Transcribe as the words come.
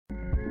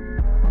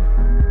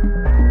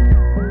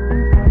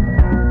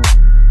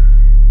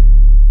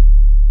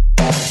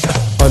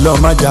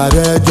ọlọ́mọ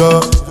jàre ẹjọ́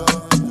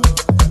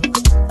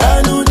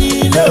ẹnu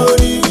nílé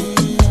orí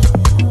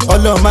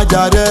ọlọ́mọ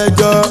jàre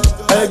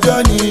ẹjọ́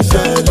ní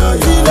iṣẹ́ lọ́yà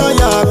tí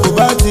lọ́yà kò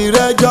bá ti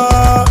rẹ́jọ́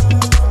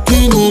kí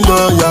ni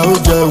lọ́yà ó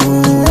jẹ́ wò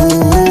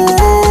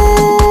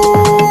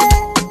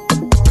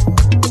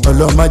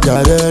ọlọ́mọ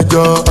jàre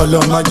ẹjọ́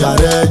ọlọ́mọ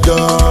jàre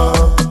ẹjọ́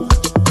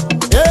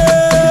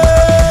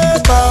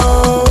éèpà ó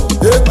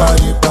éèpà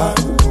rípa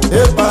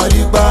éèpà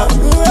rípa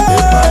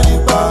éèpà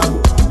rípa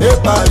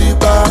éèpà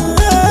rípa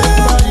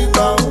éèpà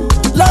rípa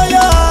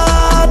lọ́yà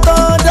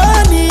Atanda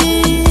ni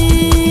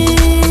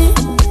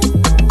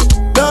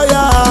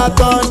lọ́yà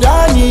Atanda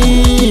ni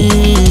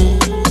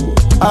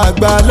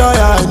àgbà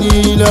lọ́yà ni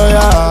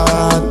lọ́yà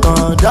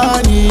Atanda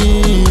ni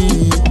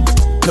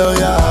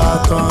lọ́yà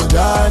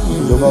Atanda ni.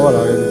 ìjọba wà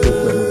lára ẹni tó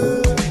pẹ̀lú.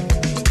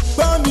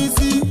 gbọ́ mi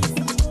sí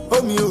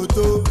omi ò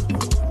tó.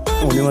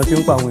 òun ni wọ́n ti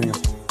ń pa àwọn èèyàn.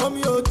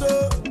 omi ò tó.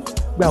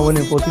 gbé àwọn ní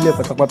ìfọsílẹ̀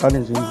pátápátá ní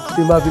ìsinmi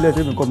tí n bá filẹ̀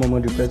tẹ́mi kọ́ ọmọ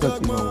depression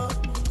sí wọn.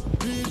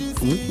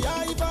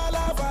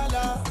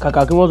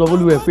 kàkà kí wọ́n sọ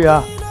fólúwẹ̀ pé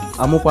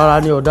àmupara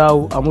ní ọ̀dá o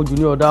àmujù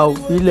ní ọ̀dá o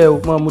filẹ̀ o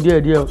máa mu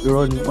díẹ̀díẹ̀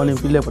irọ́ ni wọ́n ní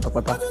filẹ̀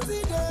pátápátá.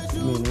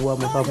 mi ò ní wá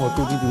mo sá fún ọ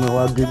tó títí mi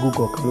wá gégó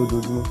kọ̀ọ̀kan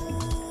lójoojúmọ́.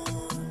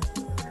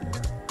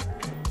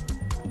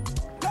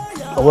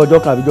 ọwọ́ ọjọ́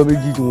kan àbíjọ́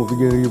méjì tí mo fi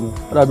jẹ́ rí mu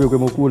ó dàbí pé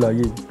mo kúrò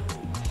láyé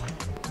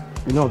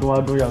iná tó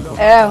wá dún yàtọ̀.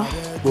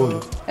 bóòlù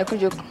ẹ kú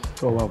jókòó.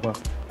 sọ wá pa.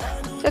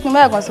 ṣé kí n bá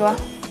ẹ̀kan sí wa.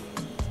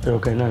 ẹ̀rọ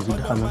kẹ́hìn náà ti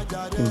dáná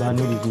kí n bá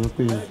nílì fi ń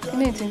pè é. kí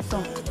ni ti ń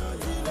tàn.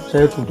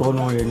 ṣẹ́ẹ̀tù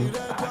tọ́nà rẹ̀ ni.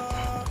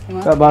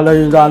 kábà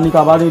lẹ́yìn dáa ní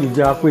kábà nílì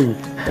jẹ́ apè yìí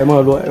ẹ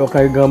máa lọ ẹ̀rọ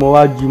kẹ́hìn gan mo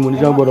wá jí mo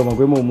níṣẹ́ gbọ́dọ̀ mọ̀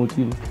pé mo mú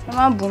tí ni. ẹ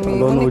má bù mí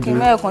mo ní kí n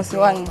bá ẹ̀kan sí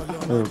wa ni.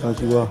 ẹ̀rọ kan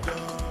sí wa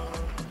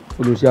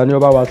olùsíà ni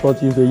ọba wa sọ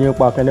ti ń fi yín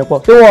pa kẹ́nẹ́pọ̀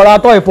ṣé wọ́n ra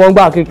tọ́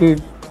ìfọ̀ngbà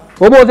kékeré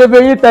owó ṣe fi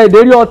yín tẹ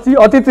ìdérí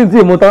ọtí tìǹtì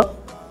mú tán.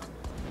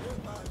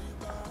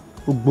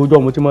 gbogbo ọjọ́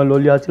mo ti máa ń lọ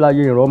ilé àti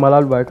láyé ìrọ̀ ọmọ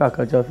alálùbáríkà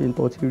kan tí a fi ń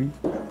tọ́ ti rí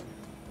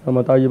ọmọ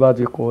táyé bá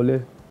ti kọ́ ọ lẹ̀.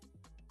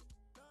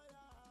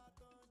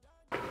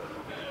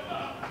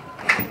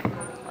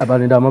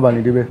 abanidá má bàa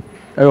ní débẹ̀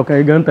ẹyọ kan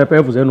igán tẹ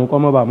pẹ́ẹ̀fù sẹ́nu kọ́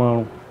mọ́ bàa máa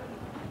rùn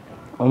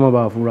ọmọ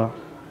bàa fura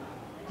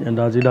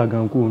yẹ̀ǹda sí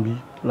dàgàn kú òbí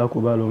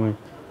lákòbá lọ́mọ yìí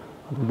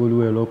àtúgbò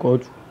olúwẹ̀ lọ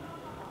kóòtù.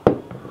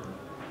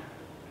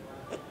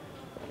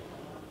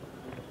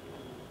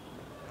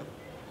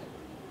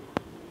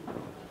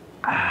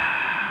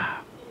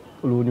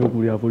 olówó ní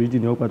okùnrin àforíjì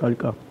ní ọ̀pá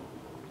tálíkà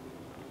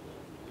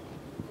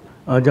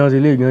ajá sí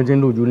ilé ìgbọ́n tí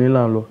ń lòjú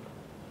nílà ń lọ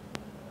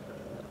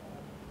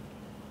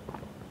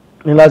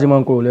ní láti máa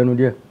ń kọ̀rọ̀ lẹ́nu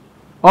díẹ̀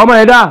ọmọ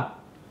ẹ̀dá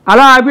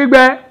alára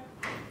gbígbẹ́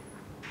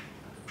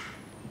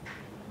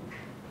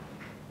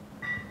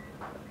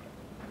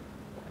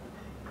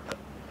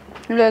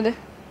lóde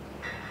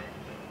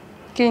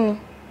kí ni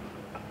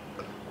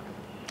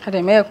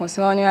àdèmẹ́ ẹ̀kan sí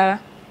wọn ní rárá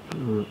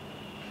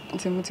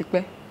tí mo ti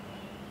pẹ́.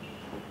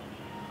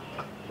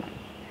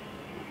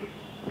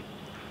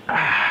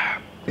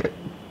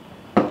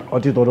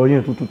 ọtí tọ̀dọ̀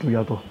yìí tútù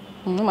yàtọ̀.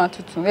 ó máa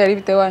tutù ẹ rí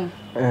bí tẹ́ wà ní.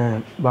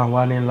 bá ń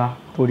wá ní ńlá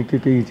torí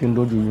kékeré tí ń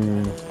dojú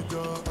yìnyín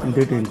ń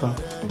tètè ń tán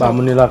bá a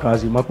mú nílá kà á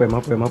sí mọ́pẹ́.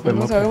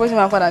 mo sọ pé bó ṣe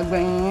máa padà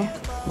gbẹ̀yìn yẹn.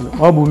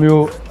 wọ́n bù mí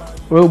o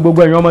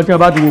gbogbo ẹ̀yin ọmọ tí wọ́n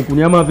bá ti wò kù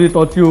ní ẹ máa fi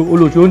tọ́tí o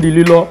olùsí ó ń di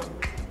lílọ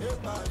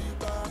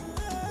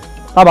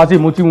tábà tí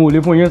mo ti wọn ò lè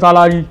fún yín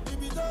sálárì.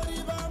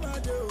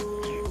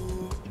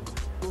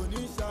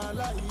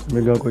 mi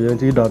gan kò yẹ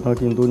tí ì dà tán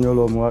kí n tó ní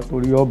ọlọ́mọ wa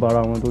torí yóò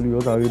bára wọn torí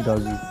yóò sáré dà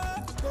sí.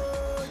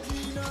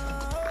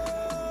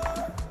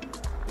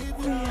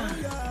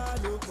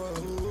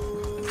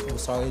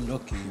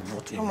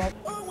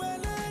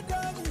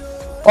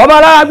 ọmọ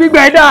alára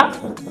gbígbẹ dá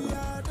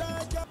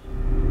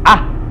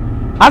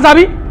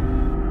Àṣàbí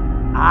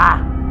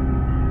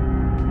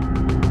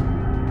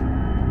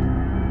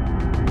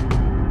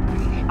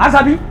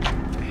Àṣàbí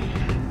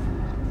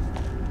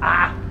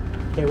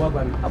ẹ wá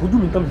gbà mí àbójú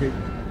mi tán jẹ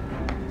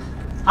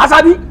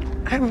Àṣàbí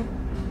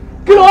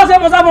kí ló wá ṣe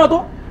mọ́sáfún ọ tó.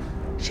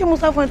 ṣé mo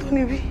sá fún ẹ tó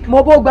níbí.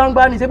 mo bó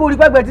gbangba ní ṣebí orí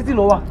pẹ́gbẹ́ títì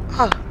lọ wà.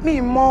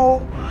 mi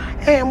mọ̀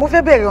o mo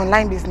fẹ́ bẹ̀rẹ̀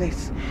online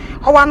business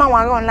ọwọ́ náà wọn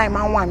ará online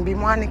máa ń wà níbí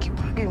mo á ní kí n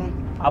parí wọn.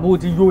 àbò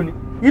ti yó ni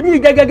ibi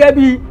gẹ́gẹ́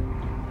bí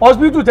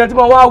hospital tẹ́tí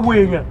máa wá wo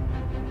èèyàn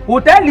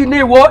hòtẹ́ẹ̀lì ni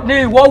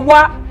ìwọ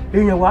wá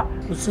èèyàn wá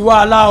kò sí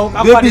wàhálà o.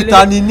 bébì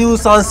ta ni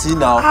nuisance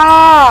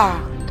náà.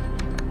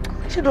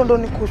 ṣé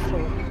dandan ni kò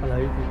sọ̀rọ̀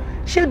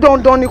ṣé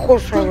dandan ni kò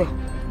sọ̀rọ̀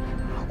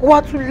ó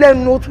wá tún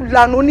lẹ́nu ó tún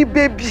lanu ó ní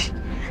bébì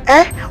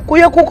kò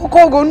yẹ kó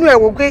kọ́kọ́ ronú ẹ̀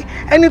wò pé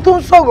ẹni tó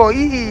ń sọ̀rọ̀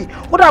yìí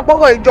ó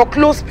dàpọ̀rọ̀ ìjọ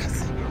close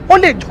person ó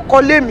lè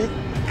jọkọ lé mi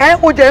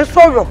ó jẹ́ ń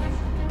sọ̀rọ̀.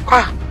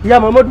 ìyá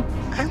Muhammadu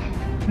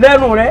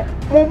lẹ́nu rẹ̀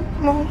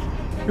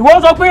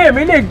ìwọ sọ pé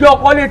èmi lè gbé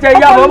ọkọ lé tẹ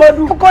ìyá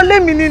Muhammadu. ọkọ lé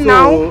mi ni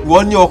náà.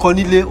 wọ́n ní ọkọ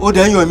nílé ó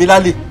dẹ̀ ń yan èmi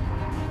lálẹ́.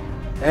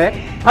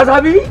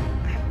 Àṣàbí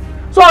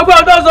sọ pé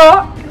ọtọ sọ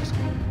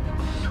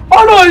ó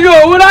lò yọ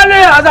òun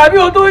lálẹ́ Àṣàbí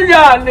o tó ń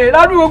yà àlè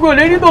ládùúgbò gbogbo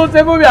lẹ́ni tó ń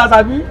ṣe fún mi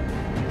Àṣàbí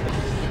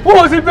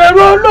o sì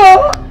bẹ̀rù ọlọ́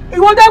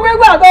ìwọ jẹ́ pé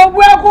gbà tó bú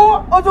ẹkú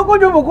o tún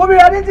kójú bò kó mi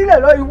adé sílẹ̀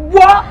lọ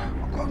ìwọ.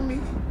 ọkọ mi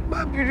bá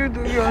bínú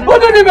torí ọ̀nà. ó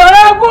tún ti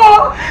bẹ̀rẹ̀ ẹkú.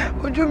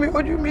 ojú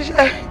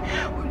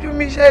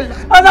mi ṣe là.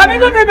 Àṣàbí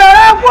tún ti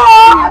bẹ̀rẹ̀ ẹkú.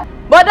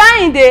 Bọ̀dá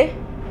Àyìndé.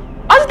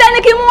 Ọtí tẹ́ni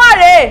kí mú wá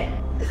rèé.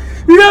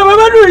 Ìyá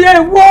bàbá dùn yẹ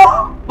ìwọ.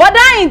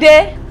 Bọ̀dá Àyìndé.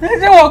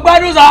 Ṣé wọ́n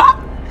gbádùn sá?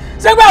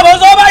 Ṣé pé àbọ̀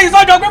sọ báyìí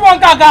sọ́jọ́ pé wọ́n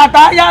kàkà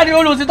àtà yá ni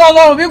olùsítọ́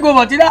lọ́rùn bí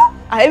gòmọ̀ tí dá?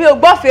 Àyèmí ò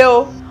gbọ́fẹ́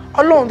o.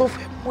 Ọlọ́run tó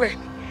fẹ́ mú ẹ ni.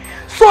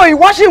 So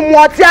ìwọ sì mu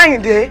ọtí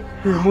Àyìndé.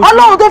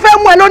 Ọlọ́run tó fẹ́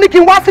mú ẹ ló ní kí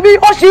n wá síbí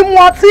ó sì mu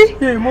ọtí.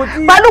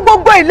 Pẹ̀lú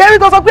gbogbo ìlérí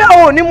tó sọ pé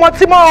àwọn ò ní mu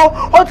ọtí mọ́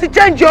o ti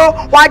change o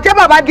wàá jẹ́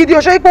bàbá gidi o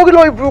ṣe ipò orí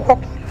lórí burúkú.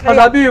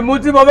 Àṣàbí ìmú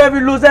tí mo fẹ́ fi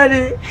lu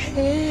sẹ́ni.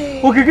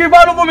 Òkìkí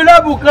bá ló fún mi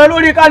lẹ́bùn kan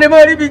lórí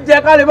kálímọ́ rí bí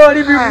jẹ kálímọ́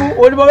rí bí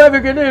mú òní mo fẹ́ fi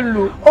kíní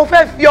lò. O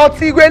fẹ́ fi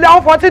ọtí ìwé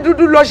náà fọtí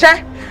dúdú lọṣẹ́.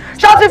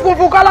 Ṣọ́ọ̀tì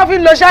funfun kọ́ ló fi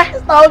ń lọṣẹ́.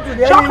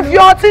 Ṣọ́ọ̀ fi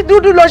ọtí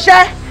dúdú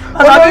lọṣẹ́.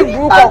 Olórí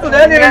burúkú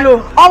ọkùnrin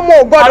ọmọ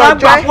ò gbọ́dọ̀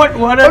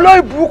jẹ́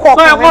olórí burúkú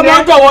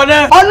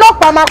ọkùnrin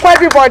ọlọ́pàá máa kọ́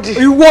everybody.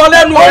 Ìwọ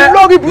lẹ́nu rẹ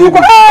olórí burúkú.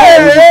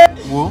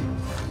 Wo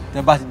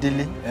tẹ bá ti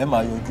délé ẹ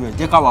máa yọjú ẹ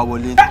jẹ́ ká wá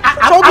wọlé.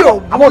 Sóbì ò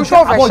burú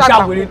sófẹ́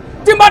ṣàkàwé.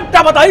 Tí bá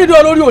tàbàtà yìí di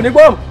olórí òní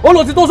gbọ́n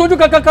olùsí tó sojú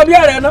kankan bí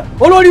ẹ̀rẹ̀ náà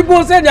olórí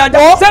bó sẹ́ni ajá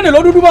sẹ́ni ló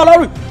dúdú bá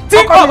lọ́rùn tí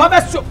bàbá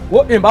fẹ́ sọ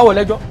wo ìbáwọ̀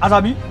lẹ́jọ́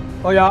Àṣàbí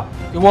ọ̀ya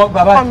ìwọ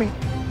bàbá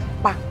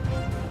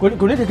kò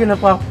ní kékeré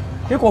nípa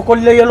kí kòkó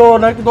léyé lọ́wọ́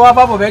náà kí tó wá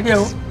fáfọ̀ bẹ́ẹ̀ jẹ́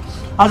o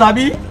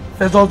Àṣàbí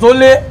fẹ̀sọ̀ tó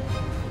lé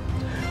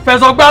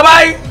fẹ̀sọ̀ gbà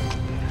báyìí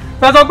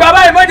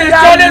mọ̀jẹ̀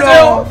tí ó lé ṣe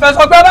o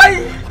fẹ̀sọ̀ gbà báyìí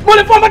mo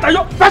lè fọ́ mọ́tà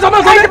yọ fẹ̀sọ̀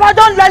mọ́ sọ́lé bá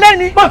tó ń lọ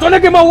lẹ́ni má tó lé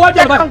kí n máa wájú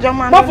ọ̀gá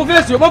má fò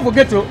fèsì o má fò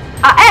géètì o.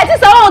 Ẹ ti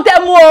sanwó ohun tẹ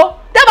mú o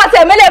tẹ́bà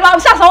tẹ̀ mẹ́lẹ̀ máa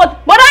ṣàṣàwọ̀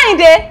Bọ̀dá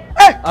Àyìndé.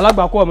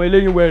 Alágbàkọ ọmọ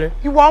eléyìí wẹrẹ.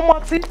 Ìwọ ọmọ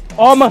tí.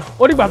 Ọmọ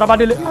onígbà tá a bá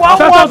délé.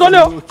 Fẹ̀sọ̀ tó lé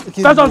o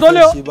fẹ̀sọ̀ tó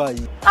lé o.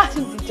 A ti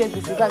ti jẹ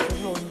gbèsè báyìí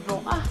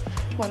lọ́wọ́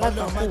wọn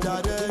lágbàkọ.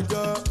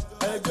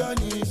 ẹjọ́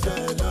ní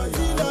ìṣẹ̀lẹ̀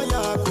tí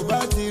lọ́ọ̀yà kò bá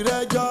ti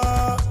rẹ́jọ́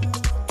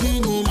kí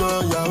ni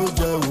lọ́ọ̀yà ó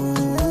jẹ́ wò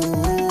ó.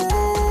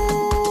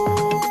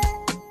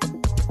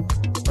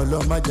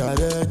 Ọlọ́mọjà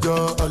rẹ́jọ́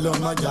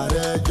ọlọ́mọjà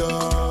rẹ́jọ́.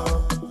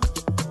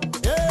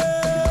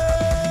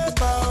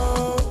 Èèpà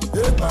o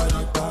èèpà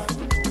nípa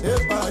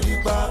èèpà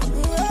nípa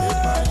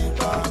èèpà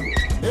nípa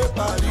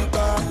èèpà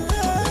nípa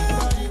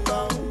èèpà nípa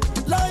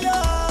lọ́ọ̀yà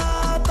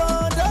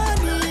Àtàndá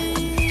ni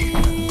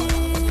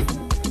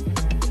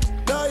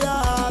lọ́ọ̀yà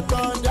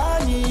Àtàndá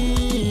ni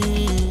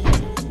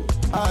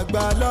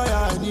àgbà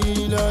lọ́ọ̀yà ni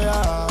lọ́ọ̀yà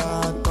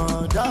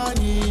Àtàndá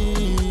ni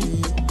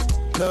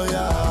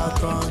lọ́ọ̀yà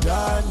Àtàndá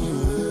ni.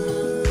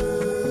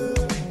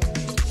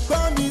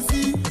 Gbọ́mi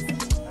sí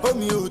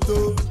omi ò tó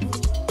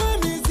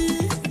gbọ́mi sí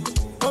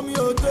omi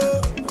ò tó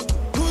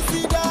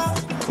kùsìdá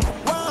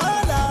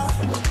wàhálà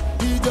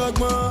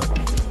ìjọ̀gbọ̀n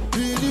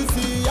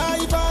bìlìsì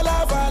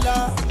àìfàlàfàlà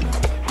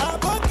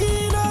àbọ̀kí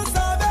ló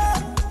sábẹ́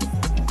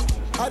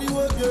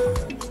ariwo jẹ.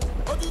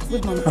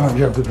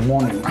 Yeah, good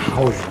morning.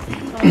 How are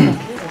you?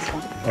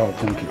 Oh,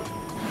 thank you.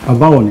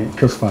 Abawoni,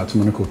 just for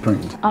Monaco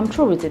print. I'm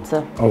through with it,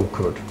 sir. Oh,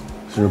 good.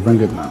 So you bring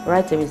it now.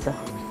 Right away, sir.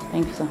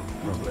 Thank you, sir.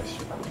 God bless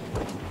you.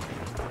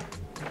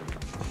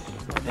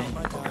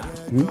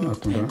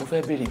 Atanda. Mo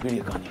fẹ́ béèrè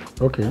ìbéèrè kan ni.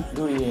 Okay.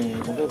 Lórí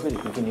mo fẹ́ béèrè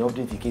pé kí ni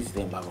update case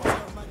tẹ́ ń bá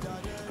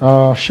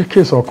bọ̀. Ṣé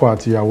case ọkọ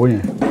àti ìyàwó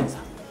yẹn?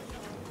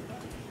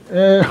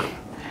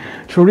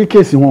 Ṣorí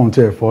case wọn ò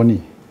tẹ̀ funny.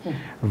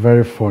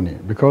 Very funny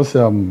because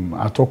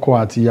àtọkọ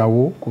àti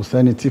ìyàwó kò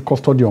sẹ́ni tí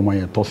custody ọmọ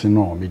yẹn tọ́ sí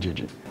náà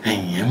méjèèjì.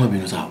 Ẹ má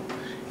bínú sá o.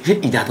 Ṣé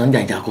ìjà tó ń jà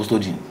ìjà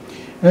custody ni?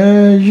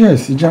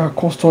 Yes, ìjà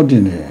custody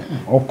ni.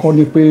 Ọkọ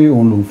ní pé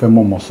òun lòun fẹ́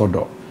mọ́ ọmọ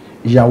sọ́dọ̀.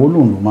 Ìyàwó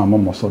lòun ló máa mọ́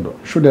ọmọ sọ́dọ̀.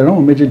 Ṣùgbọ́n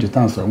ẹ̀rọ méjèèjì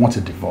tá à ń sọ wọ́n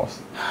ti divorce.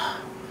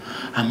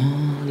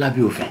 Àmọ́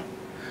lábẹ́ òfin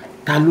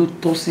ta ló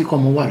tọ́ sí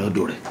kọ́mọ wà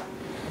lọ́dọ̀ rẹ̀?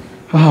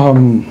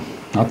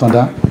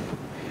 Atanda,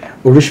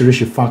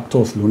 oríṣiríṣi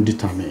factors ló ń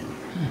determine.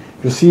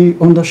 You see,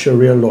 under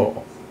Sharia law,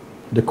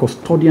 the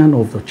custodian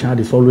of the child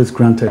is always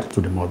granted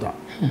to the mother.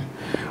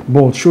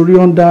 But surely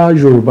under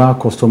Yoruba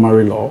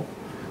customary law,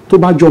 tó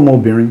bá jẹ́ ọmọ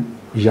obìnrin,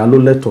 ìyá ló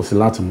lẹ́tọ̀ọ́ sí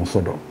láti mú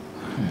sọ́dọ̀.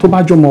 Tó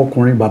bá jẹ́ ọmọ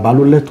ọkùnrin, bàbá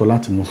ló lẹ́tọ̀ọ́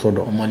láti mú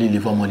sọ́dọ̀. Ọmọ líle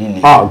fọmọ líle.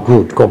 Ah,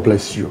 good. God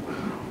bless you.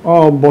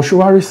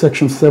 Boshuari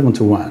Section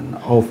 71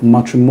 of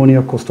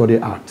Matrimonial Custody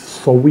Act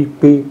sọ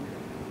wípé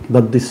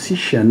the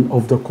decision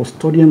of the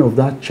custodian of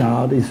that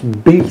child is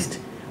based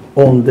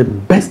on the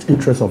best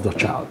interest of the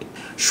child.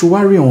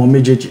 Ṣùwárí àwọn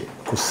méjèèjì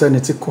kò sẹ́ni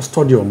tí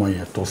custody ọmọ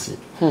yẹn tọ́ sí.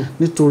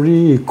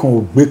 Nítorí ìkan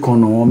ògbé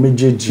kan náà àwọn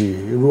méjèèjì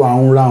irú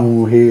àwọn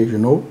ráhùn he, you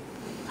know.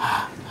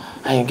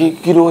 Àyìn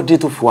kí ló dé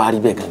tó fò wá rí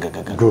bẹ́ẹ̀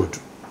gangan. Good.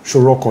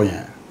 Ṣòro ọkọ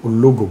yẹn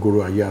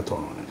ológogoro ayé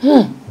àtọ̀run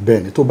ni.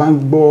 Bẹ́ẹ̀ni tó bá ń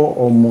gbọ́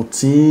ọmọ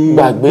tí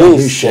gbàgbé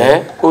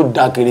ìṣẹ́ ó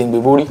da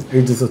kèrèǹgbè borí.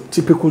 It is a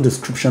typical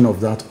description of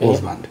that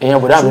husband. Èèyàn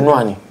bọ̀dá mi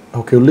náà ni.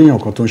 Okay, léyàn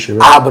kan tó ń ṣe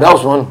bẹ́ẹ̀. Àbùdá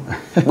Usman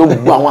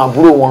gbogbo àwọn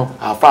àbúrò wọn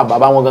àfa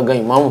bàbá wọn gangan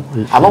ìmáàmù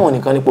àmọ́ wọn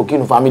nìkan ní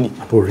pòkínú family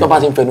tó bá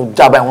ti ń fẹnu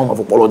já báyìí wọn mọ̀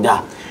fọpọlọ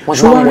já wọn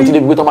sì máa ń mọ̀ tí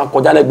débi pé tó máa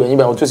kọjá lẹ́gbẹ̀ẹ́ yín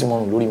báyìí wọn tó sì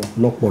mọ̀rùn lórí wọn.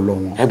 Lọ́pọ̀lọ́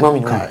wọn. Ẹ̀gbọ́n mi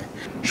ni wọn.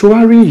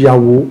 Ṣọwárí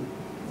ìyàwó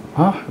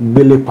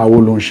gbélé pawó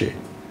ló ń ṣe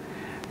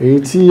èyí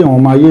tí àwọn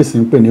ọmọ ayé sì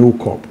ń pè ní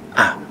hookup.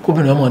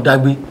 Kóbìnrin ọmọ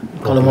dágbé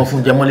kọ́ lọ́mọ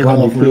fún jẹmọ́lé kọ́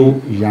ọmọ fún lówó.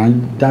 Ìyá ń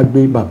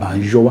dágbé bàbá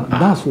ń yọ wá.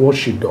 That's what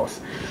she does.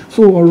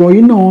 So ọ̀rọ̀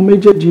yìí náà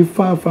méjèèjì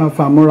fà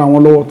mọ́ra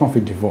wọn lọ́wọ́ tán fi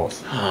divorce.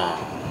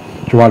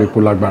 Ṣọwárí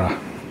kó lágbára.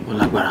 Ó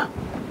lágbára.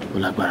 ó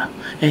lágbára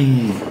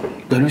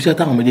pẹ̀lú iṣẹ́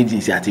táwọn méjèèjì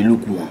ṣe àti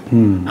lókù wọn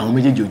àwọn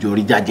méjèèjì òjò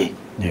orí jájẹ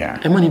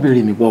ẹ má ní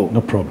bèrè mi pọ̀ o.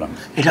 No problem.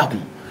 ẹ dákun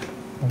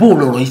bó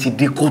lọ̀rọ̀ yìí ṣe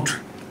dé kóòtù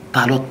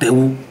ta ló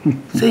tẹ́wọ́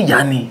ṣé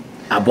ìyá ni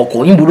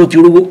àbọ̀kọ̀ yín bó ló ti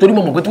rówó torí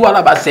mo mọ̀ pé tí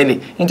wàhálà bá ṣẹlẹ̀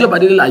ní tí ó bá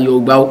délé láàyè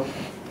ọgbà ó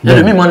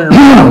ẹlòmíì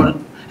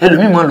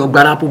máa ń lọ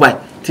gbára pọ̀ báyìí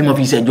tí mo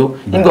fi ṣẹjọ́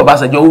nígbà bá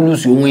ṣẹjọ́ ó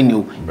lùsì ohun ìní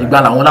o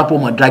ìgbà làwọn lápò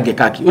mọ̀ drágẹ̀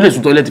káàkiri ó lè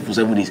sùn tọ́ílẹ̀tì fún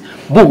 7 days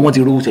bó wọn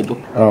ti rówó ṣẹjọ́.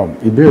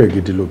 ìbéèrè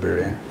gidi ló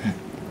bẹ̀rẹ̀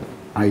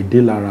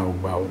àìdé lára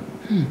ọgbà o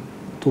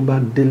tó bá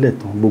délẹ̀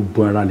tán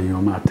gbogbo ara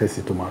lèèyàn máa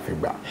tẹ̀sí tó máa fi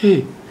gbà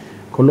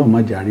kọ́lọ́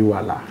má jẹ́ àrí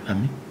wàhálà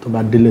tó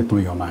bá délẹ̀ tán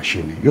èèyàn máa ṣe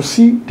ni. You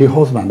see the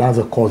husband has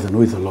a cousin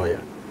who is a lawyer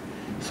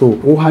so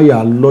ó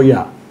háyà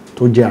lawyer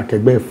tó jẹ́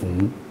akẹgbẹ́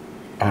fún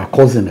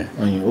cousin ẹ̀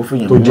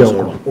tó jẹ́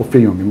ó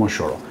fẹ́yàn mímọ́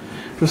sọ̀rọ̀.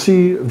 You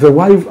see, the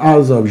wife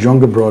has a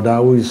younger brother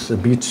who is a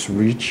bit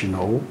rich, you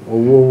know.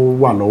 Owó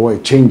wà lọ́wọ́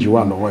ẹ̀, change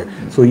wà lọ́wọ́ ẹ̀.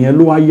 So ìyẹn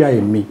ló wá yá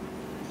èmi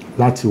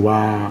láti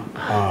wá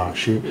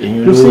ṣe.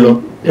 You see,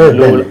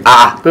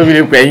 tóbi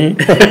lè pẹ́ yín.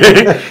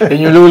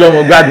 Ẹ̀yin olówó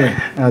lọ́mọ gbádùn.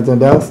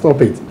 Atanda,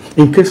 stop it.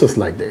 In cases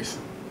like this,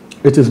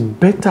 it is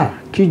better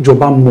kí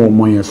ìjọba mú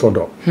ọmọ yẹn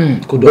sọ́dọ̀.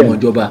 Kó dọ̀ ọmọ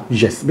ìjọba.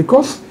 Yes,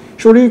 because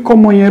sori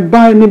kọ́mọ yẹn bá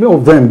any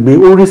of them gbé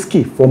ó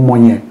risky fọ́mọ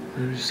yẹn.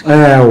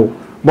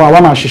 But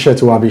àwa máa ṣiṣẹ́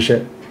tiwa bí iṣẹ́.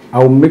 I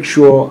will make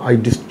sure I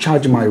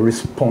discharge my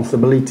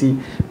responsibility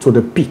to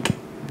the peak.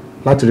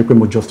 Láti rí pé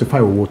mo justify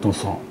owó tán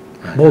san.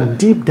 But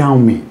deep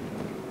down me,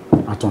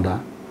 Atanda,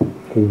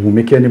 kò wù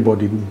mí kí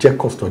anybody jẹ́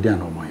custodian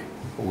ọmọ yẹn.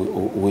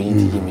 Oyin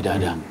ti yé mi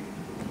dáadáa.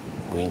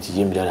 Oyin ti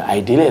yé mi dáadáa.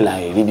 Àìdélẹ̀ la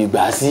rí bí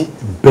gbà sí.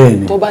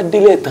 Bẹ́ẹ̀ni. Tó bá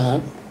délẹ̀ tán,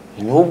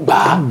 èèyàn ó gbà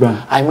á.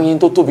 Àìmọye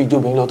tó tóbi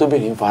jóbìnrin lọ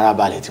tóbìnrin ń fara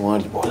balẹ̀ tí wọ́n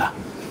rí bọ́lá.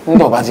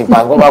 Nígbà bá ti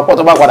pa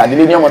tó bá padà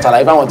délé ní ọmọ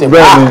tàlàyé fáwọn tẹ̀ bá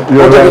ó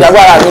tóbi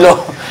lágbára mi lọ.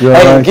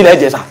 Ẹ̀yìn kílẹ̀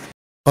jẹ sà.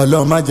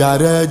 ọlọ́mọjà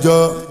rẹ̀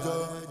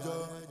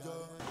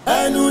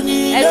ẹnu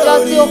ní ẹjọ́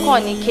tí ó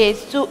kàn ní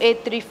case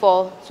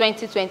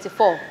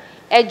 2834/2024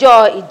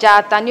 ẹjọ́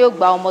ìjà ta ni ó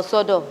gba ọmọ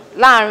sọ́dọ̀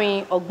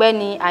láàrin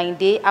ọ̀gbẹ́ni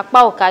Àyìndé apá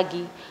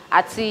òkagi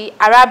àti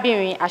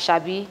arábìnrin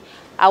Àṣàbí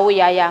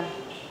Awóyaya.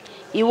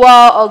 Ìwọ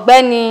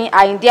ọ̀gbẹ́ni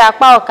Àyìndé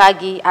apá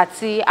òkagi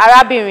àti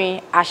arábìnrin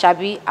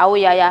Àṣàbí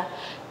Awóyaya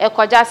ẹ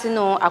kọjá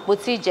sínú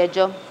àpótí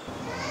ìjẹ́jọ́.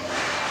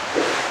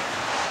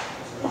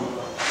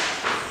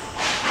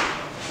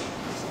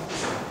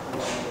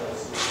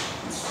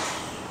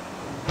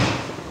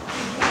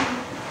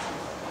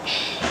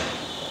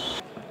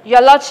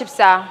 Your Lordship,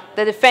 sir,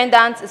 the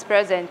defendant is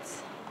present.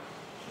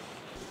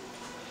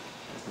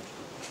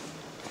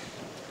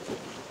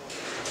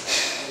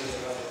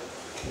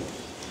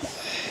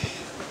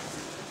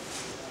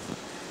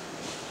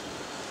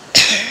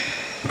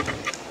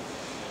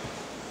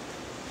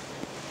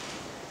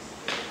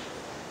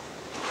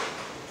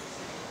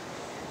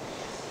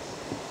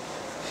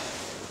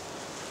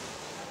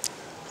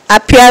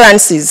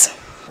 Appearances.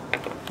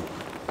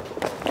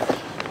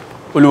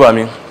 Olúwa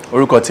mi,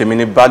 orúkọ tèmi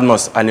ni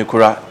Badmus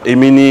Anikura.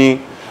 Èmi ni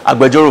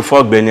agbẹjọ́rò fún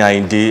ọ̀gbẹ́ni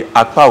Àyìndé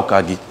apá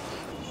òkagi.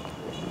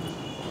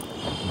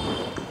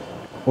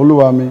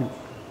 Olúwa mi,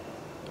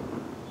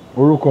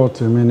 orúkọ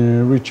tèmi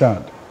ni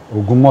Richard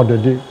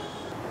Ogunmọ́dédé.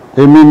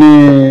 Èmi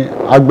ni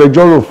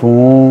agbẹjọ́rò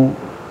fún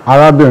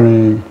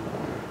arábìnrin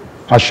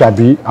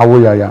Àṣàbí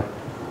Awóyaya.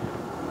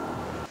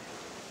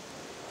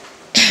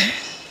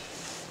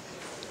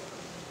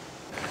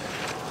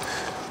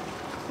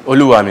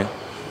 Olúwa mi,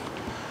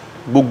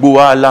 gbogbo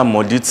wa la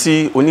mọ̀dí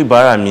tí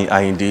oníbàárà mi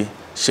Àyìndé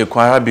ṣe kọ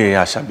arábìnrin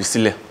Àṣàbí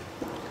sílẹ̀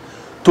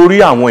torí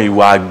àwọn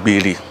ìwà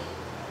àgbèrè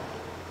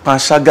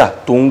panṣágà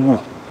tó ń wù.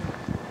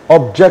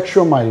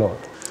 Objection, my lord.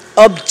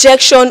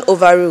 Objection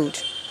overruled.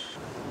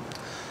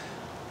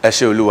 Ẹ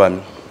ṣé Olúwa mi.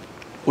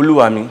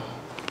 Olúwa mi,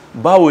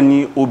 báwo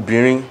ni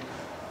obìnrin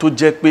tó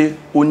jẹ́ pé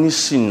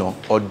oníṣìnà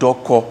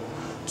ọ̀dọ́kọ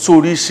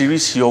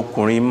sóríṣiríṣi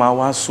ọkùnrin máa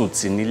wá sùn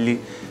tì nílé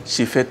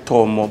ṣe fẹ́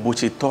tọ́ ọmọ bó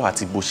ṣe tọ́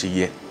àti bó ṣe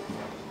yẹ?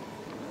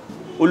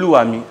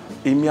 Olúwa mi,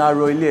 èmi á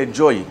rọ ilé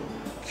ẹjọ́ yìí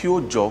kí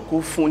ó jọ kó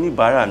fún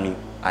oníbàárà mi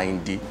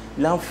Àyìndé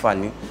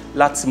láǹfààní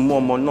láti mú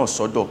ọmọ náà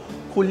sọ́dọ̀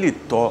kó lè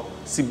tọ́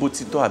sí bó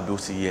ti tọ́ àbí ó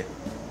ti yẹ.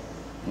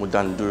 Mo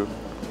dánu dúró.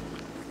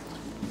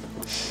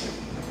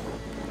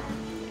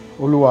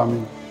 Olúwa mi,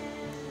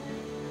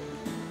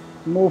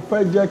 mo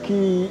fẹ́ jẹ́ kí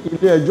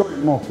ilé ẹjọ́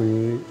yìí mọ̀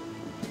pé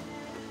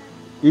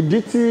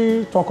ìdí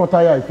tí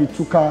tọkọtaya ìfi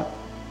túká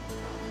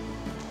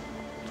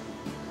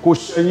kò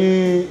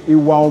ṣẹ̀yìn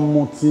ìwà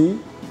ọ̀mùtí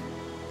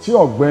tí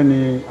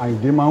ọ̀gbẹ́ni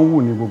Àyìndé máa ń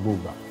wù ní gbogbo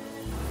ìgbà.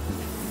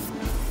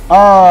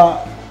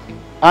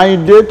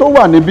 Àyìndé tó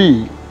wà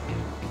níbí,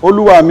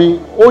 Olúwa mi,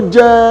 ó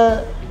jẹ́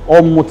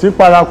ọ̀mùtí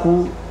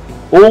paraku.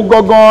 Òun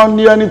gangan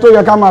ni ẹni tó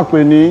yẹ ká máa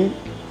pè ní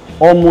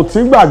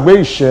ọ̀mùtí gbàgbé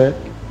ìṣẹ́,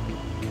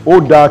 ó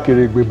da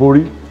kèrègbè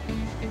borí.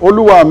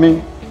 Olúwa mi,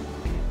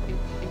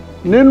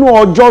 nínú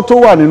ọjọ́ tó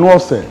wà nínú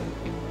ọ̀sẹ̀,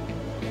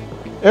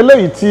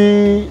 eléyìí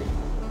tí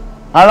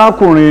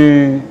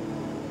arákùnrin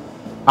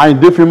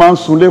Àyìndé fi máa ń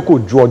sunlé kò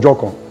ju ọjọ́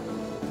kan.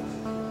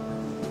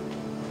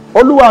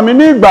 Olúwa mi,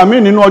 ní ìgbà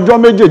míì nínú ọjọ́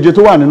méjèèje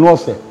tó wà nínú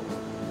ọ̀sẹ̀,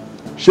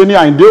 ṣe ni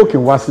Àyìndé ò kì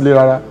í wá sílé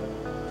rárá.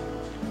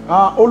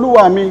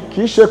 Olúwa mi,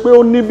 kì í ṣe pé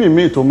ó níbì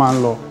míì tó máa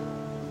ń lọ.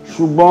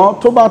 ṣùgbọ́n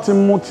tó bá ti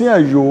mutí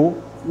ẹ̀ yó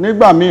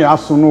nígbà míì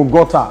asunu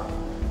gọ́tà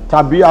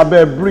tàbí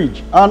abẹ́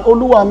bridge, and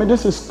olúwa mi,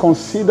 this is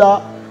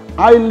considered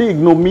highly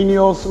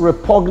ignominious,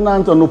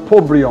 repugnant and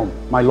opprobrium,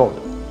 my lord.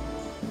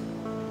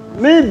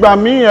 Ní ìgbà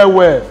míì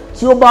ẹ̀wẹ̀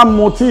tí ó bá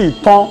mutí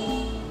ìtàn,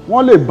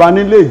 wọ́n lè bá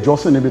nílé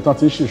ìjọsìn níbi tán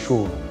ti ń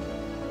ṣèṣòro.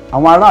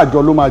 Àwọn ará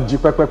àjọ ló máa jí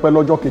pẹ́pẹ́pẹ́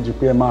lọ́jọ́ kejì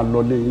pé ẹ máa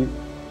lọ lé yín.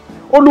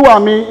 Olúwa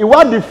mi,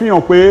 ìwádìí fi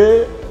hàn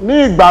pé ní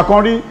ìgbà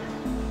kan rí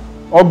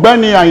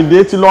ọ̀gbẹ́ni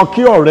Àyìndé ti lọ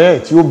kí ọ̀rẹ́ ẹ̀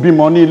tí ó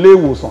bímọ ní ilé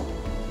ìwòsàn.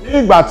 Ní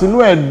ìgbà tínú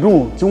ẹ̀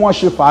dùn tí wọ́n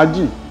ṣe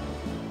fàájì,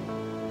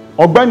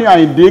 ọ̀gbẹ́ni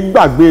Àyìndé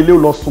gbàgbé ilé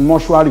lọ sùn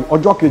mọ́ṣúárì.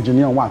 Ọjọ́ kejì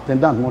ni àwọn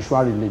attendant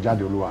mọ́ṣúárì lè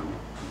jáde. Olúwa mi,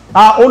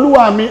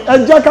 olúwa mi, ẹ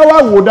jẹ́ ká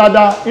wá wò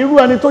dáadáa irú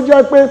ẹni tó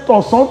jẹ́ pé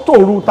tọ̀sán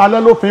tòru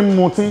talẹ́ ló fi ń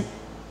mutí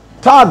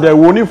tá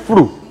àdẹ̀wò ní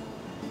fùrù.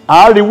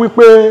 A rí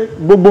wípé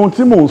gbogbo ohun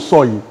tí mò ń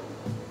sọ yìí,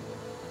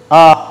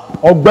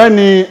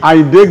 ọ̀gbẹ́ni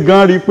Àyìndé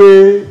gan rí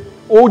pé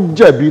ó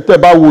jẹ̀bi tẹ́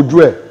bá wojú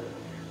ẹ̀.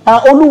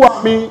 Olúwa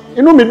mi,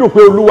 inú mi dùn pé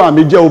olúwa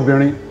mi jẹ́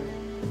obìnrin.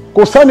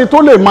 Kò sẹ́ni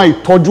tó lè máa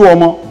ìtọ́jú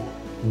ọmọ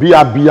bí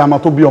abiyamọ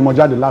tó bí ọmọ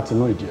jáde láti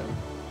inú ìdí ẹ̀.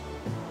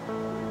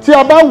 Tí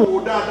a bá wò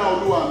ó dáadáa,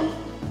 olúwa mi,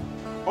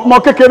 ọmọ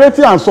kékeré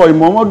tí à ń sọ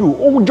Ìmọ̀mọ́dù,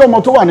 ó jẹ́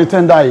ọmọ tó wà ní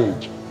tender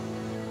age.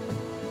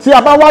 Tí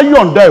a bá wá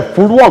yọ̀ǹda ẹ̀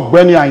fúnrú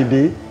ọ̀gbẹ́ni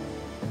Àyìndé,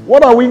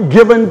 what are we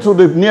giving to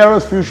the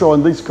nearest future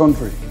in this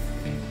country?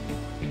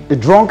 A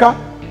drunkard?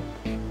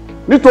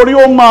 Nítorí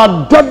ó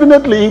máa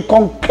definitely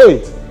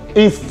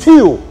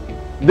instill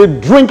the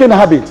drinking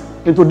habit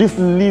into this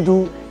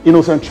little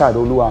innocent child.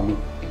 Olúwa mi,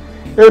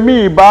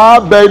 èmi ìbá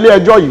bẹ ilé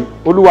ẹjọ́ yìí,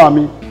 olúwa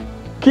mi,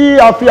 kí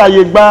a fi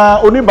àyè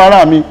gba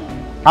oníbàárà mi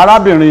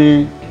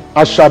arábìnrin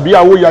Àṣàbí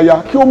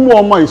Awóyaya kí ó mú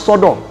ọmọ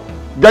ìsọ́dọ̀,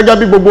 gẹ́gẹ́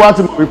bí gbogbo wa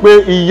ti mọ̀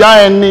wípé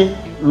ìyá ẹni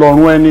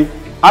lọ́rùn ẹni.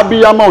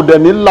 Abiyamọ ò dẹ̀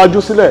ní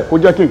lajú sílẹ̀ kó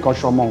jẹ́ kí nǹkan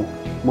ṣọmọ òun.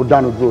 Mo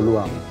dánu dúró,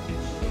 olúwa mi.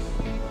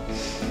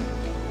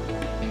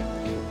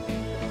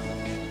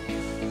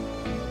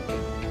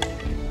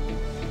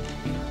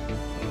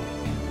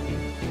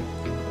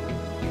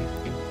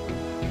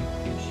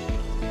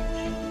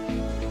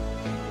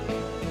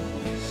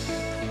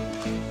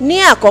 Ní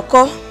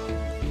àkọ́kọ́,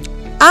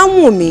 á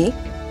wù mí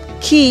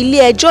kí ilé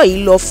ẹjọ́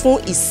yìí lọ fún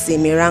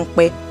ìsinmi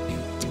ráńpẹ́.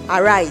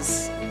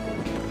 Arise.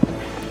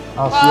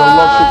 As your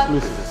lordship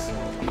pleases.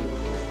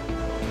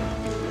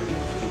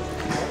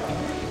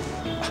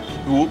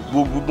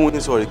 Gbogbo ní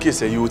sọ̀rọ̀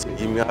kéèsì yìí ó ti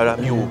yí mi ara,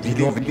 mi ò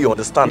really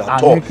understand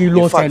at all. Àní kí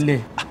ló ṣẹlẹ̀?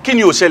 Kí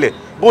ni ó ṣẹlẹ̀?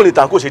 Bó ni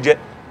tàǹkó ṣe jẹ́?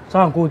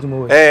 Sáǹkó tí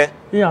mo wẹ̀.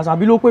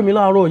 Àṣàbí ló pè mí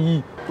láàárọ̀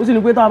yìí. Ó sì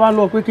ní pé tá a bá ń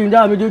lọ pé kí n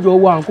dá méjèèjì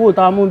ọwọ́ àǹkó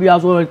tá a mú bí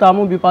aṣọ rẹ̀ tá a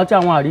mú bí pátí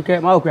àwọn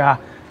Àríkẹ́. Má rò pé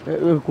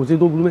kò sí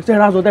tó burú mẹ́. Ṣé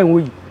ìránṣọ tẹ̀wọ̀n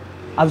yìí?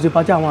 A fi ṣe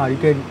pátí àwọn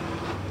Àríkẹ́ ni.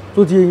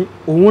 Tó ti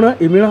òun rán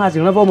èmi rán a sì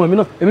rán fọ́mọ mi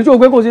náà. Èmi tí ò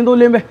gbé kò sí tó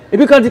lé mbẹ́.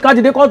 Èmi kan ti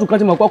kájídé kóòtù kan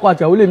ti mọ̀ pọ́kọ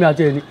àti àwọlé mi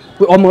àti ẹni.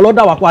 Pé ọmọ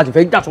lọ́dà wà pọ̀ àti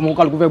fẹ́ jà sọmọ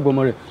kálukú fẹ́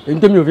gbọmọ rẹ̀. Èyí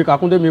tẹ́mi ò fi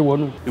kàkún tẹ́mi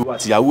wọnú. Ìwọ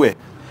àtìyàwó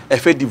ẹ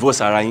fẹ́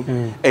divorce ara yín.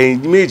 Ẹ̀yin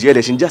méjì ẹ̀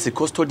lẹ̀ ṣe ń já sí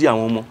custody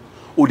àwọn ọmọ.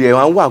 O dẹ̀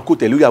wá ń wá àǹkó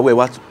tẹ̀lé ìyàwó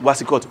ẹ̀ wá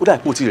sí court. Ó dà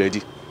pé ó ti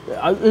ready.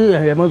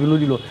 Ẹ mọ́ bínú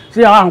lílọ.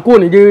 Ṣé àǹkó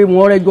ní jẹ́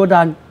wọn rẹ́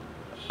jọ́dá ni?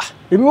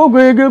 Èmi ó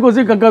gbé kò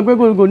sí kankan pé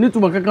kò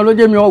nítumọ̀ kankan ló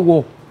jẹ́ mi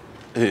ọ̀wọ̀.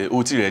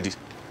 Ó ti ready.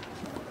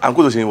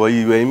 Àǹkó tó ṣe wọ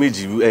yìí ẹ̀yin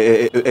méjì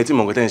ẹ ti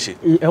mọ̀ nǹkan tẹ́ ń ṣe.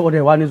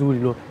 Ọ̀dẹ̀ wa ní sùúrù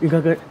lílọ.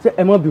 Nǹkan ṣé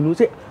ẹ mọ́ bínú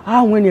ṣé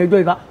àwọn ènìyàn ẹjọ́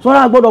ìka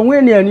sọ́ra gbọ́dọ̀ wọ́n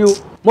ènìyàn ni o.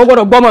 Mo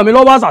gbọ́dọ̀ gbọ́mọ mi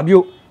lọ́wọ́ Àṣàbí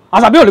o.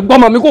 Àṣàbí ò lè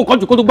gbọ́mọ mi kó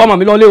kọ́jú kó tó gbọ́mọ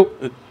mi lọ́lé o.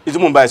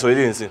 Ìtumọ̀ ń bá ẹ sọ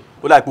ilé ìsìn.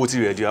 Ó dà pé ó ti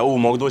ready. Ó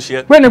mọ tó ṣe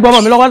é. Pé ní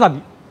gbọ́mọ mi lọ́wọ́ Àṣàbí.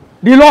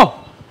 Di lọ.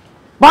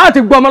 Bá a ti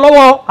gbọ́mọ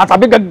lọ́wọ́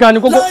Àṣàbí gangan ni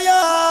kókó. lọ́yà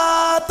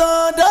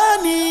Atanda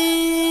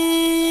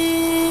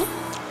ni.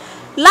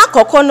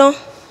 Lákọ̀ọ́kọ́ ná,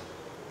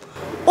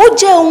 ó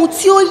jẹ́ ohun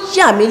tí ó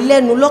yà mí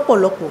lẹ́nu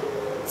lọ́pọ̀lọpọ̀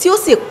tí ó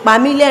sì pa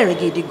mí lẹ́rìn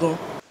gidi gan.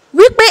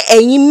 Wípé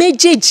ẹ̀yin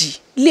méjèèjì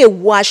lè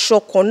wọ aṣọ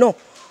kan náà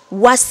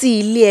wá sí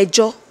ilé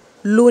ẹjọ́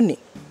lónìí.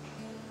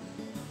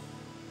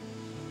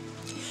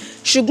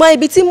 Ṣùgbọ́n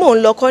ibi tí mò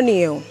ń lọ kọ́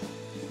nìyẹn o.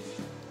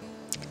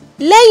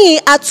 Lẹ́yìn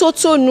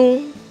atótónu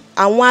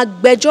àwọn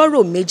agbẹjọ́rò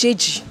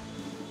méjèèjì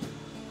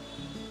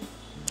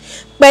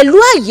pẹ̀lú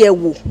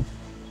àyẹ̀wò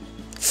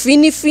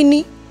fínífíní,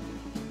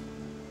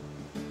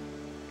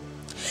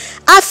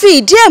 a fi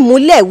ìdí ẹ̀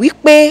múlẹ̀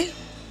wípé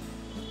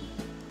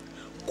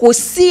kò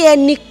sí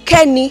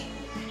ẹnikẹ́ni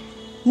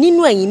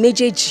nínú ẹ̀yin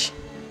méjèèjì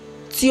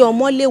tí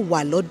ọmọ lè wà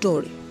lọ́dọ̀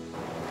rẹ̀.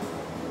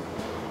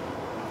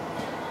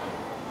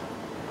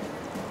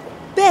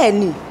 Bẹ́ẹ̀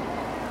ni,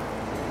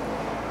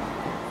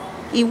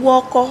 ìwọ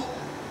ọkọ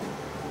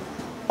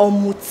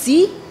ọ̀mùtí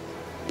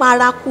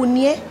paraku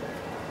ni ẹ́.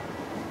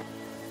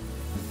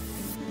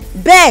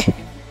 Bẹ́ẹ̀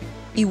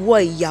ìwọ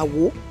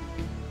ìyàwó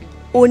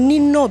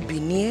onínàbì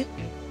ni ẹ́,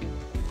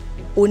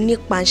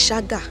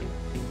 onípanṣágà.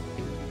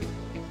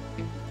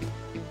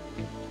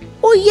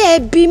 Ó yẹ ẹ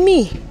bi mí,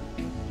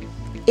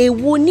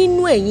 èwo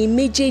nínú ẹ̀yin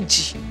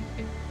méjèèjì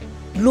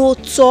ló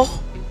tọ́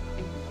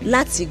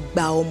láti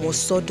gba ọmọ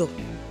sọ́dọ̀?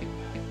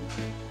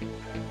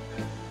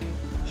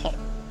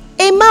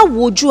 Ẹ má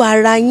wojú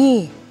ara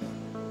yín.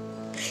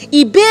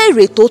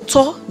 Ìbéèrè tó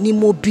tọ́ ni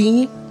mo bi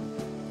yín.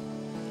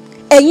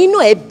 Ẹ̀yin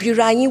náà ẹ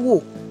bira yín wò,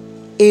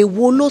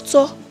 èwo ló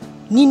tọ́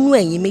nínú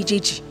ẹ̀yin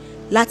méjèèjì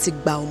láti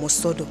gba ọmọ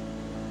sọ́dọ̀?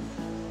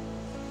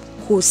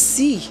 kò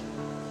sí.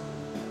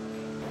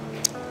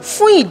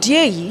 Fún ìdí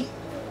èyí,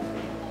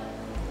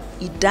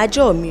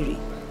 ìdájọ́ mi rèé.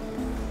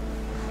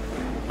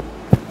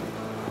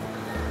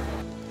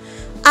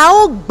 A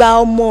ó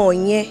gba ọmọ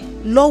yẹn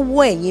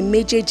lọ́wọ́ ẹ̀yin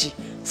méjèèjì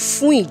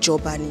fún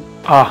ìjọba ni.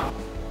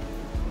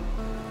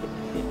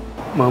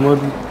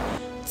 Mamadu.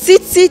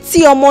 Títí tí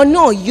ọmọ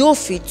náà yóò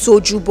fi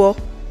tójú bọ́,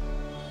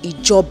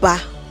 ìjọba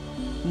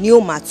ni ó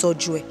máa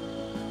tọ́jú ẹ̀.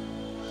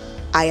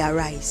 I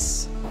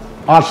arise.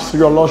 As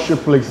your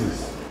lordship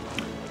pleases.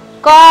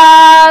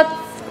 Cut.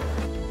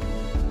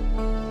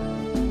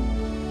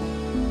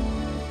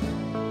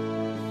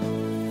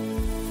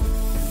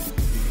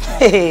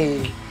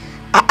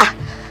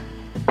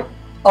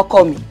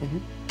 Ọkọ mi,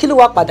 kí ló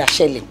wá padà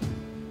ṣẹlẹ̀?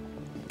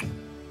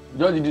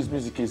 Just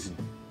dismiss the case.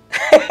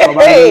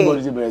 Bàbá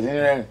everybody ti bẹ̀rẹ̀ sí ní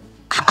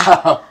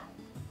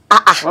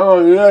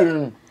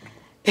rẹ́rìn.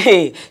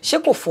 Ṣé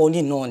kò fọ́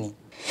ní náà ni?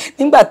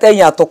 Nígbà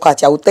tẹ́yìn àtọkọ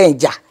àti àwọn tẹ́yìn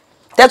jà,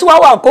 tẹ́tí wá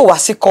wà kó wá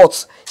sí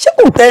court, ṣé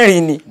kò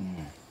tẹ́rìn ni?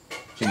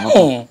 Ṣé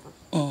mọ́tò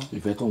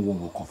ìfẹ́ tó ń wo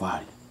nǹkan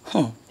fáàrí?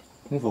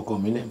 Ń fọkàn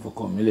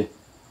mílẹ̀.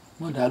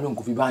 Wọ́n dá lóhùn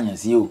kó fi báyàn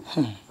sí o.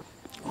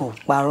 Ò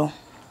parọ́.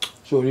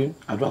 Sórí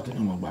àdúrà tó ní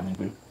ọmọ gbà mí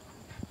pé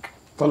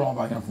tọ́lọ́ wọn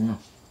bá yàn fún yàn.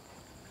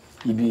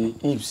 Ibi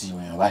hips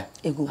ìwọ̀nyàn báyìí.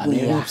 Àbí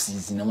hips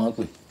ìsìn máa ń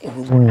pè.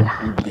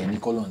 Ibẹ̀ ní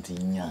kọ́lọ̀ ti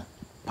yan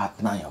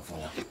partner yàn fún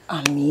yàn.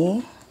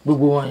 Àmín.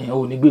 Gbogbo wọn yẹn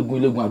ò ní gbégun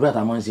ilégun àdúrà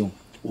tá a máa ń ṣe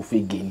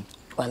òfin gé ni.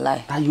 Wàláì.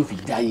 Táyọ̀ fi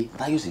jáyé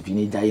táyọ̀ sì fi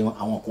ní jáyé wọn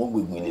àwọn kan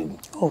gbégun ilégun.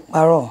 Ò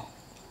parọ́.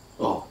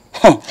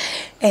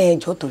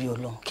 Jọ̀ọ́ torí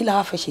Ọlọ́run kí la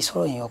wá fẹ́ ṣe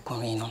sọ̀rọ̀ yẹn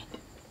ọkùnrin náà?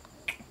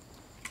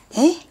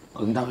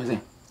 Kò ní dáfẹ́sẹ̀.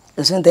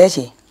 Òsín tẹ́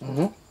ṣe.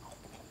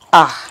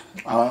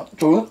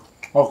 Torí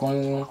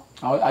ọkùnrin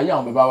ayé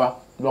àwọn bàbá wa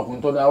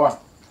lọkùnrin tó dá wà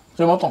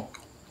ṣé mọ́tàn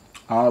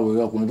àwọn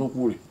àwòrán ọkùnrin tó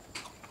kú rè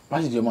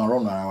bá sì jẹ́ máa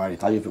rọ́ọ̀nù ara wa rè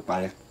táyé fi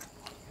parẹ́.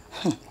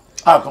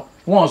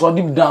 Wọ́n sọ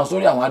deep down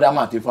sórí àwọn Ádámù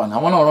àti Éfà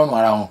àwọn náà rọ́ọ̀nù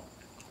ara wọn.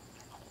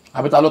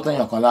 Àbíta ló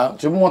tẹ̀yàn kan lá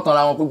ṣé bí wọ́n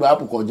tanra wọn pé gba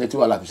ápù kọ̀ jẹ́ tí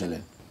wàhálà fi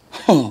ṣẹlẹ̀.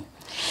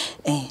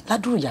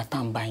 Ládùúrú ìyá tá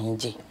à ń bá yín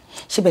jẹ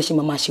síbẹ̀ ṣe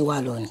máa ṣe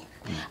wá lọ ni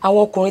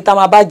àwọn ọkùnrin tá a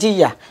máa bá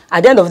jìyà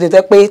at the end of the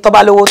day pé tó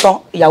bá lówó tán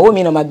ìyàwó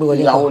mi náà máa gbé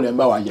wọlé. Ìyàwó rẹ̀ ń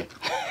bá wa jẹ.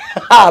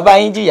 Bá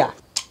yín jìyà.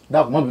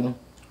 Dákun má bínú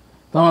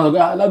táwọn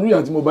ọ̀gá ládùúrú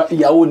ìyá tí mo bá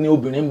ìyàwó ni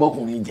obìnrin ń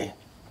bọ́kùnrin jẹ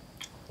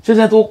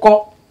ṣẹṣẹ tó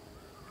kọ́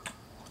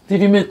tí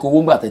fi mẹ́kọ̀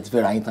owó gbà tẹ̀ ti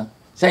fẹ́ ra yín tán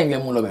sẹ́yìn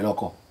lẹ́ mú lọ bẹ̀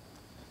lọ́kọ̀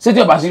ṣé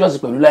tí o bá serious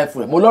pẹ̀lú life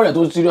rẹ̀ mo lọ́rẹ̀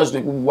tó serious tó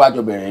gbogbo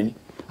wájọ bẹ̀rẹ̀ ni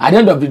at the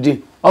end of the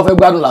day ó fẹ́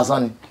gbádùn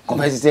lásán ni kò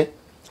fẹ́ ṣiṣẹ́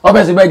ó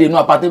fẹ́ sí bẹ́ẹ̀ dé inú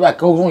apàtẹ́ báyìí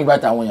kí ó fún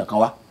ìbátan àwọn èèyàn kan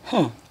wá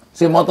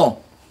ṣé mọ́tàn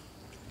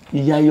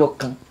ìyá ẹyọ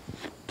kan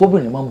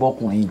tóbìnrin máa ń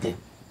bọ́kùnrin jẹ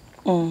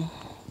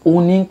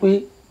òun ní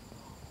pé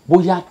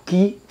bóyá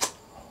kí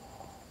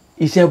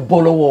iṣẹ́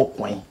bọ́ lọ́wọ́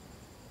ọkùnrin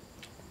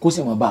kó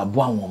sì mọ̀ bá a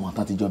bọ́ àwọn ọmọ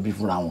tán ti jọ bí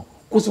fúnra wọn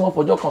kó sì mọ̀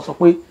fọjọ́ kan sọ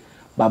pé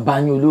bàbá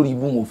yín olórí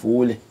ibú wọn ò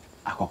fowó lẹ̀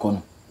àkọ́kọ́ nù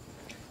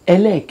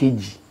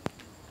ẹlẹ́ẹ̀kejì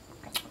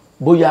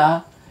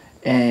bóyá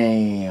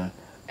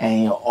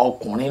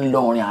ọkùnrin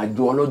lọ́rin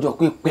àjọ ọlọ́jọ́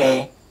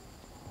pípẹ́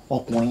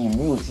ọkùnrin yẹn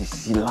yóò sì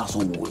sí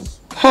lásán wò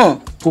yìí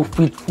tó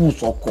fi fún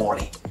sọkọ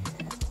rẹ̀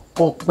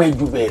kọ́ pẹ́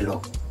jù bẹ́ẹ̀ lọ.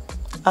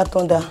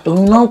 Atanda.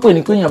 òun náà ń pè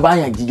ní pé èèyàn bá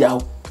yàn jíjà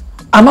o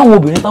àmọ́ àwọn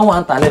obìnrin táwọn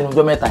à ń ta lẹ́nu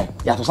ọjọ́ mẹ́ta yìí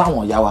yàtọ̀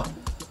sáwọn ìyá wa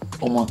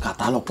ọmọ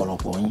kàtá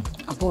lọ́pọ̀lọpọ̀ yín.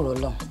 Àbúrò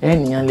lọ.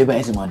 ẹnìyàn lé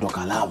báyìí sì máa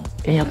dọ̀kà láàmú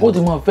èèyàn kó ti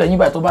mọ fẹ́ yín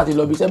báyìí tó bá ti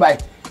lọ bí iṣẹ́ báyìí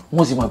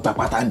wọ́n sì máa gba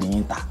pátá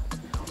nìyín ta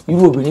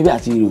irú obìnrin bí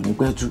àti èrò ní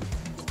pẹ́ tú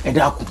ẹ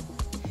dákun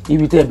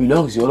ibi tẹ́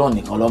belong sí Ọlọ́run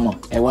nìkan lọ́mọ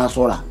ẹ wá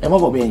ṣọ́ra ẹ má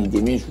fọ̀ bí ẹ̀yìn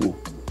jẹ̀mí ìṣù o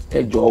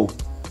ẹ jọ o.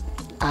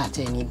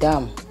 Àtẹ̀ní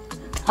dáàmú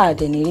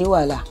àtẹ̀ní rí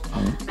wàhálà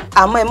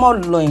àmọ́ ẹ mọ̀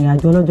lọ ìrìn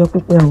àjò ọlọ́jọ́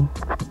pípẹ́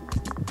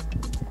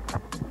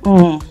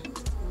o.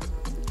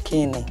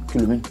 Kí ni? Kí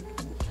ló mean?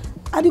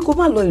 Adé kó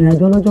má lọ ìrìn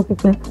àjò ọlọ́jọ́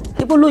pípẹ́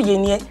ibo lóye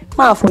ni ẹ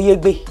máa fòye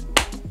gbé.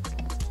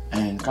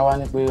 Ká wá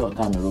ní pé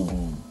ọ̀tá mi rógun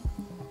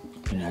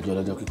ìrìn àjò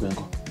ọlọ́jọ́ pípẹ́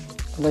ńkọ́.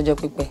 Ọlọ́jọ́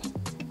pípẹ́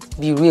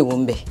bí irú èwo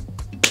ń bẹ.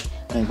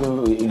 Pé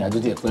ìrìn àjò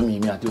tiẹ̀ pẹ́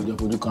mi àti ọjọ́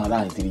fojú kan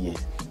láàrin 3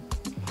 years.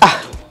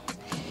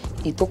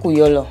 Ìtókù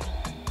yọ lọ.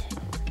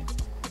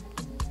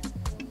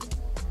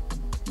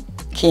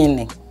 Kí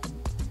ni?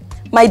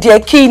 My dear,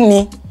 kí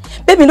ni?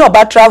 Bébí náà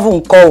bá travel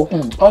ńkọ́ o.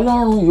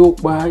 Ọlọ́run yóò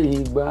pa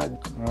ìgbà.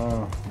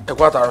 Ẹ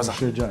kú àtàrọ sà.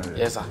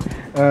 Yes sir.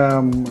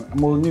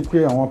 Mo ní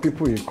pé àwọn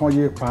pípò yìí kán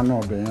yé paná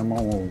ọbẹ̀ yẹn mọ́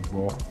wọn ò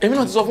gbọ́. Èmi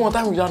náà ti sọ fún wọn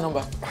time without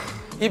number.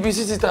 Ibi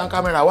CCTV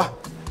camera wà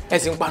ẹ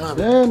sì ń paná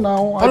bẹ̀.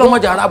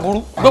 Ọlọ́mọdé ara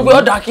burú gbogbo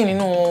ọ̀dà kí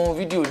nínú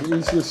fídíò yìí.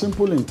 It's a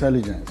simple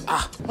intelligence.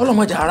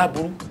 Ọlọ́mọdé ara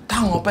burú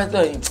táwọn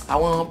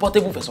àwọn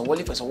portable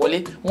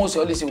fẹ̀sọ̀wọlé wọ́n sì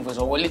ọlẹ́sẹ̀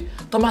fẹ̀sọ̀wọlé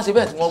tó máa ṣe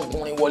bẹ́ẹ̀ tí wọ́n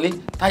gunrin wọlé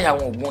táyà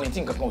wọn ò gunrin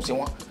tí nǹkan kan ò ṣe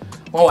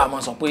wọ́n wà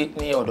máa sọ pé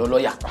ní ọ̀dọ̀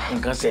lọ́ọ̀yà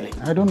nǹkan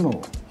ṣẹlẹ̀. I don't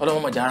know.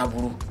 Ọlọ́mọdé ara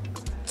burú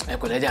ẹ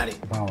kò lẹ́jà rẹ̀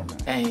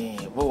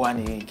bó wà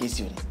ní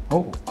kéésì òní.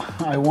 Oh,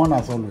 I won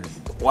as always.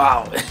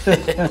 Wow.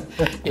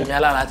 Èmi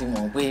alára ti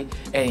mọ̀ pé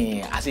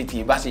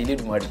àṣetì ìbáṣe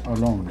Elédùmarè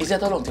iṣẹ́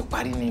tọ́lọ́run ti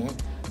parí ni yín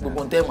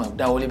gbogbo tẹ́ mọ̀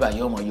dáwọ́lé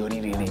báyìí ọmọ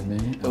yọrí rere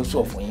ó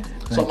sọ fún yín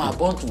some are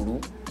born to rule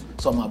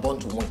some are born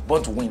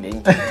to win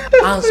lẹ́yìn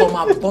and some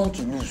are born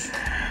to lose.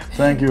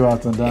 Thank you,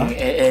 Atanda.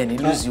 Any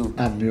lose you.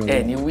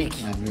 Any weak.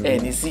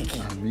 Any sick.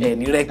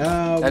 Any wreck.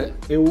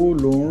 Ewo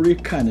ló ń rí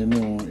kà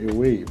nínú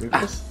ìwé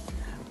because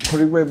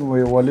orí pé bí mo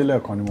wọlé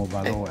lẹ́ẹ̀kan ni mo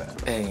bá lọ́wọ́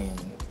ẹ̀.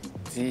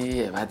 Tí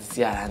ẹ bá ti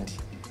sí àràǹdì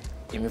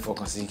èmi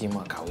fọkàn sí kí n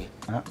mọ̀ kàwé.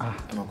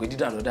 Ẹ mọ̀ pé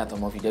dídà lọ́dà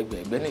tọmọ fi jẹ́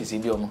gbẹ̀gbẹ́ ní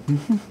ìsílé ọmọ.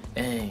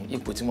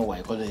 Ipò tí mo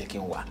wà ẹ̀kọ́ ló yẹ kí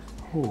n wà.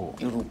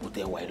 Irú ipò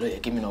tẹ wà ló yẹ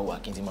kí mi náà wà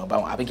kí n ti máa bá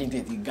wọn àbí kí n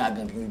tètè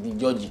gágan kí n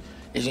jọ́ọ̀jì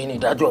èyí ni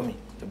ìdájọ́ mi.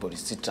 Everybody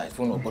still try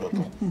fún ọgbọ́dọ̀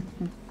dùn.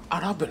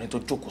 Arábìnrin tó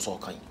jókòó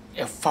sọ́ọ̀kan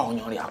yìí ẹ fa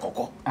ọyàn rẹ̀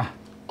àkọ́kọ́.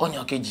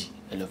 Ọyàn kejì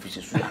ẹ lọ fi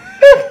ṣe súyà.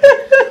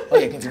 Ó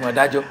yẹ kí n ti máa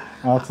dájọ́.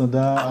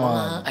 Atanda.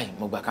 Àmọ́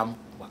mo gbà kámú.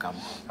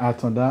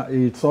 Atanda,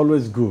 it's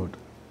always good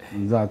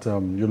that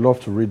you love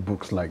to read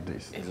books like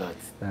this. A lot.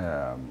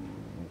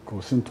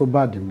 Kò sí tó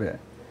bá dín bẹ́ẹ̀.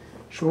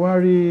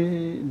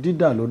 Ṣùwárí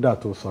dídà ló dà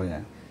tó sọ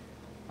yẹn.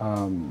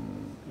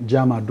 Jẹ́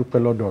a máa dúpẹ́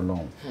lọ́dọ̀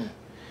Ọlọ́run.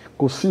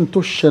 Kò sí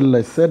tó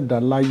ṣẹlẹ̀ sẹ́dá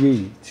láyé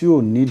yìí tí ò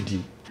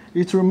nídìí.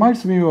 It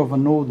reminds me of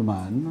an old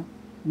man.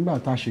 Nígbà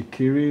tá a ṣe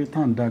kéré tá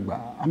à ń dàgbà,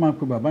 a máa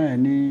pe bàbá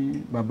yẹn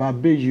ní bàbá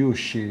abẹ́ yìí ò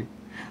ṣe.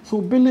 So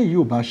bẹ́lẹ̀ yìí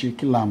ò bá ṣe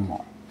kí la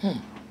mọ̀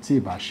tí ì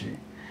bá ṣe.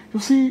 You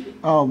see,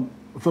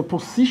 the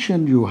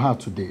position you have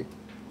today,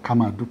 ká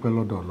máa dúpẹ́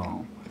lọ́dọ̀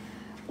Ọlọ́run.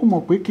 Ó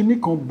mọ̀ pé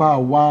kinní kan bá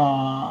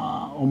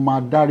wa ọmọ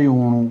adarí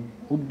oorun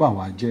ó bà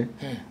wá jẹ́.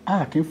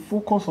 A kì í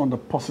focus on the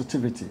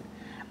positivity.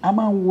 A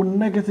máa ń wo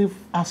negative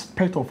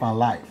aspect of our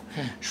life.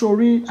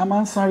 Sori a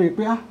máa ń sáré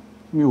pé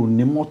mi ò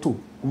ní mọ́tò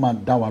ó máa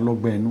dá wa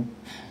lọ́gbẹ́ ẹnu.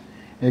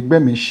 Ẹgbẹ́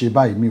mi ṣe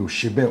báyìí mi ò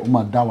ṣe bẹ́ẹ̀ ó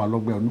máa dá wa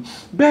lọ́gbẹ́ ẹnu.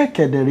 Bẹ́ẹ̀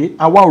kẹ̀dẹ̀rẹ́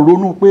àwa ò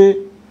ronú pé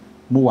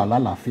mo wà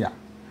lálàáfíà.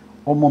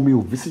 Ọmọ mi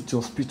ò visit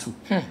hospital.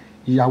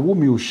 Ìyàwó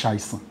mi ò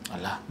ṣàìsàn.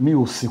 Mi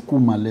ò sìnkú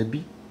mọ̀lẹ́bí.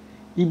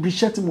 Ibi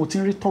iṣẹ́ tí mo ti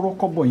ń rí tọ́rọ́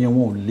kọ́bọ̀ yẹn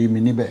wọn ò lé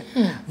mi níbẹ̀.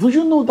 Do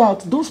you know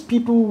that those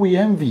people we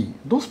envy,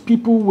 those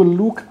people will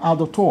look at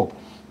the top.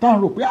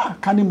 Rò pé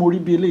ká ní mo rí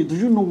bí eléyìí. Do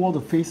you know what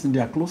they face in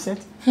their closet?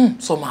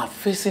 Some are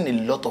facing a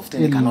lot of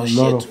things they cannot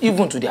share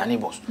even to their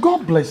neighbors.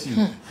 God bless you.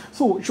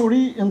 So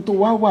sori n tó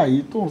wá wà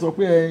yìí tó ń sọ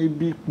pé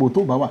ibi ipò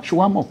tó bá wà ṣé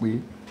wàá mọ̀ pé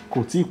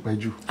kò tí ì pẹ́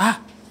jù.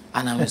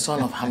 And I'm a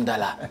son of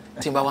Hamdallah.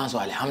 Tí n bá wá ń sọ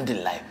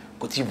alhamdulillah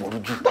kò tí ì burú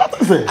jù.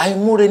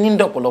 Àìmúre ní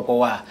dọ̀pọ̀lọpọ̀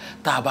wa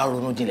tá a bá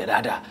ronú jinlẹ̀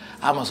dáadáa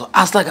a máa sọ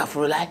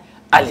astaghfirullah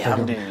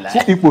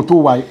alihamdulilayi. Tí ipò tó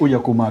wà ó yẹ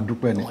kó máa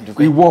dúpẹ́ ni.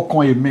 Ìwọ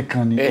kan èmi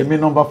kan ni èmi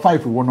number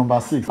 5 ìwọ number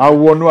 6.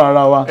 Àwọnú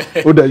ara wa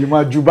ó dẹ̀ yìí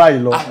máa ju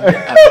báyìí lọ.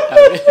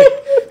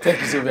 Thank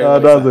you so very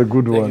much. That's a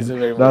good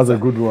one. That's a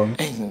good one.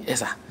 Yes,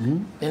 sir.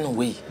 In a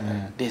way,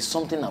 there's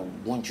something I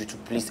want you to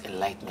please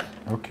enlighten me.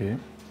 Okay.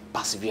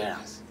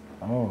 Perseverance.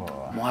 Oh.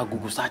 More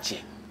Google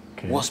search.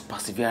 What's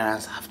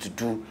perseverance have to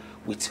do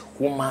with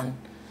human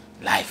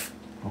life?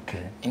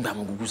 Okay. Nígbà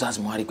mo Google search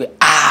mo wá rí pé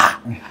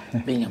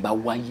bẹ́ẹ̀ yẹn bá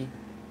wáyé.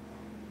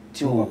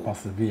 You will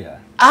persevere.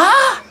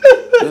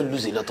 You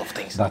lose a lot of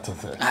things. That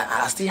is it.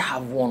 I still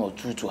have one or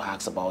two to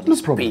ask about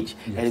this page.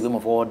 Yes.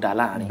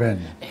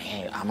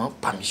 I'm on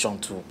permission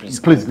to please.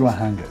 Please go and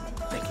hang it.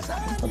 Thank you, sir.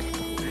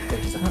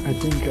 Thank you, sir. I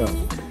think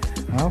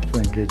I have to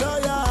engage.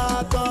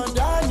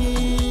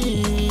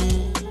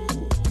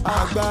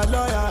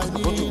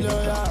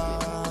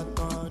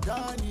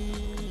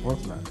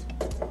 What's that?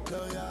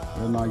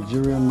 A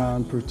Nigerian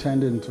man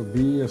pretending to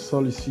be a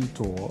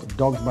solicitor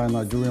dogged by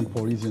Nigerian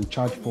police and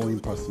charged for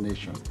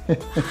impersonation.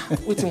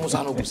 Wait,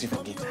 Musano Gusi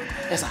forget.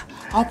 Yes, sir.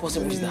 How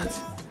possible is that?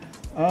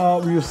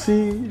 You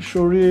see,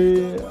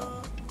 Shori,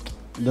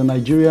 the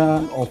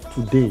Nigerian of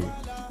today,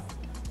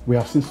 we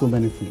have seen so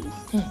many things.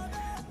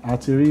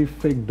 Actually,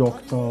 fake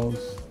doctors,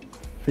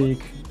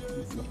 fake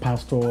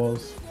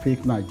pastors,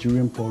 fake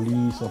Nigerian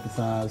police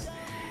officers.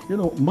 You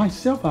know,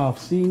 myself, I have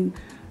seen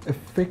a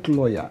fake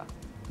lawyer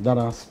that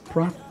has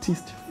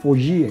practiced for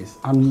years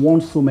and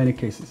won so many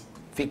cases.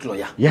 Fake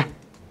lawyer? Yeah.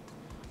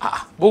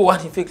 But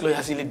what if fake lawyer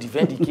actually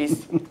defend the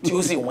case to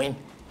also win?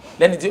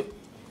 Then it's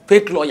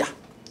fake lawyer.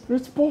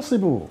 It's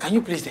possible. Can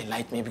you please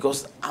enlighten me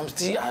because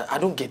I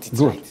don't get it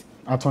Good. right.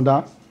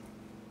 Atanda,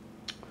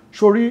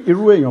 Shori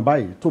irú èèyàn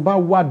báyìí tó bá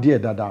wá díẹ̀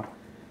dáadáa,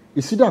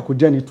 ìsídà kò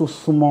jẹ́ni tó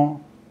súnmọ́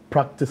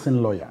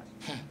practicing lawyer.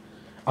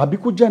 Àbí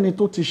kò jẹ́ni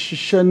tó ti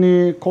ṣiṣẹ́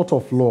ní court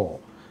of law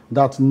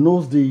that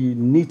knows the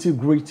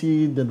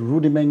nitty-gritty, the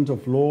rudiment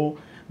of law,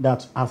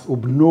 that has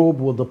obnob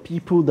with the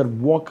people that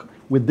work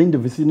within the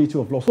vicinity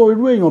of law. So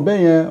irú èèyàn bẹ́ẹ̀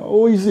yẹn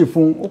ó easy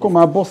fún ó kàn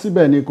máa bọ́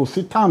síbẹ̀ ni kò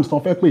sí terms tán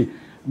fẹ́ pé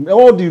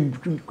all the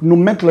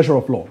nomenclature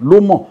of law ló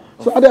mọ̀.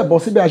 So adé bọ́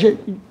síbẹ̀ àṣẹ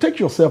take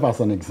yourself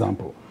as an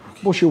example.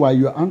 Bó ṣe wà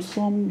you are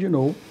handsome, you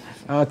know,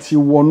 àti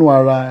wọnú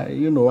ara,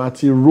 you know,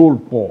 àti roll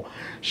pọ̀,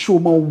 ṣó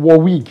mọ wọ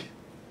wig,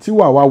 tí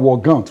wàá wá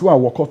wọ gown, tí wàá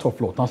wọ court of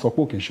law, tán sọ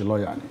pé kì í ṣe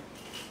lawyer ni.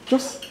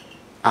 Just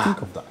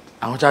think of that.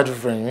 Àwọn childhood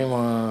friend mi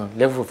mọ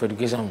level of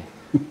education mi.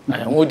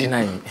 Wọ́n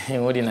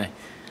deny.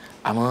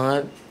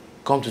 Àmọ́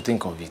come to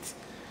think of it,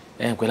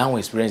 pẹ̀lú àwọn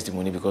experience tí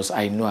mo ní because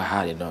I know I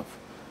had enough.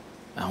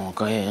 Àwọn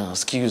kan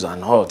skills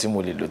and all tí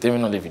mo lè lò tèmi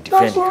náà lè fi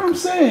defend. That's what I'm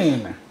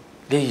saying.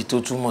 Léyìí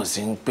tó túmọ̀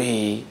sí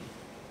pé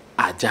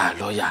ajá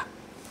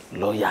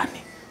lọ́yà ni.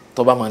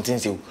 tó bá máa ti ń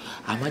ṣe o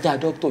àmájá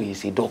dókítà yìí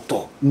ṣe dókítà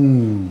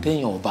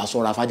téèyàn ò bá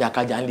sọ́ra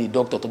fájákájá ń lè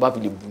dókítà tó bá fi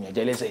lè bùyàn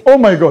jẹ́ lẹ́sẹ̀. Oh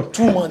my God.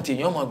 2 months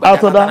èèyàn máa gbàdá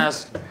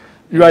kátánás.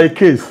 You are a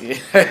case.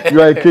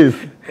 You are a case.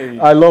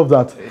 I love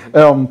that.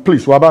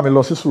 Please, wàá bá mi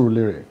lọ sí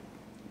Surulere.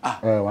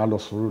 Wàá lọ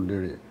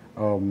Surulere.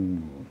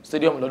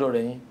 Stadium lọ́dọ̀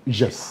rẹ̀ yín.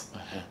 Yes.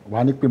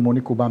 Wàá ní pé mo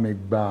ní kó bá mi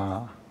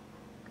gba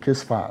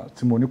case file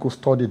tí mo ní kó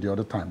study the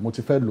other time. Mo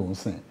ti fẹ́ lò ó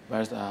sìn.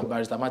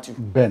 Barrister Matthew.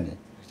 Bẹ́ẹ̀ni,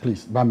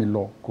 please bá mi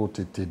lọ kó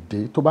tètè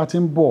dé. Tó bá ti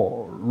ń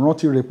bọ̀,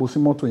 rántí repo sí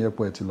mọ́tò yẹn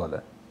pọ̀ ẹ̀ ti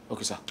lọlẹ̀.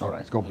 Okay, sir. All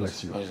right, God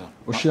bless you.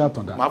 O ṣe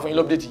Atanda. Màá fún yín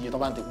update yìí tó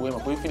bá ń tẹ̀kọ́ ẹ̀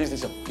mọ̀ pé filling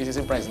station kì í ṣe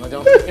same price náà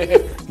jẹun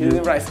kì í ṣe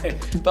same price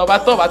tó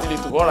bá ti lè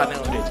tó ọ̀rà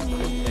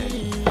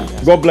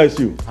 900. God bless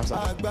you. Atanda.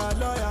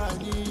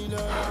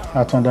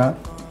 Atanda.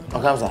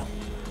 Okay,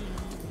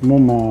 mo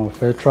mọ̀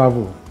fẹ́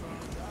travel.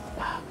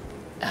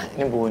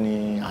 Níbo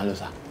ni à ń lọ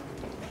sá?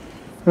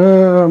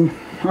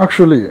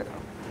 Actually,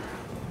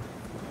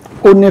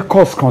 ó ní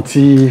course kan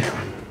tí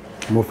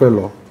mo fẹ́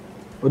lọ.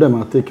 Ó dẹ̀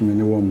máa take me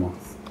ní 1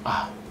 month.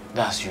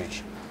 That's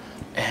huge.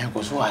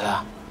 Kò sí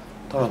wàhálà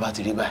tọ́rọ̀ bá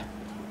ti rí báyìí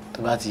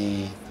tó bá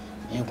ti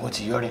yínkun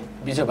ti yọrẹ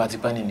bí ìjọba ti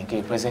pẹ́ ní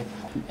nìké pẹ́sẹ́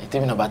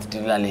tèmi náà bá ti di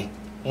lálẹ́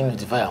yín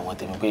notify àwọn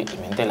tèmi pé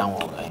èmi ń tẹ̀lé àwọn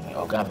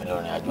ọ̀gá mi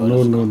lọ́rin àjọ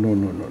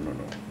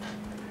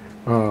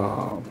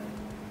No.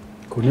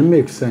 Kò ní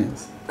make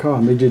sense káwa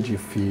méjèèjì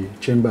fi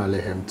chamber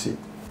lẹ̀ empty.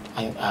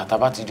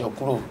 Àtàbá ti jọ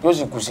kúrò yóò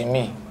sì kù sí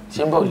mi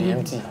chamber ò lè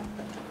empty.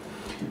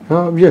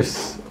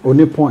 Yes,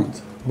 only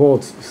point.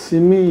 But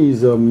Simi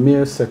is a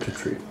mere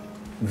secretary,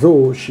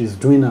 though she's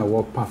doing her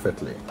work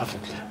perfectly.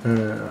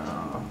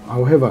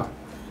 However,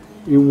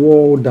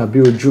 ìwọ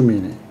dàbí ojú mi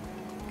ni.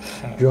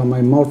 You are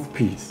my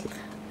mouthpiece.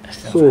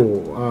 So,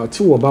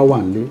 tí wọ́n bá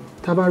wà nílé,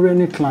 tá bá rí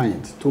any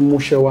client tó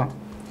múṣẹ́ wá,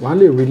 wàá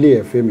lè relay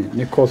ẹ̀ fẹ́ mi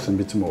ní course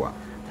níbi tí mo wà.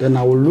 Then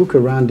I will look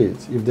around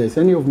it. If there's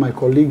any of my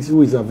colleagues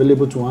who is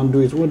available to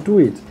handle it, we'll do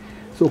it.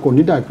 So, kò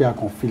ní dà pé a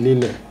kàn fi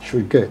lélẹ̀,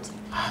 should get.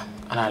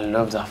 And I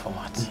love that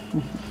format.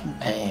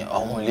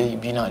 Ọ̀hún lé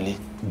ibi náà lé.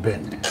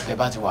 Bẹ́ẹ̀ni. Bẹ́ẹ̀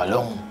bá ti wà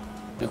lọ́hùn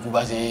bí kú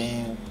bá ṣe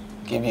ń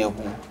kébí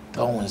eku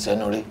tọ́hùn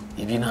ìṣẹ́nu rẹ̀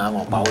ibi náà á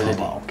mọ̀ pawó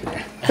lédè.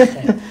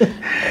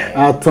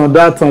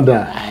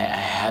 Atanda. I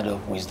had of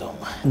wisdom.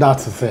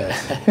 That's it.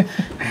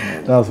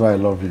 That's why I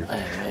love you.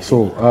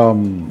 So,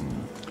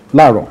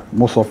 láàárọ̀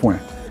mo sọ fún ẹ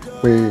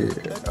pé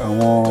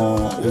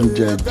àwọn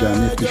oúnjẹ ẹja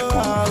ní fish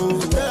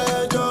pond.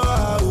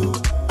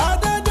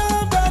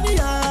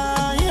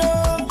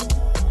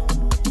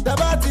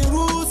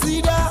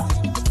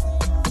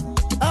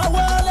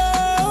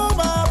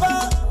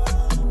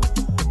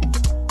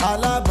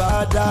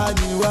 Alábàádá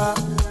ni wá,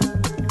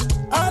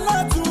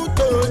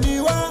 alátúntò ni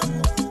wá,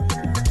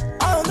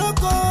 àwọn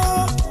olóko,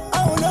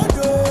 àwọn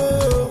olódò,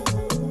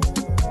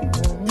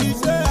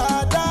 iṣẹ́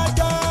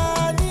adájọ́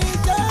ní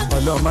jẹ́.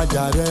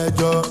 Ọlọ́mọjà rẹ̀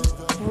jọ,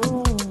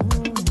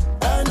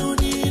 ẹnu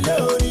ní ilé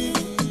orí.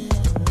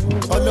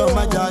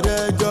 Ọlọ́mọjà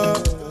rẹ̀ jọ,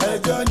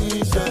 ẹjọ́ ní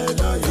iṣẹ́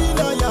lọ́yà. Tí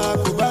lọ́yà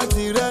kò bá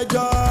ti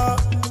rẹ́jọ́,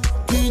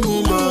 kí ni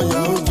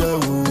lọ́yà ó jẹ́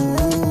wò?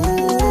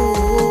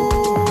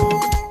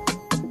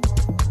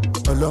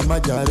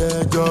 Ọlọ́mọjà rẹ̀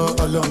jọ,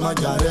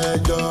 ọlọ́mọjà rẹ̀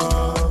jọ.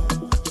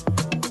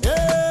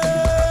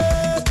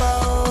 Èèpà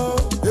o,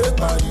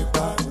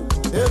 èèpàrípa,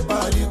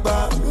 èèpàrípa,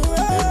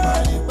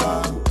 èèpàrípa,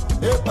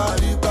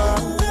 èèpàrípa,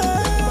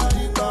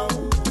 èèpàrípa.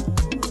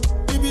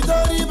 Ibi tó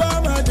rí bá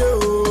máa dé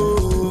o,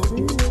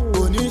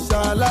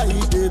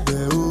 oníṣàlàyé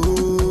débẹ̀ o.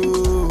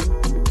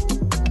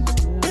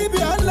 Ibi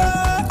àlá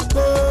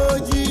kò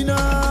jìnnà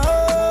o,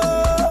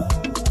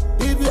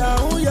 ibi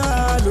àhúyà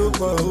ló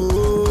pọ̀ o.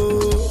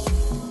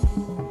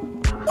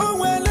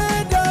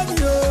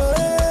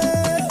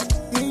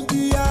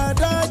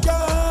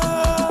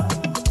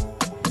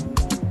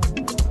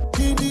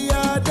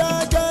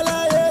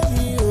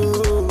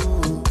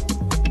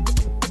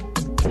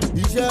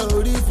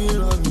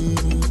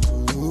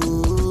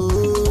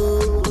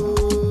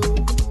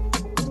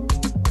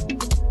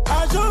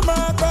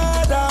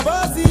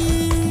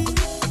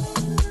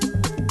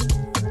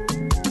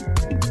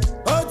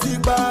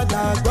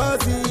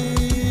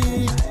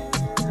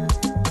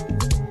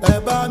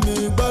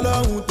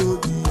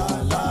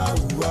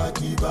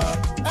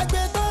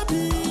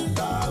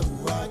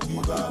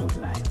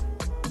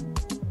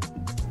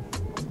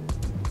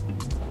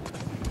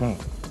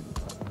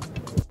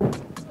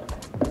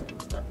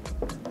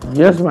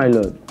 Yes, my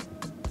lord.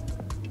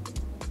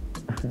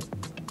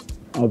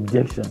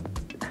 Objection.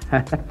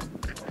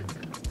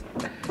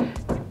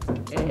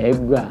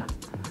 Ẹgbà.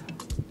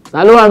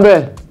 Ta ló wà ń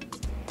bẹ̀?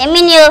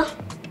 Èmi ni o.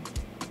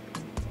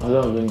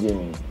 Ọlọ́run ló ń jẹ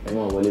mi. Ẹ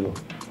máa wọlé bọ̀.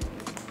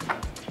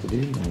 Today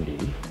is Monday.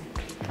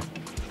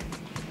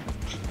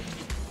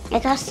 Ẹ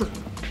káàsán.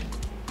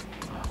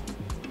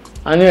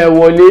 A ní ẹ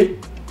wọlé.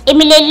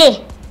 Èmi lélẹ̀.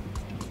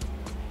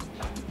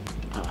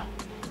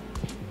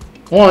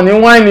 Wọn ò ní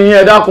wáìnì yín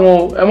ẹ dákun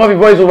o. Ẹ má fi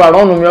voice over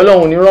rọ́ọ̀nù mi,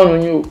 Ọlọ́run ò ní rọ́ọ̀nù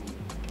yín o.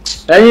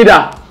 Ẹ̀yin dà.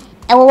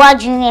 Ẹ wo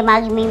wájú yín ẹ máa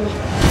rí mi mi.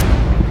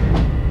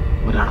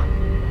 Ọ̀daràn.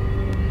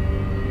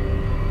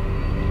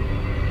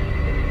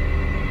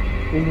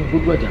 Inú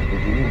gbogbo àjà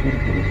àgbègbè ní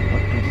gbogbo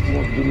wọ́n tó títí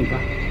wọ́n fi dé nípa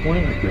wọ́n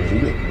rìn àgbẹ̀rẹ̀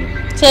lórí ẹ̀ pé.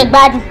 Ṣé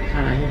gbádùn?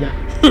 Ara yín yá.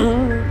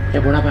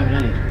 Ẹ̀bùn náà bá mi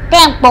lálẹ́.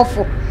 Tẹ́ ń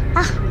pọ̀fọ̀.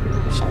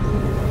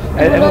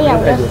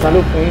 Ẹ̀jọ̀ ta ló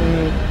fún yín ní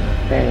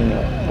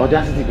ọ̀dá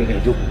sí ti gbẹ̀gẹ̀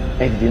ìjókòó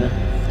ẹ̀ dìde náà.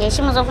 Ẹ̀ ṣé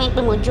mo sọ fún yín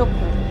pé mo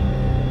jókòó.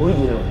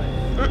 Oríjì rẹ̀ wà báyìí.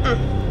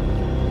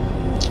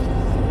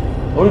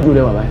 Oríjì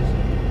rẹ̀ wà báyìí.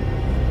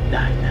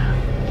 Dáadáa.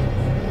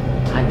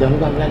 Àjọ̀nú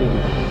bá mi lálẹ́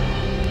yìí.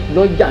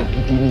 Lọ́jà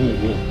gidi ní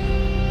èmi.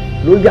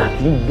 Lọ́jà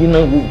tí ń gbiná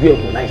gbogbo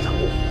ẹ̀kọ́ láì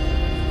sanwó.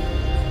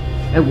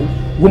 Ẹ wo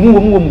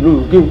wòmúwòmú lórí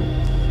òkè o.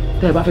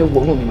 Tẹ́ ẹ bá fẹ́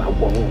wọnú mi máa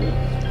wọnú mi.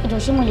 Ẹ̀dọ̀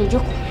ṣé mo lè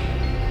jókòó?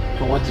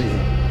 For what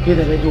reason? Kí ẹ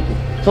fẹ́ jókòó?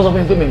 Sọ́sọ́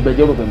fẹ́ mi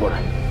gbẹ̀jẹ́ rò pé bọ̀ra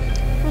ni.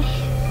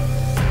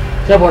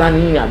 Ṣé bọ̀ra ni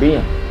yín ni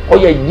àbíyàn?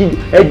 Ọyẹ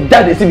ẹ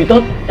jáde sí mi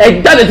tán.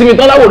 Ẹ jáde sí mi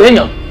tán láwòrán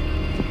èèyàn.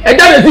 Ẹ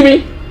jáde sí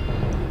mi.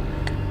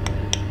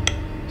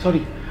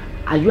 Sorry,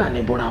 are you an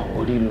ẹbọra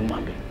or real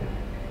human being?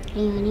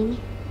 Èèyàn ni mí.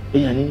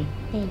 Èèyàn ni mí?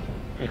 Bẹ́ẹ̀ni.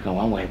 Ẹ kàn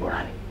wá wọn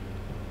ẹbọra ni.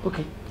 Ok.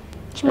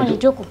 Ṣé mo lè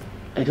jókòó?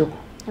 Ẹ jókòó.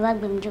 Ẹ wá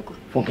gbé mi jókòó.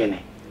 Fún kẹ́nẹ̀.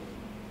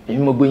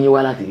 Èmi mo gbé yín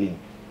wá láti ilé ni.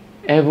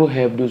 Ever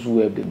help those who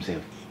help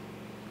themselves.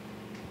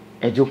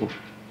 Ẹ jókòó.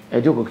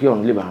 Ẹ jókòó kí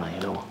ọ̀run lè bá ara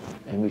yẹn lọ́wọ́.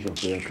 Ẹ make sure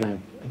pé ẹ climb.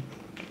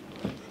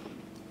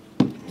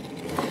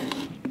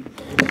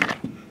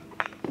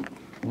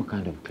 What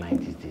kind of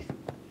client is this?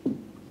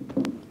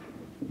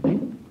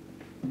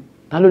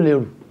 Ta ló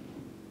lẹ́rù?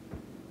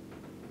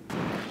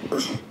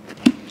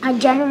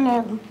 Ajá ló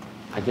lẹ́rù.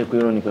 A jẹ́ pé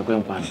irọ́ ni pẹpẹ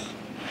ń pa ni.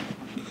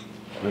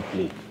 Well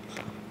played.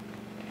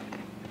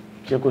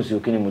 Ṣé kò sí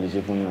òkè ni mo lè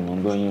ṣe fún yín ọmọ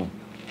ń gbọ́ yín o?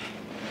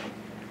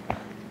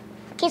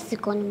 Kéèsì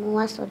kan ni mo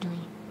wá sọ́dọ̀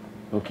yín.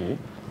 Okay.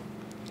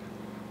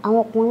 Àwọn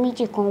ọkùnrin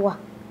méjì kan wà,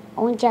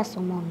 ó ń jà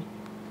sọ́mọ mi.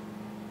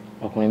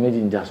 Ọkùnrin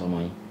méjì ń jà sọ́mọ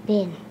yín?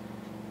 Bẹ́ẹ̀ni.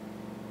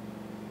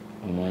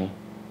 Ọmọ yín?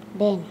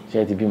 Bẹ́ẹ̀ni. Ṣé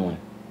ẹ ti bímọ ni?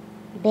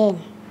 Bẹ́ẹ̀ni.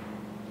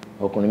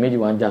 Ọkùnrin méjì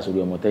wá ń jà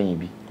sórí ọmọ tẹ́yìn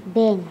bí?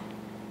 Bẹ́ẹ̀ni.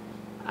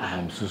 I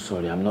am so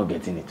sorry, I'm not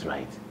getting it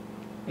right.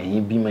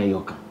 Ẹ̀yin bímọ ẹyọ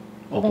kan,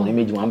 ọkùnrin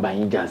méjì wá ń bá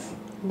yín jà sí.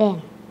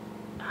 Bẹ́ẹ̀ni.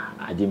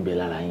 Ajé ń bẹ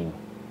lára yín ni.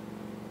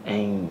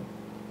 Ẹ̀yin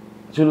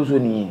ṣé ló sọ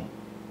nìyẹn?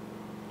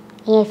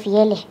 Ìyẹn fi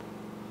yẹ́lẹ̀.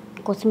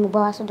 Nǹkan tí mo bá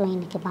wá sọ́dọ̀ yín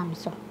ni kẹ́ bá mi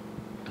sọ.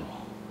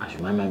 I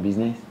should mind my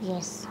business?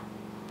 Yes.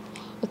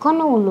 Ìkan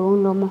náà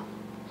lòun lọ́mọ.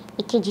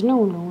 Ìkejì náà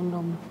lòun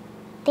lọ́mọ.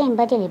 Tẹ́yìn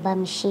bá dẹ̀ lè bá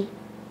mi ṣe.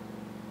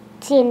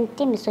 Tí ẹni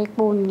tèmi sọ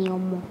pé ó ní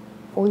ọmọ,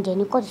 oúnjẹ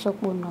ní kọ́ọ̀tù sọ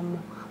pé ó ní ọmọ,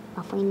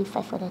 màá fún yín ní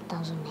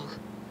 500,000 naira.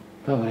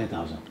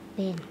 500,000?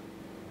 Bẹ́ẹ̀ni.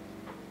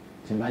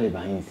 Tí n bá lè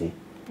bá yín ṣe?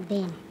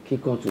 Bẹ́ẹ̀ni. Kí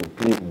kóòtù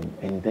claim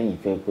ẹni tẹ́yìn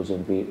fẹ́ kó sọ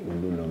pé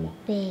òun ló lọ́mọ?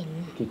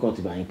 Bẹ́ẹ̀ni. Kí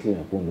kóòtù bá yín claim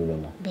ẹ̀ pé òun ló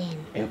lọ́mọ?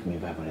 Bẹ́ẹ̀ni. Help me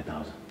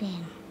 500,000.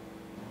 Bẹ́ẹ̀ni.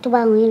 Tó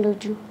bá rún yín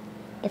lójú,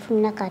 ẹ fún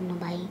mi ní àkáàdì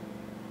nọ́mbà yín,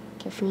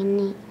 kí fún yín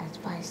ní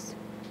advice.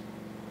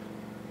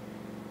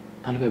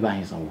 Ta ló fẹ́ bá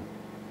yín sanwó?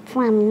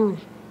 Fún àmì náà ni.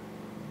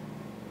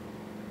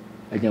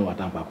 Ẹ jẹ́ wà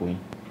tá n pàkó yín.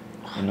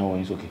 Ẹ náwó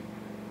yín sókè.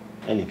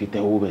 Ẹ lè fi tẹ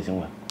owó bẹ̀ sí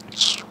wà.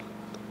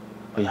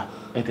 Ọ̀yá,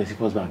 ẹ tẹ̀ sí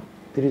First Bank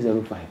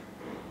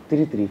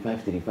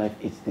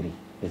 305-335-3583.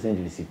 Ẹ send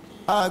the receipt.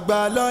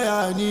 Àgbà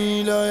lọ́yà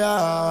ni lọ́yà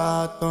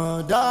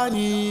Àtàndá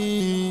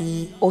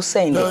ni. Ó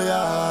sẹ́yìn lọ. Lọ́yà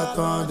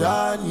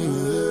Àtàndá ni.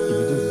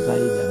 Ibi tó ti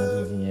sáyé ìjànà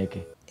tó ti yẹn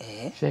kẹ.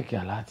 Ṣẹ́ẹ̀kì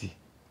aláàtì.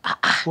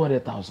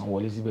 200,000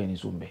 wọlé síbẹ̀ ní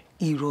sóńbẹ̀.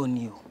 Irọ́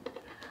ni o.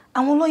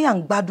 Àwọn lọ́yà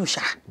ń gbádùn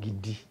ṣá.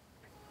 Gidi.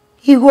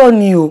 Irọ́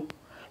ni o.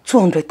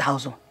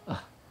 200,000.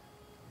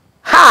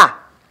 Ha!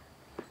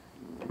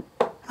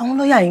 Àwọn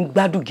lọ́yà ń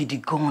gbádùn gidi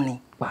gan ni.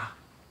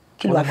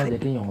 Kí ló wá fẹ́? Wọ́n máa jẹ́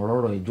kéèyàn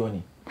rọ́rọ̀ ẹjọ́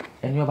ni.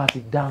 Ẹni ọba ti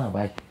dáràn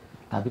báyìí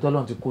tàbí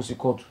tọ́lọ́run ti kó sí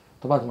kóòtù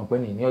tó bá ti mọ̀ pé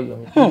ní ọyọ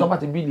mi tó bá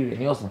ti bíìlì rẹ̀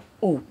ní ọ̀sán.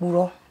 Ó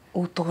purọ́,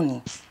 ó tọ́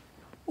ni.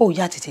 Ó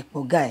yá tètè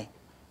pọ̀ gá ẹ̀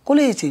kó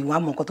lè tètè wá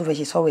mọ nǹkan tó fẹ́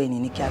ṣe sọ́wọ́ ẹni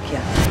ní kíákíá.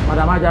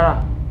 Madam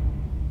Ajara,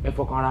 ẹ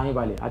fọkàn ara yín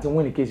balẹ̀ àti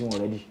wọ́n ní kéèsì wọn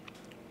rẹ́dí.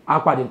 Á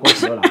pàdé nǹkan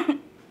sí lọ́la.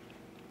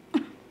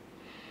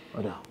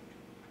 Ọ̀dà.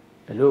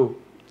 Hello.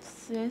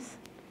 Yes.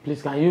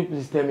 Please, can you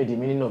please tell me the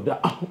meaning of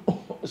that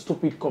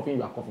stupid coughing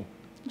you are coughing?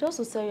 Just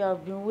to tell you,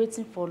 I've been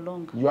waiting for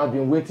long. You have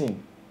been waiting?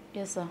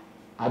 Yes, sir.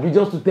 Abi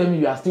just to tell me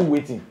you are still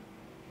waiting?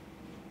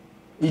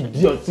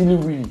 Idiot, silly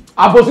willy.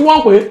 Àbòsí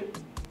wọ́n pè.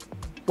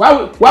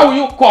 Why will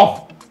you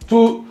cough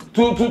to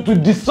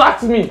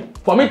distract me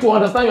for me to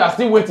understand you are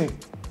still waiting?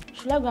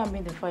 Should I go and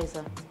meet the file,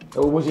 sir? Ẹ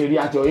wo bó ṣe rí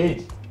at your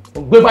age.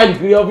 O gbé fáìlì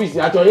kiri ọ́fíìsì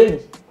at your age.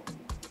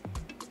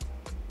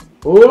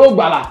 Owó ló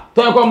gbàlà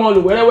tó ẹ̀kọ́ ọmọ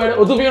olù wẹ́rẹ́wẹ́rẹ́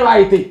o tún fi ń ra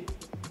ètè.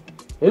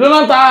 Èló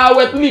náà ń ta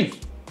wet lips.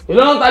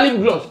 Èló náà ń ta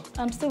lip gloss.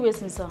 I'm still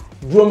waiting, sir.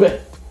 Dúró mbẹ̀,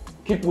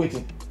 keep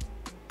waiting.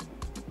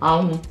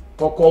 Àwọn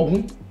kọ̀kọ̀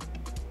ọ̀gún.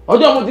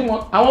 Ọjọ́ mo ti mọ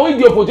àwọn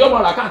wíìgì òfò tí ó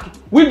mọ̀ rà káàkiri.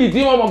 Wíìgì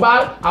tí wọ́n mọ̀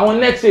bá àwọn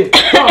next day.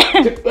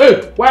 Hey,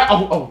 why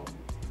oh.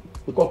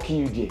 We call kill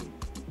you there.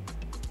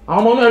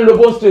 Àwọn ọmọ náà ń lo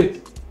bone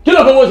straight. Kí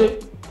ló fowó ṣe?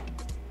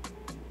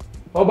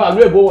 Ọba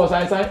àlú èbó wọ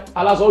sáyẹ́sáyẹ́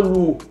aláṣọ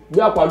lu o bí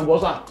àpò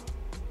àlùbọ́sà.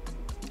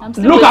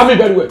 Look at me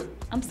very well.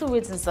 I'm still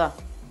waiting, sir.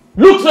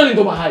 Look straight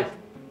into my eyes.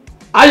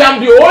 I am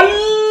the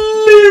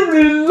only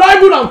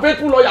reliable and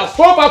faithful lawyer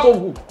so far so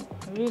good.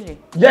 Really?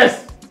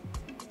 Yes.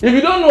 If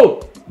you don't know,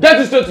 get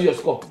it straight to your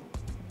score.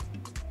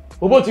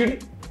 Obo ti rí.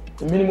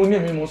 Èmi ni mo ní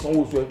èmi mo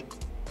sanwó oṣù ẹ.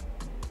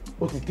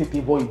 Ó ti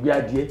tètè bọ ìgbé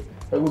adìẹ.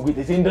 Ẹ gbogbo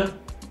tètè ń dán.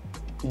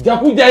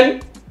 Ìjẹkújẹ ni.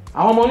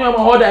 Àwọn ọmọ ní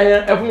ọmọ ọ̀dà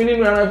ẹ fún mi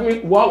nínú ẹran ẹ fún mi.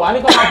 Wà ní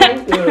kọ́ máa fún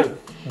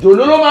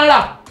jòló ló máa ń rà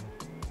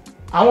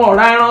àwọn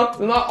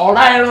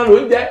ọ̀rá ẹran ló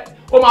ń jẹ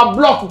ó máa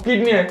block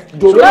kidney ẹ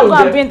jòló ló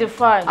ń jẹ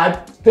I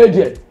stay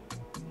there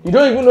you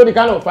don't even know the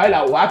kind of file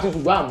I will ask you to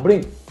go and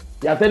bring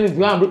you are telling me to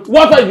go and bring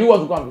what file do you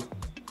want to go and bring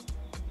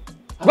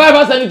have I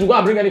ever sent you to go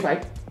and bring any file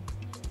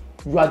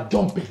you are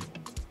jumping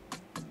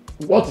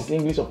what is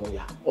English of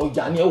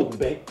ọ̀yà ni ẹ ò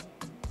bẹ́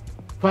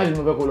fáìlì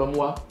mo fẹ́ kó lọ mú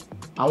wá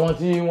àwọn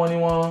tí wọ́n ní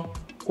wọ́n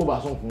kó bá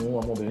sùn fún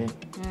ọmọbìnrin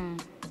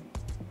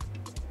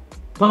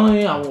tán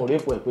ní àwọn ọ̀rẹ́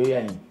pọ̀ ẹ̀ pé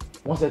ẹ̀yìn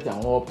wọ́n ṣẹ̀tì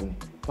àwọn ọ̀pù ní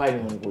fáìlì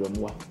wọn ni kó lọ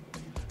mú wá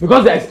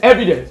because there is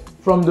evidence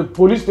from the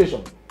police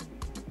station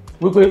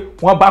wípé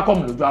wọ́n bá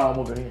kọ́ọ̀mù lójú ara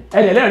ọmọbìnrin yẹn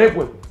ẹ̀dẹ̀ lẹ́rìí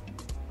pọ̀ ẹ̀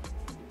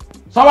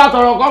sọ́wọ́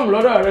tọrọ kọ́ọ̀mù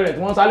lọ́dọ̀ ọ̀rẹ́ rẹ̀ tí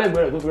wọ́n sálẹ̀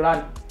gbẹ̀rẹ̀ tó fi rá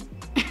ní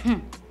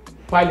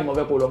fáìlì mo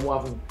fẹ́ kó lọ mú wá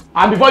fún mi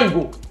and before you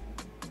go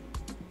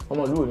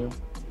ọmọ ìlú òní.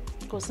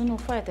 kò sínú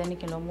fáìlì tẹ́ ní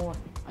kí n lọ mú wá.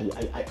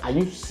 Are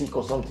you sick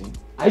or something?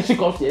 Are you sick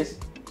upstairs?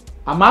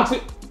 I'm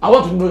asking. I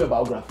want to know your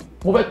biography.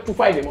 Mo fẹ́ tú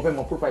fáìlì mo fẹ́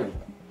mọ profile.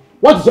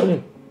 What is your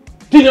name?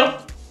 Kí ni ọ́?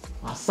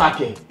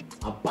 Àsákẹ́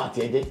àbàtì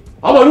ẹ̀jẹ̀.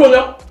 Ọmọ ìlú òní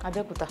ọ́?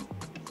 Abẹ́òkúta.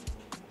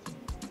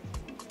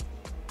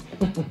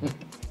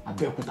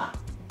 Abẹ́òkúta.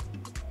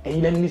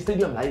 Ẹ̀yin lẹni ní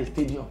stadium láyé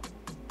stadium.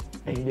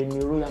 Ẹ̀yin lẹni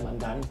ní Royal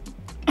Mandarin.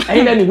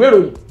 Ẹ̀yin lẹni ìwé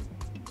ìròyìn.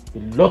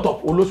 A lot of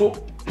olóso.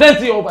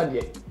 Plenty over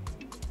there.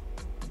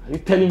 Are you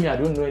telling me I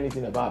don't know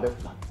anything about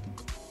Abẹ́òkúta?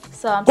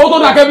 Kó tó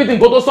dákẹ́ everything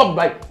kó tó stop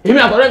by èmi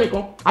àtọ̀rẹ́ mi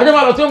kan ajẹ́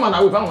máa lọ tí ó mànà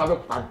àwẹ̀ fáwọn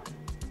Abẹ́òkúta ni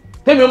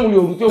tẹ́mi ó mú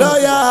yorùbá tí ó mú.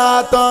 lọ́yà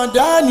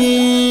Àtàndá ni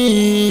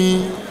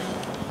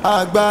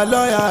àgbà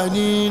lọ́yà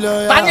ni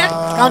lọ́yà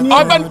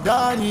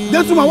Àtàndá ni.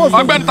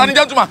 ọ̀gbẹ́ni tani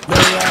gentleman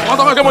wọ́n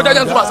sọ fún mi pé mo jẹ́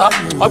gentleman sá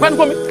ọ̀gbẹ́ni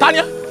fún mi tani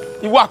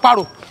ìwọ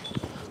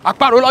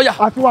àparò lọ́yà.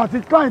 àtiwọ́ àti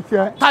client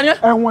yẹ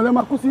ẹ̀wọ̀n lẹ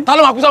máa kú sí. ta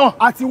ló máa kú sáwọn.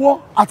 àtiwọ́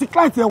àti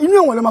client yẹ inú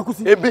ẹ̀wọ̀n lẹ máa kú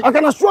sí. ebi I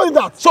can assure you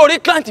that. sórí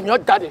client mi ó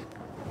jáde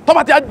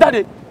tọ́ba ti á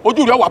jáde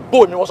ojú rẹ̀ wà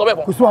bó mi wọ́n sọ bẹ́ẹ̀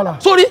fún. kò sí wàhálà.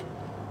 sórí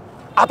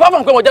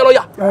àtọ́fà pé mo jẹ́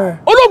lọ́yà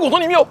olóògùn tó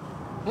ni mí o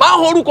máa ń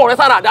horúkọ rẹ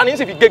sára àdáni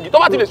sì fi gègì tó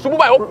bá ti lè ṣubú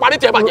báyìí ó parí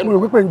tiẹ̀ bàjẹ́. mo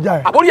rò pé ń já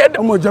ẹ àbórí ẹ̀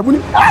ọmọ ìjẹ̀bú ni.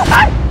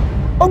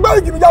 ọgbẹ́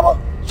ìjì mi jábọ̀.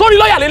 sórí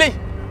lọ́yà lélẹ́yìí.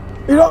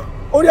 irọ́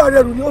orí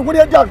ẹrù ni orí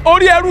ẹja.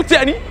 orí ẹrù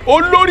tiẹ̀ ni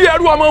olórí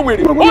ẹrù ọmọ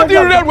wèrè ó ti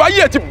rí ẹrù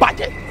ayé ẹ̀ ti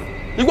bàjẹ́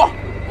ìwọ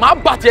máa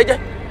bà tiẹ̀ jẹ́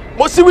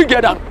mo sí wíìgì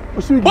ẹ̀ dànù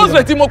bó sì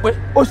lè ti mo pé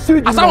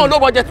àsáwọn low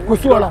budget. kò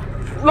sí wàhálà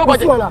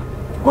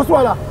kò sí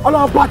wàhálà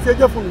ọlọ́run bá tiẹ̀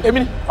jẹ́ fún mi. èmi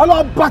ni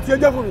ọlọ́run bá tiẹ̀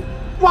jẹ́ fún mi.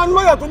 wọn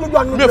lọ́yà tó lójú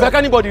àná. mi ò fẹ́ ká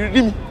anybody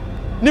rí mi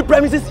ní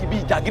premises ibi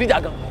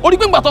ìjàgídíjàgan orí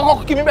pé ńgbà tó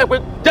kọ́kọ́ kí mi bẹ́ẹ̀ pé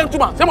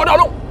gentleman ṣé mo dá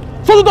ọlọ́run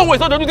sótú tó ń wo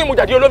ìsọdọ̀dún tí mo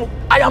jàdí olómi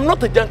I am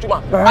not a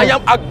gentleman I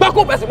am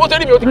àgbákò pẹ̀sì bó ṣe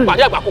rí mi o ti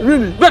pàdé àgbákò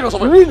bẹ́ẹ̀ ni o sọ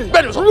fún mi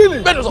bẹ́ẹ̀ ni o sọ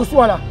bẹ́ẹ̀ ni o sọ.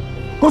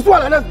 kò sí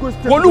wàhálà let's go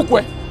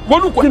straight.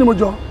 wọlúkọ kí ni mo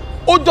jọ.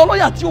 ó jọ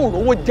lọ́yà tí ò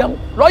rówó jẹun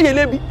lọ́yà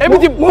elébi ebi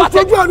ti bá tẹ.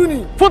 mo sojú àánú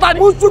ni. fún ta ni.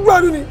 mo sojú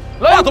àánú ni.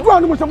 lọ́yà tó sojú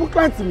àánú mo ṣe fún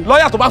client mi.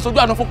 lọ́yà tó bá sojú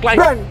àánú fún client.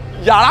 bẹ́ẹ̀ni.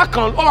 yàrá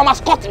kan ó máa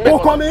scott mẹ́kọ̀ọ́.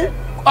 kò kọ́ mi.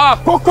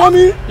 kò kọ́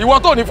mi. ìwọ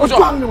tó ní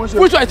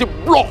fúnṣọ ẹ ti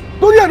blọ.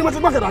 torí ẹni mo ti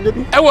gbàgede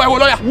àdébí. ẹ wo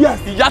lọ́yà.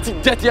 ìyá ti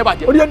jẹ tiẹ̀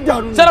bàjẹ́. orí ẹ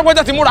dàrú ni.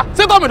 sẹ́dọ̀pẹ́jẹ́ ti múra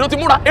sẹ́tọ̀mẹ̀dọ̀ ti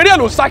múra eré ẹ̀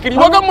ló sá kiri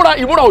ìwọ kan múra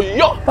ìmúra ò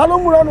yọ. ta ló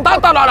múra nù.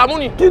 tata lọ ara mú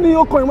ni. kí ni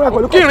ó kọ ìmúra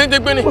pẹ̀lú. kí ìrìn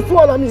dégbé ni. kò sí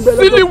wàhálà mi ìbẹ̀rẹ̀.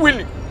 sílí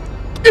wìlì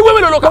ìwé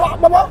mélòó ló kà.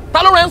 ta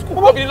ló rẹ̀ ń skul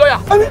tóbi lọ́yà.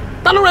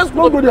 ta ló rẹ̀ ń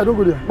skul tóbi. don't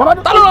go there. baba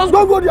ta ló rẹ̀ ń skul.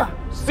 don't go there.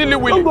 sílí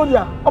wìlì. don't go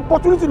there.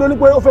 opportunity ló ní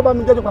pé ó fẹ́ bá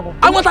mi jẹ́jọ́ papọ̀.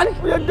 àwọn ta ni.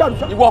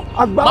 ìwọ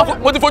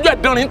mo ti fojú ẹ̀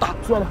dánrin ta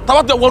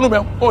tábà tẹ wọnú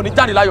mẹ́ o ní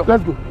jáde láyọ̀.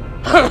 let's go.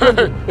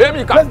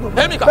 èmi kà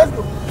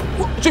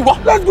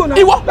ṣùgbọ́n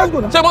ìwọ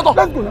ṣe mọ́tọ̀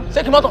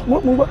ṣe kí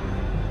mọ́tọ̀.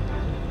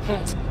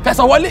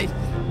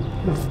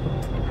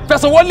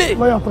 fẹsẹ̀ wọlé.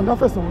 lọ́yà Àtàndá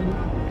fẹsẹ̀ wọlé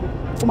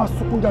ó máa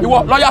sunkún jáde. ìwọ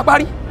lọ́yà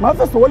parí. máa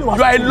fẹsẹ̀ wọlé wá.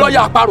 yọ ẹ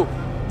lọ́yà àparò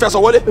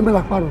fẹsẹ̀ wọlé. èmi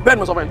là parò. bẹ́ẹ̀ ni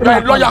mo sọ fún ẹ yọ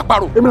ẹ lọ́yà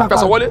àparò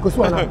fẹsẹ̀ wọlé. kò sí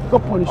wàhálà go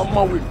punish.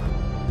 ọmọ wèrè.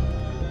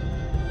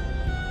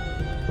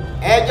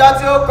 ẹjọ́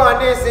tí ó kàn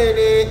nísìn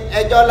ni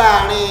ẹjọ́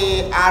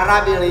láàrin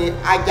arábìnrin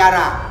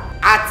Àjàrà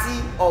àti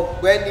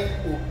ọ̀gbẹ́ni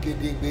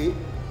Ògèdèngbé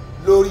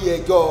lórí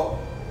ẹjọ́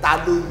ta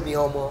ló ní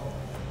ọmọ.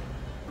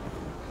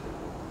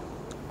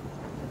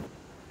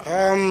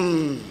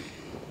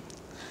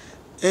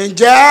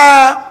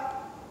 ǹjẹ́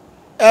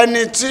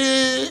ẹni tí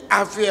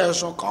a fi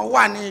ẹ̀sùn kàn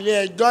wà ní ilé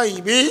ẹjọ́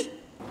yìí bí?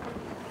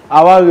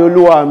 àwa rè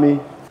olúwa mi.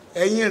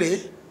 ẹ̀yin rèé.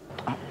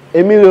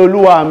 èmi rè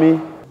olúwa mi.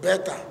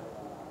 better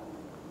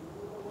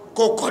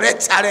kò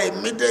correct ara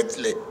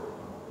immediately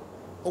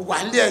ó wà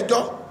nílé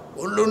ẹjọ́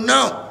òun lo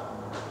noun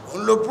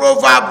òun lo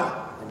proverb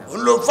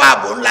òun lo verb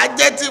òun lo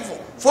adjective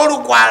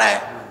forúkọ ara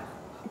ẹ̀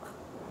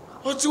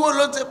ó ti wo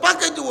ló ń ṣe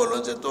pákéjì wo ló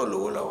ń ṣe tó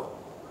lówó lọ́wọ́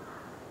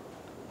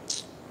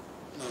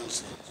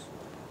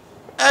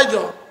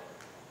ẹjọ́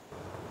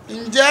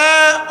ǹjẹ́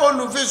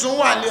olùfisùn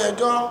wà ní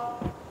ẹjọ́.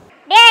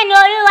 bẹ́ẹ̀ ni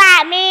olúwa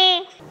mi.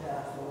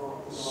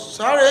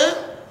 Sorry,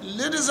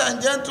 ladies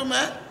and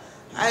gentlemen,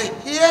 I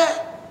hear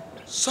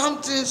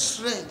something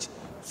strange.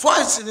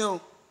 Voice ni o,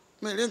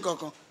 mi rí nǹkan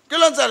kan. Kí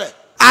ló ń ṣẹlẹ̀?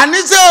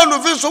 Àníṣe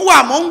olùfisùn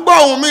wà mò ń gbọ́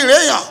ohùn mi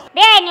réèyàn.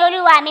 bẹ́ẹ̀ ni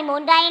olúwa mi mò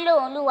ń dá yín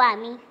lóhùn olúwa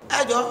mi.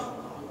 ẹjọ́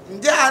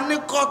ǹjẹ́ a ní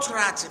court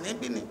rat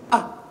níbí ni.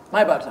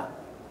 my bad sir.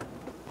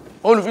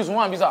 olùfisùn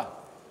wà ń bí sà.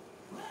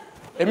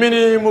 èmi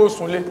ni mo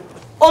sùn lé.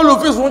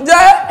 olùfisùn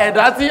jẹ́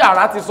ẹ̀dá tí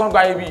àrá ti sán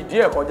gba ibi ìdí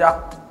ẹ̀ kọjá.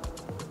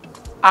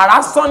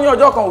 àrá sán ní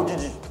ọjọ́ kan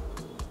òjijì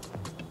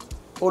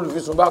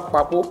olùfisùn bá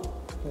papò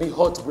bí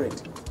hot bread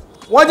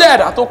wọ́n jẹ́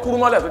ẹ̀dá tó kúrú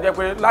mọ́lẹ̀ tó jẹ́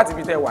pé láti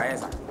ibi tẹ́ wà yẹn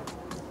sà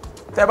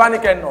tẹ́ bá ní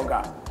kẹ́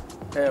nàgà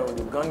ẹ ò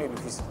lè gan ní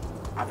olùfisùn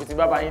àfi tí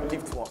bàbá yín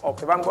lift wọn up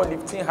tẹ́ bá ń gbọ́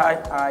lifting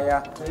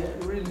higher.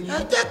 ẹ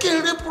jẹ́ kí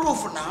n rí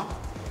proof now.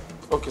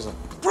 Okay sir.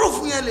 Proof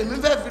yẹn lèmi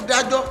fẹ́ fi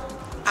dájọ́.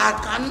 I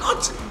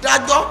cannot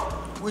dájọ́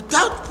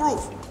without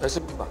proof. Ẹ ṣe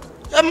bàbá.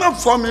 Ẹ má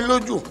fọ́ mi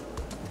lójú.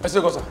 Ẹ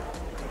ṣe kọ́ sà.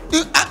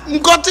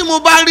 Nǹkan tí mo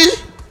bá rí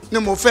ni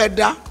mo fẹ́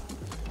dá.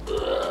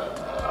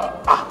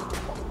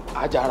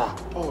 Àjàrà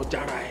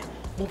ọ̀jàrà ẹ̀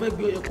mo fẹ́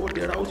gbé ọyẹ kọ́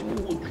dẹ̀ra ó ti mú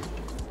wò jù.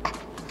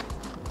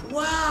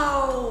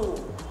 Wow!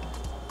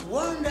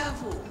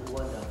 Wonderful.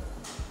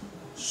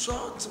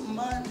 Short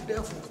man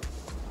devil.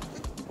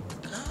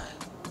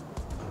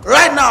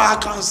 Right now I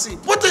can see.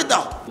 Put it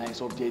down. Like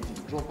subject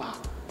drop her.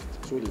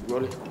 So the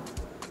brother.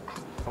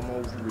 Ọmọ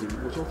òwúrò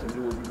ìwé sọ́ọ̀fù ní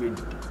owó gbígbé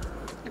ni.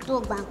 Tó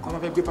gbà ń kọ́. Ọmọ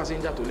fẹ́ gbé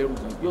passenger tó lẹ́rù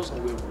gan yóò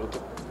sanwó ẹrù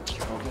lọ́tọ̀.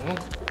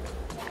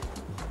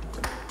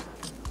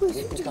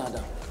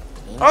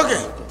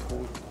 Okay.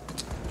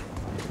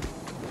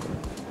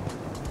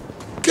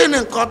 Kí ni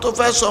nǹkan tó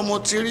fẹ́ sọ mo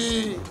ti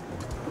rí?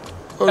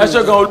 Ẹ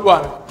ṣe gan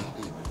olúwa mi.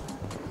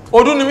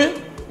 Ọdún ni mí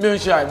ò ń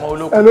ṣe àìmọ̀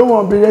olóko. Ẹ ló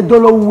mọ̀ bèrè ẹjọ́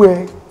lọ́wọ́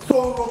ẹ.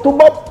 Tó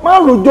bá máa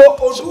rojọ́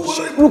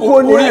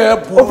orúkọ ni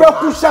o fẹ́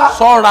kú ṣá.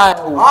 Sọ́ra ẹ̀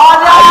o.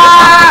 Ọ̀dà!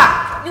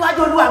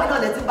 Níwájú olúwa mi náà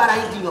lẹ ti bára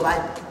yín di Yorùbá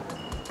yìí.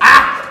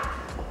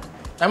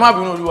 Ẹ má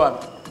bínú olúwa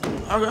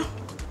mi.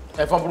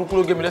 Ẹ̀fọn burúkú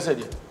ló gé mi lẹ́sẹ̀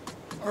díẹ̀.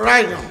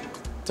 Right now.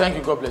 Thank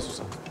you, God bless you,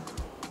 sir.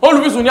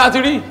 Olùfisùn ni a ti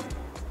rí.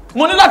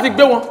 Mo ní láti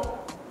gbé wọn.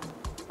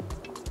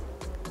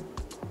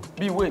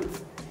 Be wait.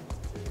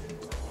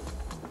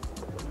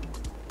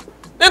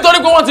 Nítorí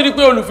pé wọ́n ti rí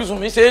pé olùfisùn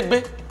mi ṣe é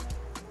gbé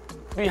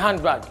bí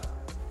handbag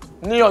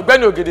ní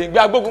ọ̀gbẹ́ni Ògèdèngbé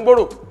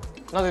agbógungbòrò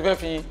náà ti fẹ́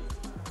fi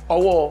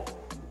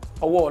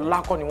ọwọ́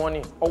lákọ́ ni wọ́n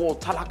ní ọwọ́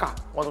tálákà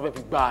wọ́n tó fẹ́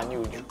fi gbá a ní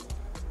ojú.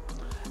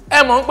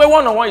 Ẹ mọ̀ ń pé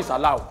wọ́n náà wọ́n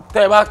ìsàlá o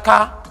tẹ́ ẹ bá ká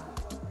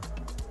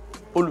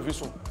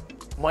olùfisùn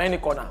mọ ẹni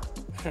kọ́nà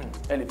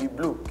ẹ lè fi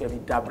blow kẹ́ fi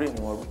da brain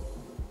wọn rú.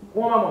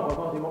 Wọ́n máa mọ̀ nǹkan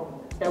tó ti mọ́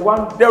ẹ wá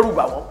ń dẹ́rù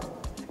bà wọ́n.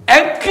 Ẹ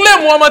ń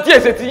claim ọmọ tí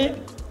èsè ti yín.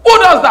 Who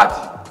does that?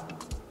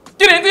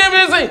 Kí ni tí yín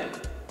fi ń sìn?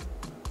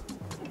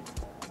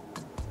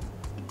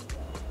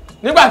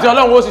 Nígbà tí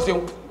Ọlọ́run ó sì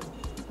ṣeun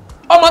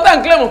ọmọ tá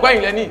ń claim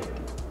pẹ́yìn lẹ́ni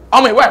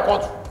ọmọ ìwà ẹ̀kọ́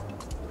tù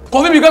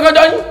kò fi bí kankan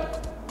jọ yín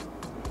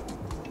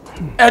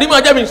ẹ̀rí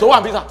máa jẹ́ mi ìṣòwò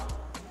àbísà.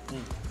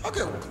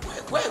 Okay,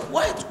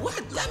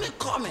 wait, let me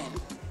comment.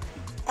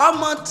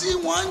 Ọmọ tí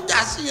wọ́n ń jà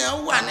sí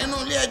yẹn wà nínú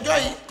ilé ẹjọ́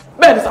yìí.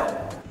 Bẹ́ẹ̀ ni sà.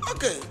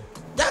 Okay,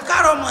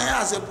 jákàrọ̀ ọmọ yẹn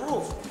as a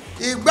proof.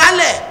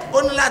 Ìgbálẹ̀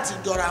ó ní láti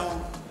jọra wọn.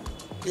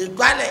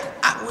 Ìgbálẹ̀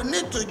we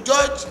need to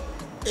judge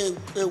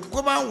a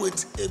woman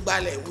with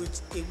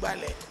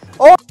ìgbálẹ̀.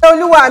 Ó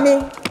olúwa mi.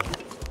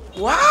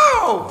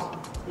 Wow!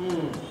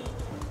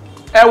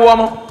 Ẹ wo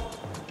ọmọ.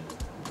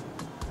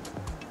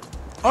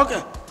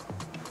 Okay,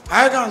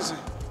 I can see.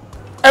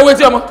 Ẹ wo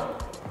etí ọmọ.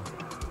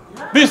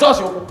 Bí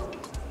sọ́ọ̀sì òkú.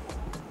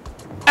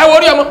 Ẹ wo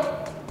orí ọmọ.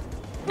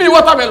 Bí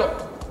watermelon.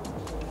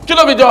 Kí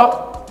ló fi jọ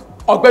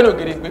ọ̀gbẹ́ni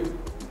Ògèdèngbé?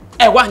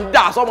 Ẹ wá ń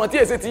dà sọmọ tí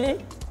èsè ti yín.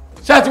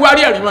 Ṣé ti wá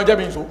rí ẹ̀rí máa jẹ́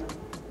mi ìṣó?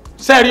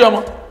 Ṣé rí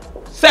ọmọ?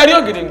 Ṣé rí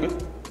Ògèdèngbé?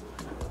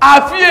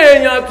 Àfi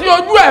èèyàn tí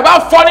ojú ẹ̀ bá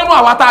fọ́ nínú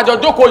àwa tá a jọ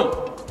jókòó yìí.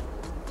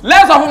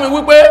 Lẹ́sọ̀ fún mi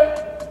wípé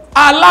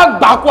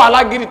alágbàkú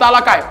alágídí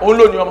tálákà ẹ̀ òun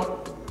ló ní ọmọ.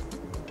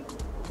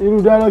 Irú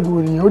dialogue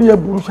wo nìyẹn orí ẹ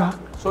burú ṣá.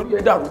 Sórí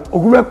ẹ dàrú.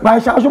 Ògùn fẹ́ pa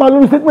ẹṣá aṣọ máa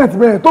lórí statement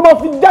bẹ́ẹ̀ tó bá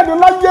fi jáde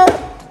láyé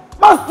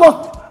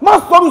má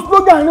sọ̀rọ̀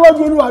slogan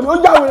níwájú olúwa mi ó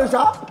já wẹ̀rẹ̀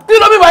ṣá. Kí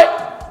ló bí báyìí?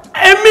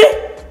 Èmi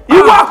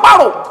ìwọ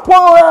àparò.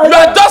 You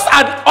are just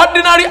an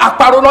ordinary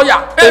àparò lawyer.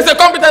 He is a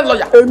competent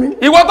lawyer.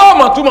 Ìwọ tó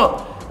mọ̀ túmọ̀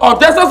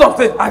objections of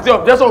faith àti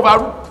objections of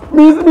arú.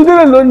 Mi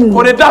délé lónìí.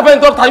 Kò ní dáfẹ́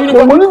ní tó ta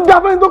uniform. Mo ní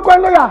dáfẹ́ ní tó kọ́ ẹ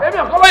lọ́yà. Èmi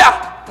ọ̀kọ́ lọ́yà.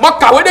 Mo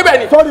kàwé débẹ̀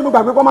ni. Sọ́ọ́ni mo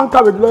gbà pé kọ́ máa ń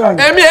kàwé lọ́yà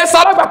yìí. Èmi ẹ̀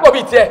sábà gbàgbọ́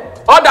bíi tiẹ̀.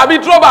 Ó dàbí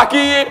throwback kí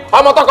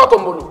ọmọ tọkọ tó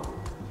ń bolo.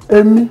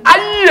 Èmi.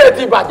 Ayé ẹ̀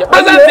ti bàjẹ́.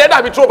 President ẹ̀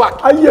dàbí throwback.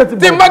 Ayé ẹ̀ ti bàjẹ́.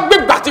 Tí n bá gbé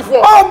gbàtí fún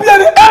ọ. Ọ̀ bí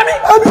ẹni.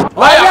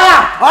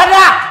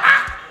 Ọ̀dà!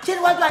 Ṣé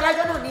níwájú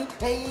adájọ́ náà ní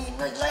ẹ̀yin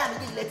lọ́ọ̀yà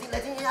mi lẹ́tí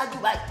ń yájú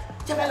báyìí?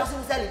 Ṣé fẹ́ lọ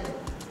sínú sẹ́ẹ̀lì ni?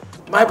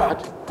 My bad.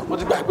 Mo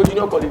ti gbà pé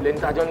junior college lẹ́ni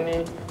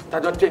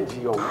tájọ́ change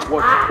your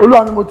word.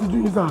 Olúwa ni mo ti ju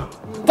yín sá.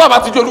 Tó o bá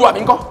ti ju olúwa mi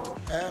ńkọ́.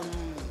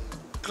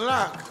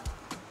 Clark.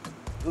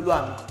 Olúwa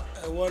mi.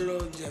 Ẹ̀wọ́ ló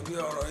jẹ̀bi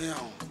ọ̀rọ̀ yẹn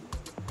o.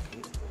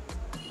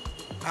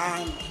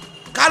 And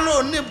kálọ̀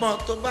oníbọn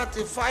tó bá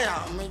ti fire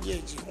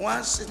méjèèjì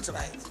wọ́n sit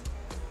right.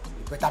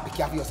 You better be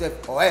careful yourself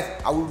or else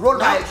I will roll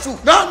my shoe.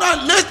 No,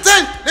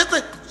 listen.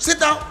 Sit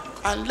down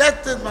and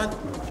let this man.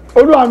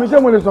 Olúwa mi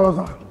ṣé mo lè sọ̀rọ̀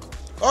sá.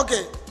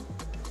 Okay.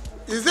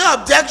 Is there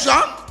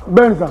objection?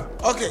 Bẹ́ẹ̀ni sá.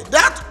 Okay,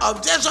 that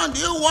objection do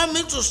you want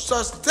me to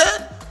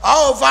sustain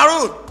or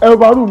overrule? Ẹ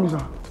overrule mi sá.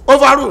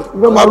 Overrule.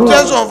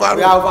 Objection overrule.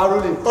 We are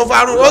overruling.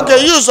 Overrule. Okay,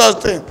 you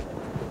sustain.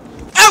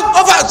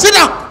 Sit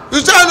down. You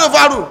say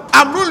overrule.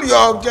 I'm ruling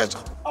your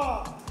objection.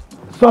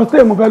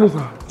 Sustain mo fẹ́ lò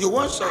sá. You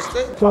want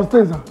sustain?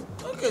 Sustain sá.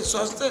 Okay,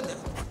 sustain it.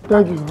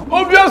 Thank you sir.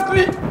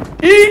 Obviously,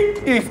 he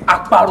is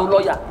àparò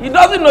lawyer. He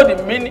doesn't know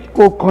the meaning,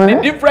 Kò kàn ẹ́.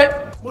 the difference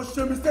mo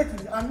ṣe mistake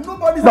and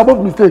nobody is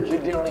above mistake.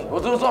 o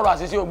tún sọ̀rọ̀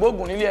àṣìṣe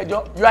ògbóògùn nílé ẹjọ́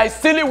you are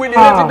silly willy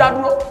létí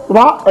dádúró.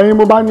 bàbá ẹ̀yin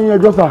mo bá ní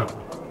ẹjọ́ sà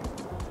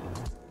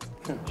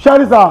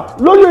ṣẹ́rí sà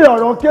lórí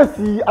ọ̀rọ̀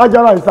kéèsì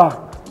Ajara ìsà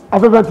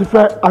afẹ́fẹ́ ti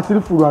fẹ́ àti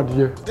rí fùrù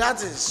adìyẹ. that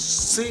is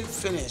see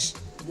finish.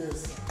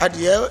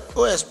 adìyẹ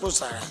ó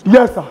expose ara.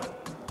 yes sir.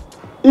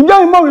 ǹjẹ́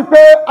ìmọ̀ wípé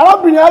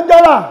arábìnrin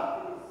Ajara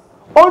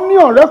ó ní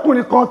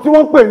ọ̀rẹ́kùnrin kan tí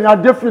wọ́n ń pè ní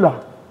Adéfìlà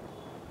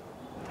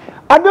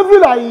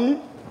Adéfìlà yìí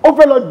ó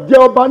fẹ́ lọ jẹ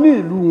ọba ní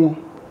ìlú wọn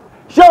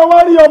ṣé o wá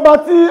rí ọba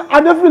tí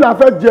Adéfìlà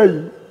fẹ́ jẹ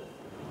yìí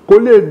kò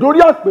lè dórí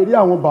àpèrè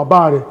àwọn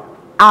bàbá rẹ̀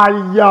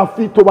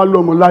àyàfi tó bá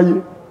lọ́mọ láyé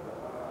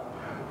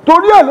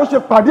torí ẹ̀ ló ṣe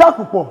pàdé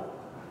àpòpọ̀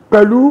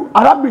pẹ̀lú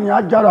arábìnrin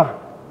Ajara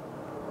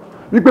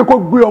wípé kó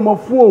gbé ọmọ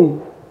fún òun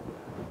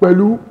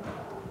pẹ̀lú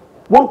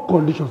one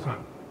condition sir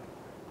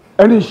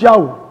ẹni iṣẹ́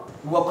àwò.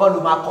 ìwọ kọ́ ló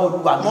máa kọ́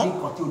olúwa mi ní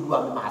nǹkan tí olúwa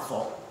mi máa sọ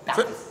that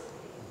is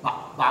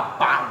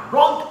bàbá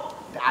wrong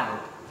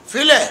dialogue.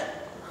 filẹ̀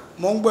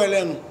mo ń gbọ́ ẹ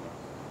lẹ́nu.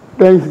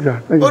 thank you sir.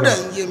 ó dẹ̀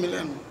ń yé mi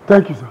lẹ́nu.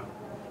 thank you sir.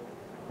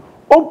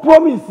 ó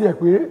promise ẹ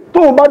pé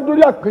tóun bá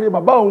dórí àpèrè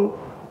bàbá òun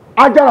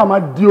Ajara máa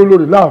di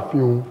olórí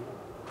láàfin òun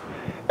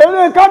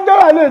eré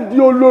kájára lè di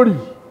olórí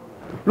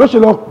ló ṣe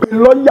lọ pe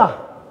lọ́ọ̀yà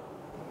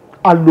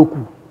àlòkù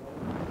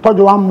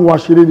tọ́jọ́ wa mú wa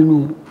ṣeré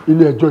nínú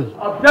ilé ẹjọ́ yìí.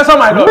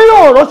 bí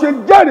ọ̀rọ̀ ṣe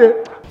jáde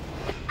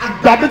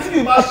àgbàdo tí kì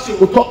í máa ṣe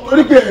òótọ́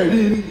torí pé ẹ̀rí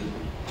rí ni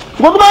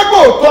ṣùgbọ́n tó bá gbọ́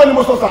òótọ́ ni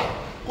mo sọ sà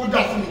kó dà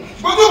fún mi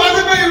ṣùgbọ́n tó bá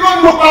ti gbé irọ́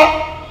ni mo pa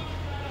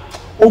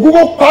ògùn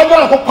kó pa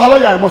Ajara kó pa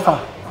lọ́ọ̀yà ẹ̀ mọ́ sà.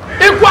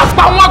 ikú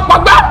àpá wọn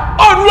pàgbẹ́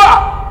Olúwa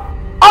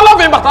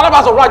ọlọ́fin bàtà náà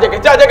bá sọ̀rọ̀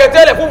àjẹgẹtì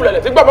ẹlẹ̀ fún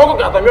ìrẹ̀lẹ̀ tí gbàgbọ́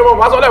gòkè àtàmì ọmọ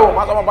bá sọ́lẹ̀ wọ̀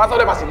bá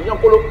sọ́lẹ̀ bá sì níyàn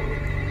kóló.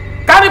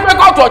 ká ní pé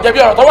kóòtù ọ̀jẹ̀bí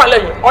ọ̀rọ̀ tó wà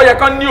lẹ́yìn ọyẹ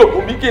kan ní òkú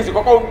bí kí n sì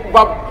kọ́kọ́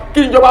gba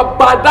kí n jọba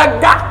bá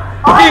dága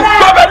kí n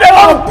gbọ́bẹ̀ dé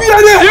wọn.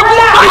 ikú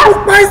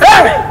pa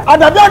ẹ̀mí.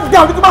 àdàbí àdá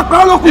àbí tó bá pa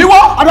á lókun. ìwọ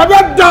àdàbí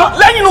àdá.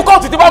 lẹ́yìn inú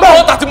kóòtù tí bá bọ̀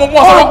ọ́ tàti mo mú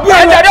ọ sọ̀rọ̀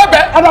ẹ̀jẹ̀ rẹ̀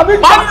bẹ̀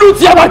máa ń lù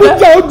tí ẹ bá jẹ́. àdàbí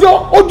jẹ́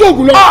ojú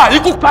ògùn lọ.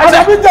 ikú pa ẹsẹ̀.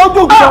 àdàbí jẹ́ ojú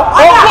ògùn lọ.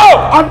 ògùn.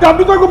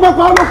 àdàbí tó gbọ́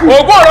pa á lókun.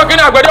 ògùn ọ̀rọ̀ kí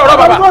ni àgbẹ̀dẹ ọ̀rọ̀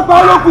bàbá.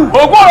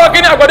 ògùn ọ̀rọ̀ kí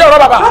ni àgbẹ̀dẹ ọ̀rọ̀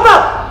bàbá.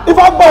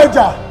 Ifá gbọ́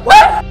ọjà.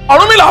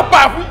 ọ̀run mi là ń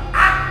pa fún.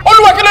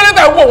 Olúwa kí ló dé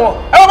tẹ̀ wò wọ́n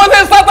ẹ wọ́n bá ṣe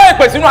ń sátá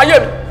ìpè sínú ayé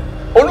mi.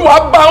 Olúwa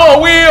bá wọn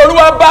wí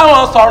Olúwa bá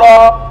wọn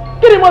sọ̀rọ̀.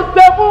 kí ni mo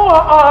ṣe fún ọ.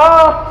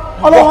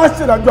 Ọlọ́run á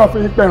ṣèdájọ́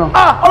àfẹ́yìn pẹ̀ràn.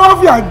 Ọlọ́run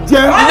fi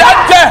àjẹ́. ìyá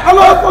jẹ.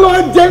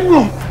 Ọlọ́run jẹ́ nù.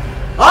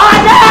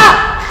 ọ̀dà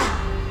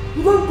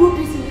you don't do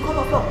this in the court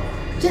of law.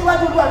 ṣé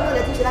iwájú olúwa mi náà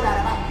lè tún ṣe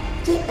dáadáa báyìí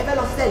ṣé ẹ fẹ́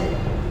lọ sí sẹ́yìn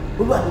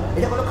olúwa mi ẹ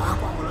jẹ́ kọ́ lọ́kàn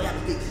àpò àwọn lọ́ọ̀yà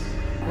méjèèjì.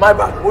 my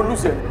bad mo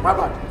lose it my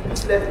bad.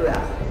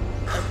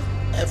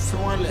 ẹ fi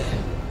wọn lẹ̀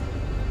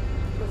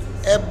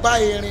ẹ bá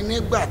erin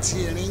nígbà tí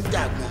erin ń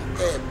jàgbọ́n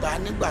ẹ bá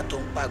nígbà tó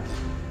ń pagbọ́n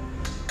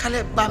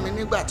kálẹ̀ bá mi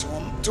nígbà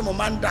tí mo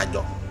máa ń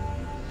dájọ́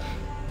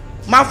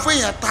máa fún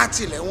èèyàn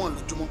 30 lẹ́wọ̀n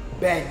lójúmọ́.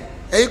 bẹ́ẹ̀ni.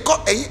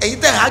 èyí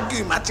tẹ̀ á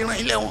gírì máa ti rán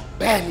ilé wọn.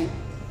 bẹ́ẹ̀ni.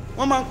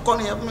 wọ́n máa ń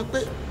kọrin yẹn fún mi pé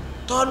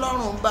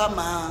tọ́lọ́run bá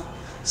máa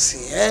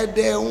sìn ẹ́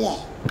dẹ́wọ̀n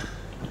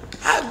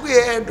á gbé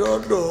ẹ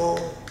dọ́dọ̀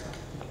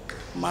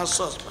máa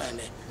suspend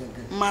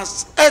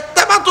ẹ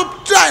tẹ́bà tó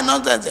try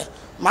nonsense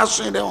máa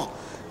sún ẹ dẹ́wọ̀n.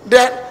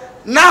 then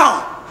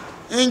now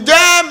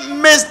ǹjẹ́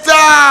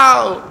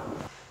Mr.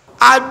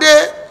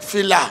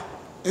 Adéfìlà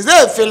is it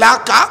a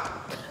fìlà cap?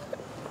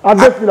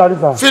 Adéfìlà ni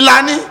sir.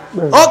 Fìlà ni?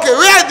 Okay,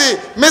 where is the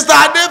Mr.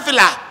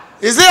 Adéfìlà?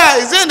 Is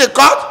he in the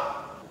court?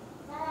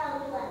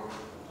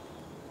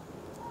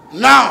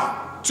 Now,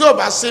 tí o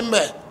bá sí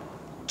mbẹ̀,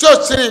 tí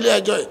o sí ní ilé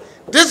ẹjọ́ yìí,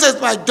 this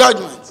is my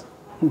judgment.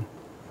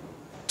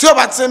 Tí o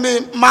bá sí mi,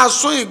 máa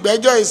sún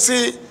ìgbẹ́jọ́ yìí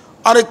sí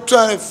on the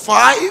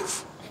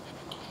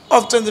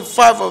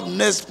 25 of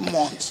next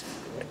month.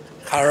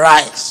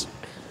 Arise.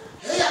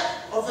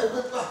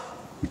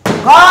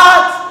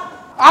 God!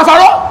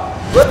 Afaro!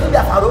 Wetin be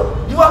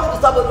Afaro? You want me to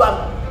stop Olúwa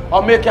mi?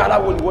 Ọmọ èké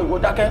aláwo ìwọ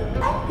dákẹ́.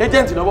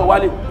 Agent lọ́wọ́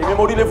wálé, èmi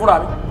mo rí lé fúnra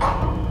mi.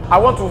 I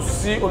want to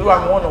see Olúwa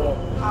mi one on one.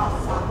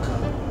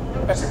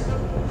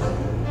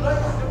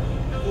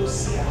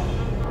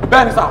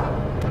 Bẹ́ẹ̀ni sá,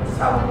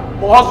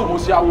 mo hustle mo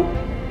ṣe awo.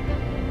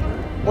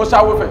 Mo ṣe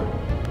awo fẹ̀.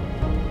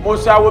 Mo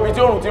ṣe awo ibi tí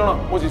òòrùn ti ràn,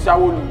 mo sì ṣe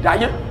awo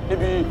olùdáyé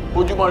níbi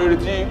ojúmọ́ rere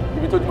tí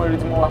ibi tó ojúmọ́ rere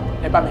tí mo wá.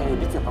 Ẹ bá mi ẹ̀yẹ̀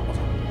bí tiẹ̀ papọ̀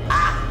sá.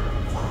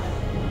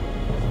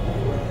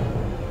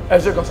 Ẹ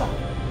ṣe kan sá.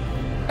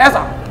 Ẹ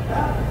sá,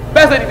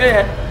 bẹ́ẹ̀ ṣe dìde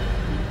yẹn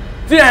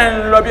tí ẹ̀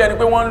ń lọ bí ẹni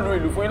pé wọ́n ń lu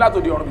ìlú fún yín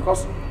látòdì ọ̀run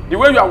because the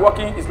way you are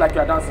walking is like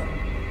you are dancing.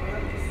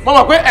 Mo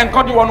mọ̀ pé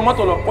ẹ̀ǹkan di wọnú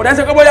mọ́tò lọ kò dẹ́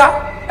ṣe pé bóyá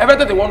ẹ fẹ́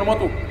tètè wọnú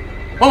mọ́tò.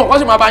 Mo mọ̀ kó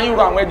sì máa bá yín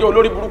ro àwọn ẹjọ́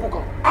olórí burúkú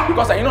kan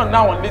because ẹ̀yin náà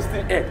náà wọ́n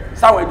listing ẹ̀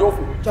sáwọn ẹjọ́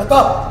òfin. Shut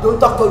up! Don't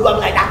talk to Olúwa mi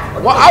like that.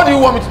 Well, how do you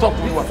want me to talk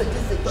to you?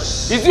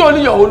 Is he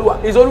only your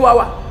Olúwa? Is Olúwa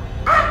wa?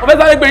 Mo fẹ́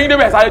sáré gbé yín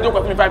débẹ̀ sáré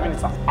jókòó fún mi 5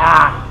 minutes.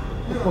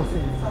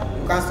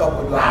 You can't stop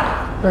Olúwa.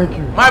 Thank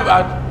you. My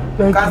bad.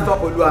 You can't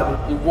stop Olúwa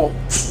mi. Ìwọ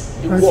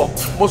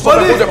mo sọ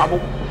fẹ́ kó jẹ màbó.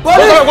 Mo sọ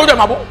fẹ́ kó jẹ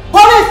màbó.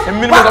 Police!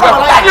 Èmi ni mo sọ fẹ́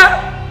kó jẹ màbó.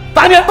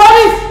 Tani ẹ?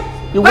 Police!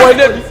 Ìwọ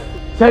ilé mi.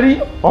 Sẹ́rí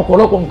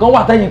ọ̀pọ̀lọpọ̀ nǹkan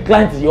wà tẹ́yìn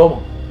client yìí ọmọ.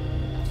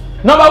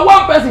 Number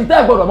 1 person tẹ́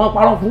ẹ̀ gbọ́dọ̀ máa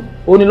parọ́ fún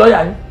òní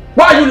lọ́ọ̀yà ni.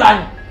 Why are you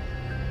lying?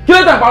 Kí ló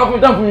tẹ̀ parọ́ fún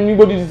mi tán fún mi ní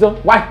gbódì sísọ?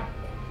 Why?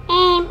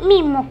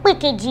 Mi mọ̀ pé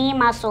kejì yín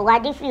máa sọ̀rọ̀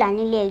Adéfìlà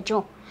nílé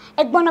ẹjọ́.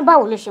 Ẹgbọ́n náà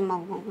báwo ló ṣe mọ̀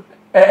gan-an?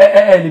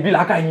 Lè bí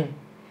làákà yín.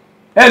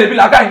 Lè bí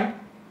làákà yín.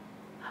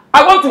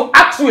 I want to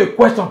ask you a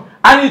question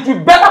and it will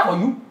be better for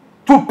you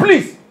to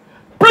please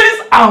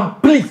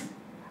and please.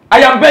 I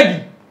am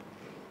begging.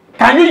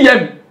 Can you hear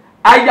me?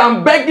 I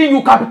am begging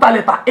you, capital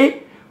letter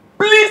A.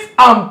 Please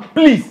and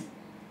please.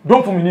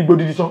 Don't fún mi ní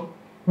gbòdì dísán.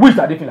 Who is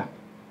Adéfìlà?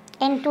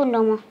 Ẹni tó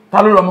lọ́mọ.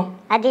 Ta ló lọ́mọ?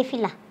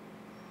 Adéfìlà.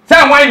 Ṣé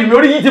àwọn ènìyàn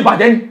lórí yín ti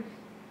bàjẹ́ ni?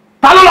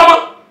 Ta ló lọ́mọ?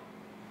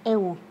 Ẹ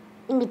wò,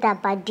 níbi tá a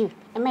bá dé,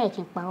 ẹ má yẹ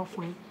kí n parọ́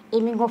fún yín.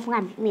 Èmi gan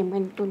fúnra mi mọ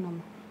ẹni tó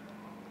lọ́mọ.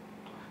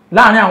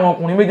 Láàárín àwọn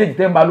ọkùnrin méjèèjì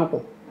tẹ́ ń bá lò pọ̀.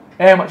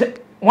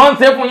 Wọ́n ń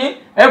ṣe fún yín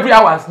every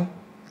hours ni.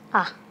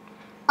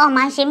 Ọ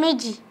máa ń ṣe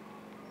méjì.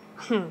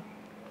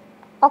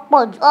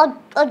 Ọ̀pọ̀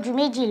ojú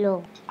méjì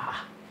lọ.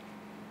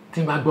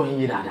 Tí n bá gbọ́ yín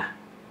yé dáadáa,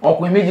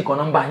 ọkùnrin méjì kan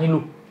náà ń bá yín lò.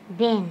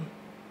 Bẹ́ẹ̀ni.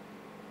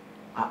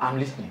 I'm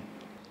listening.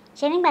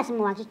 Ṣé nígbà tí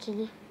mo wà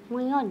kékeré, mo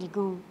yàn dì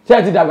gan-an. Ṣé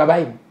ẹ ti dàgbà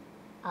báyìí?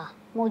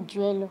 Mo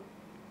jù ẹ lọ.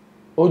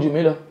 Ó jù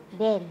mí lọ.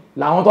 Bẹ́ẹ̀ni.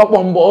 Làwọn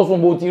tọ́pọ̀ ń bọ̀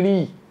ọ́sùn bó ti rí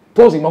yìí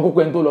tó sì mọ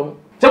kókó ẹni tó lọ mú.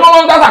 Ṣé wọ́n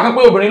máa ń dásà kan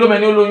pé obìnrin ló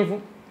mẹ́ni ó lóyún fún?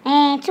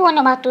 Tí wọ́n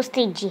náà bá tó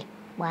stage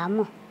wàá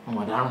mọ̀.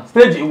 Ọmọdáràn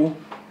stage èwo?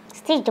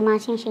 Stage tó máa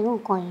ṣe ń ṣe irú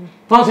nǹkan yìí.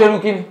 Tán ṣe irú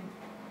kí ni?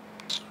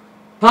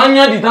 Tán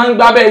yán dì tán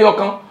gbá bẹ́ẹ̀ yọ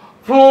kan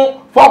fún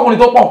fọ́kùnrin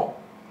tó pọ̀.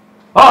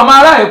 Ọmọ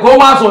ará Èkó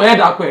wá sọ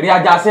ẹ̀dà pẹ̀rí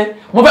ajásẹ́.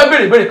 Mo fẹ́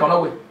béèrè kan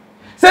lọ́wọ́ ẹ̀.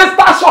 Ṣé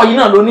station yìí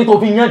náà ló ní tó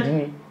fi yán dì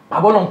ni?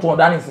 Àbọ̀ náà tún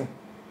ọ̀dá nìsín.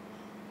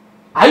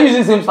 Are you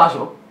using same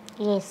station?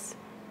 Yes.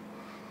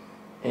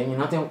 Ẹ̀yìn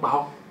náà ti ń pa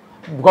ọ́.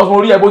 Because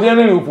mo rí ẹ bó ṣe ń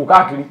rìnrìn òfò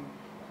káàkiri.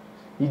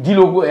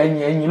 Ìdílógún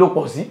ẹ̀yìn ló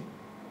pọ̀ sí.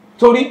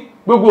 Torí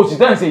gbogbo òsì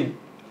tẹ́ ń ṣe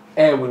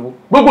ẹ̀wẹ̀wò.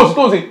 Gbogbo òsì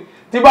tó ń ṣe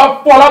ti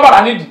bá fọ́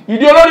lábàrá nídìí.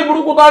 Ìdí olórí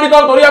burúkú tán rí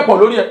tán torí ẹ̀pọ̀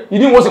lórí ẹ̀.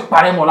 Ìdí wọn sì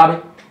parẹ́ mọ́ lábẹ́.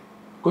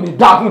 Kò ní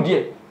dákún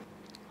díẹ̀.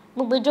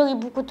 Gbogbo ìjọ orí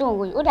burúkú tó ń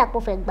wòye, ó dà pé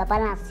ó fẹ́ gba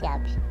balance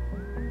àbí.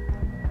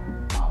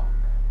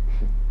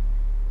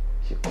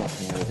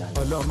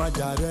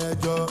 Ọlọ́mọjà rẹ̀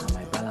jọ.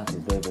 My balance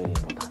is very very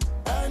important.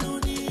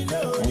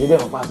 Ẹ̀yin bẹ́ẹ̀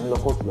mọ̀ pa àti lọ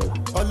kóòtù lọ́la.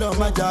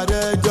 Ọlọ́mọjà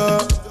rẹ̀ jọ.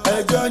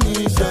 Ẹjọ́ ní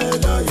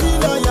ìṣẹ̀lẹ̀ yìí. Tí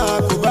lọ́ọ̀yà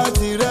kò bá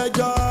ti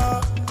rẹ́jọ́.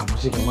 Àmọ́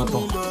ṣé kí n má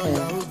tán?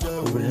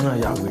 Obìnrin náà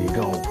ya wèrè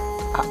gan-an.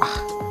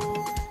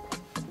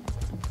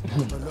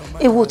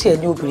 Èwo tí ẹ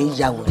ní obìnrin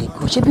ya wèrè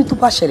gan, ṣé bí tó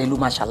bá ṣẹlẹ̀ ló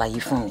máa ṣàlàyé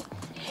fún mi.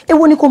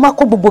 Èwo ni kó má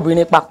kó gbogbo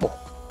obìnrin papọ̀.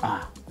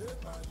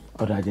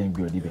 Ọ̀dọ̀ ajẹ́ ń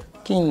gbé ọ díbẹ̀.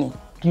 Kí ni?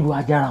 Kí ló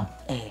ajára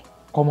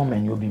kọ́mọ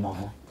mẹ́ni ó bímọ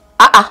fún.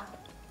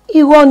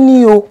 Irọ́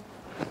ni o.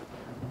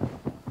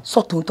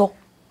 Sọ tòótọ́.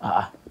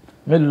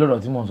 Mélòó lọ́rọ̀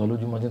tí mò ń sọ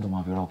lójúmọ́ tí n tó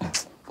máa fi rọ́ọ̀kan.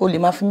 O lè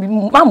má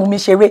mú mi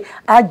ṣeré.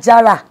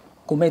 Ajára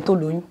kò mẹ́ tó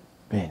lóyún.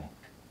 Bẹ́ẹ̀ni,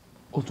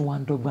 ó tún wá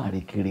ń dọ́gbọ́n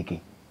àrékérekè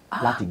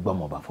láti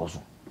gbọ́mọ bá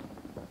fọ́sùn.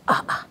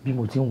 Bí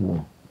mo ti ń wò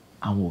ó,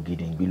 àwọn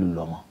ògèdè ń gbé ló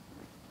lọ́mọ.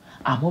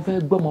 Àmọ́ fẹ́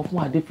gbọ́mọ fún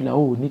Adéfìlà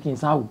ó ní kí n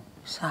sáwò.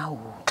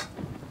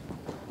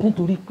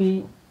 Nítorí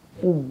pé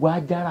ó wá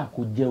Ajára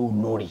kó jẹ́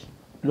olórí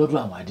lọ́dọ̀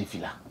àwọn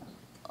Adéfìlà.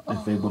 Ló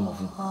fẹ́ gbọ́mọ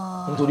fún.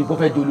 Nítorí pé ó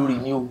fẹ́ jẹ́ olórí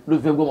ni ó ló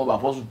fẹ́ gbọ́mọ bá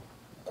fọ́sùn.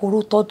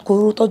 Kòró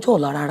tọ́jú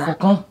ọ̀la rárá.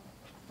 Kọ̀ọ̀kan.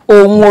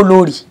 Òun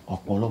olórí.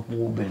 Ọ̀pọ̀lọpọ̀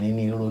obìnrin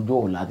ní irọ́jọ́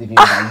ọ̀la tí fi ń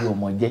bá yí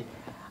ọmọ jẹ́.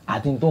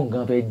 Àti tó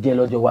nǹkan fẹ́ jẹ́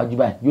lọ́jọ́ iwájú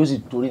báyìí yóò sì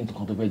torí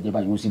nǹkan tó fẹ́ jẹ́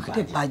báyìí yóò sì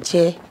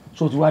bàjẹ́.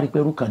 So ti wá rí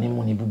pẹ́rú kan ní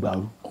mú ní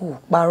búgbàrú. Ó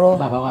parọ́.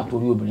 Bàbá wa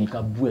torí obìnrin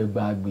kan bú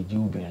ẹgbàá agbèjì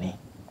obìnrin.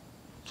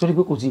 Sórí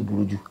pé kò tí ì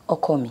burú jù.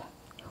 Ọkọ mi,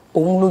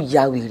 òun ló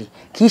ya wèrè,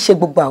 kì í ṣe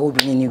gbogbo àwọn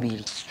obìnrin ní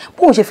wèrè.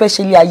 Bóun ṣe fẹ́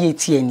ṣe ilé ayé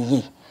tiẹ̀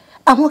nìyẹn.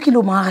 Àmọ́ kí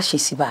ló máa ṣe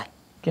sí báyìí?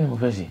 Kí ni mo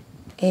fẹ́ ṣe?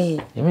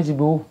 Èmi ti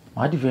gbowó,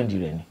 màá dìfẹ́ǹdì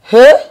rẹ̀ ni.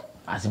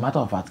 As a matter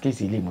of fact,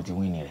 kéèsì ilé mo ti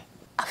win rẹ̀.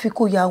 Àfi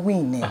kó ya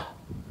win ẹ̀.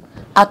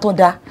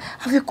 Atanda,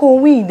 àfi kó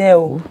win ẹ̀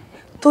o.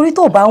 Torí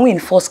tó bá win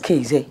first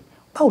case ẹ̀,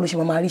 báwo ló ṣe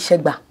máa rí iṣẹ́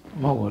gbà?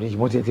 Má wọrí,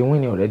 mo ti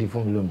win already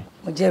fún mi lómi.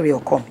 Mo jẹ́rìí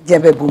ọkọ mi, jẹ́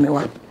bẹ́ẹ̀ bomi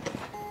wá.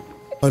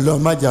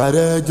 Ọlọ́mọjà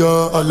rẹ̀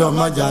jọ.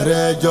 Ọlọ́mọjà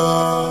rẹ̀ jọ.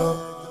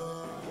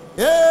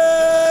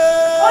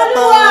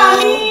 Olúwa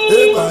mi.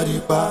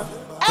 Èpàrípa.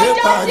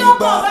 Ẹjọ́ tí ó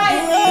pọ̀ báyìí.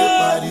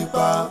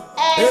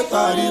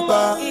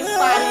 Èpàrípa.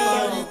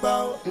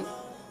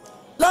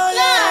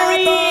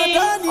 Láàárín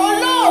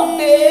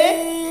olóògbé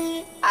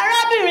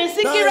arábìnrin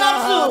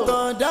Síkírátù.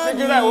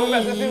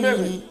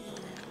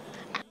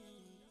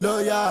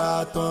 Lọ́yà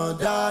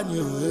Àtàndá ni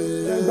òwe.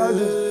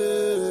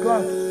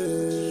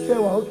 Ṣé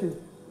wà ókè?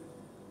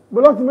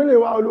 Bọ́lá ti mélèé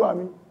wá olúwa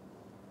mi.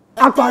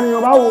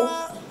 Apànìyàn bá wo.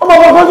 Ọmọ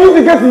kọ̀ọ̀kan tí ń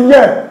ti kẹ́sì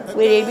yẹ.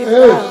 Wèrè bí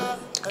fún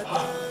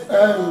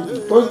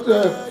Tó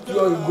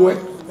lọ ìgò ẹ̀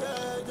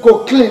kò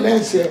clean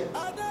lẹ́sẹ̀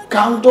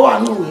ká ń tó wà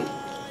níwèé.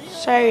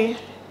 Sorry.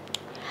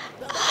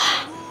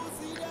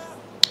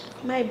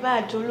 My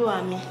bad,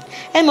 olúwa mi.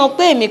 Ẹ mọ̀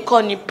pé èmi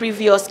kọ́ ni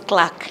previous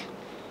clerk.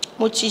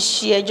 Mo ti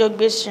ṣe ẹjọ́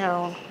gbèsè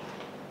àrùn.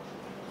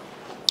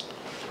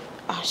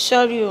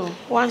 Sorry o,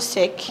 1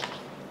 sec.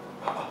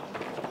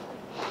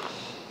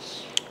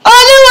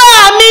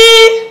 Olúwa mi!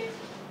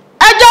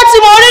 Ẹjọ́ tí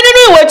mo rí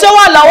nínú ìwé tó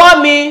wà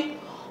lọ́wọ́ mi,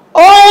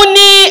 òun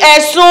ni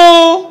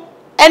ẹ̀sùn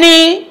ẹni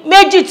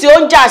méjì tí ó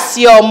ń jà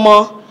sí ọmọ.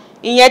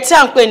 Ìyẹn tí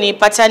à ń pè ní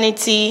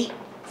paternity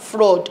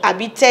fraud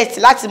àbí test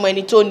láti mọ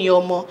ẹni tó ní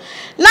ọmọ.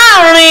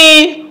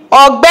 Láàárín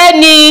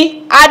ọ̀gbẹ́ni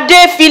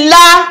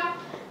Adéfìlà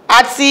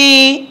àti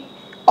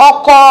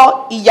ọkọ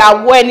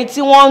ìyàwó ẹni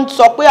tí wọ́n ń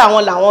sọ pé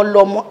àwọn làwọn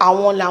lọ́mọ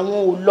àwọn làwọn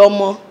ò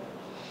lọ́mọ.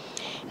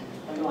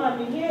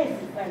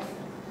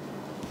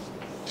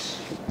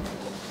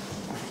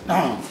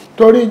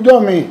 torí ijọ́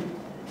mi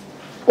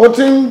ó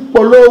ti ń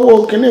polówó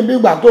kíní bí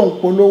ìgbà tó ń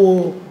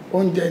polówó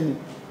oúnjẹ ni.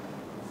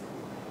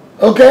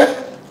 Okay?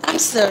 I'm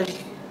sorry.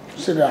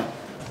 Sit down.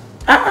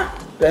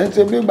 Tẹ̀ ń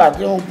ṣe bí ìgbà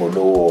tí ó ń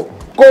polówó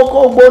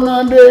kókó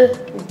gbóná dé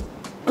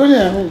kí ni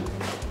ẹ̀rùn.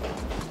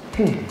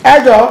 Ẹ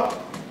jọ̀ọ́,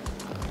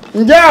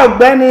 ǹjẹ́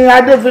ọ̀gbẹ́ni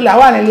Adéfìlà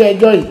wà nílé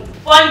ẹjọ́ yìí?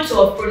 Point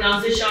of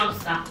pronunciation,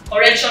 sir.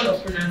 Correction of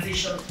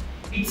pronunciation.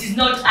 It is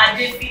not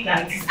Adefila,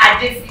 it is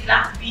Adefila.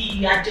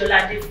 Be Adeola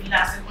Adefila,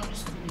 secondary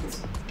school.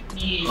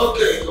 Yes.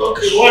 Okay,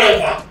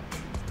 whatever.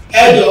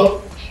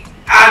 Edo,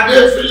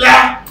 Adefila,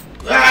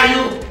 where are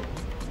you?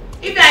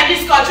 If you are in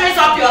this court, raise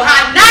up your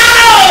hand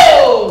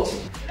now!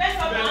 Raise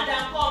up your hand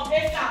and come,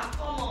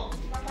 come on.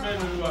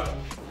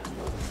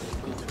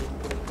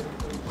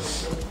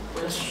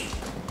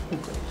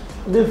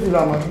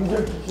 Adéfìlà mà ń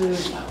jẹ́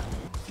kíkẹ́.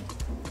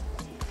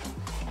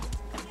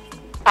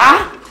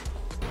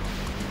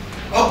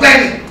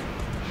 Ọ̀gbẹ́ni,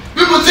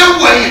 bí mo ti ń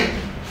wọ̀ yẹn,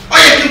 ó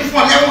yẹ kí n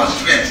fún ọ lẹ́wọ̀n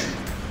straight.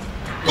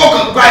 Kó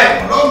kàn gba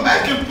ẹ̀wọ̀n lọ́wọ́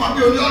báyìí kí n fún ọ bí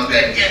oní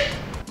 100 yẹn.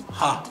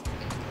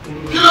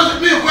 Kí ló ti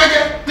mí kó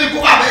ẹ̀jẹ̀, mí kó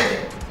bàbá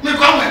ẹ̀jẹ̀, mí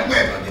kó àwọn ẹ̀gbọ́n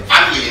ẹ̀gbọ́n ní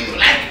fámìlì yìí lò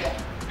láì pọ̀.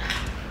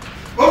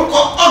 Orúkọ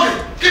ọ̀gẹ̀,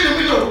 kí ni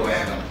mí lè orúkọ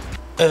yẹn gan?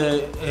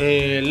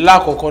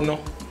 Lákọ̀ọ́kọ́ náà,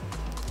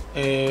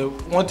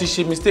 wọ́n ti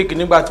ṣe mistake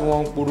nígbà tí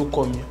wọ́n ń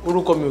porúkọ mi.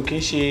 Orúkọ mi ò kí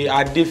ń ṣe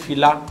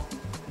Adéfìlà.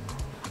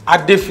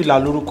 Adéfìlà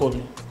lórúkọ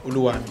mi,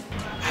 olúwa mi.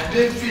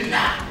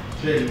 Adéfìlà.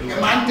 Ẹ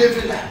máa ń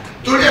défìlà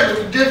torí ẹ̀ ló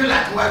fi défìlà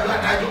níwájú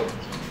adájọ́.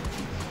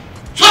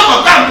 Sọ́kọ̀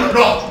tá I'm your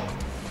lord.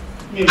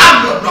 I'm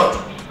your lord.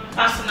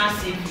 Personal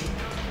safety.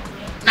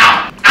 Now,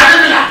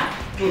 Adéfìlà,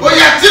 ó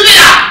yá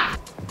Tímíyà.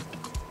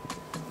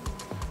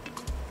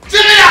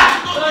 Tímíyà.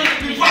 Don't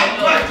leave me, my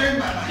lord.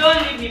 Don't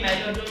leave me.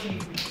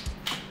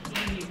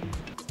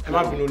 Ẹ má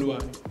bínú olúwa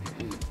mi.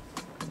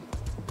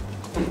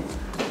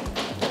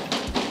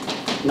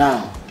 Now,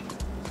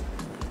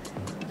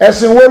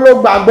 ẹ̀sìn wo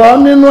ló gbàgbọ́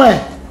nínú ẹ̀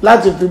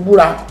láti fi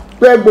búra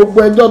pé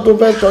gbogbo ẹjọ́ tó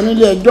fẹ́ sọ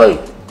nílé ẹjọ́ yìí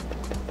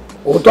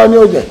òótọ́ ni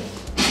ó jẹ́?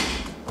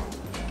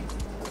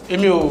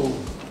 Èmi ò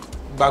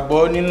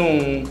gbàgbọ́ nínú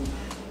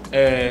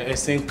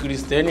ẹ̀sìn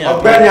kìrìsìtẹ́nì.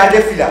 Ọ̀gbẹ́ni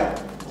Adéfìlà,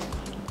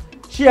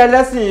 ṣé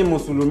ẹlẹ́sìn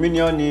mùsùlùmí ni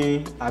ọ́ ni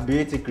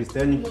àbí ti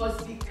kìrìsìtẹ́nì?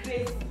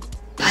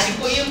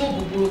 Àdìgbòye mọ̀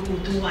gbogbo oko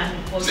tó wà ní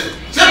ọ̀sẹ̀.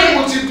 Ṣé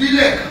mo ti bí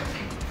lẹ́ẹ̀kan?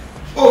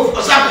 Ó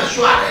ọ̀sàbẹ̀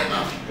ṣọ́ ààrẹ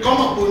náà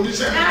kọ́mọ̀ pé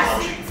oníṣẹ́ ní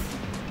kọ́ọ̀tù.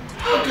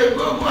 Okay,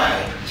 go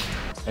ahead.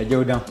 Ẹ jẹ́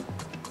ó dáhùn.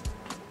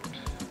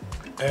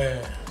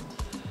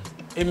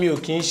 Èmi ò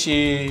kí ń ṣe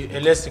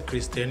ẹlẹ́sìn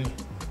kìrìsìtẹ́nì,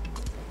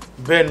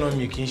 bẹ́ẹ̀ náà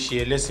mi kì í ṣe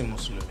ẹlẹ́sìn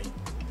mùsùlùmí.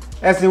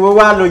 Ẹ̀sìn wo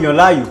wá lo yàn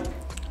láàyò?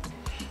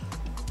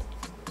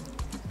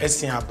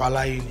 Ẹ̀sìn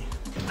àbáláyé ni.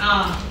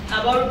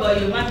 Àbọ̀rúbọ̀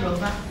yóò má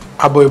dọ̀bá.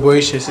 Àbọ̀ ìbọ̀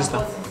yìí ṣe sísá.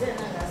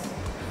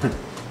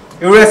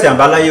 Irú ẹ̀sìn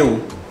àbáláyé wo?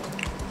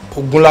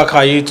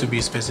 Ogunlakaye to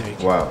be specific.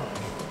 Wow.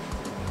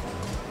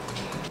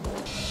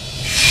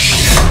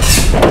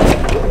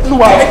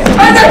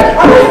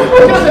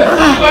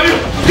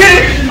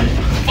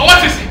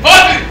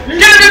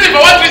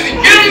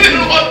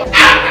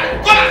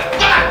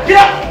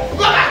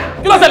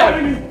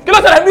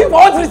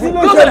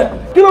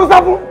 Kí ló ń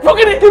sá fún?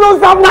 Kí ló ń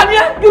sá fún?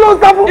 Kí ló ń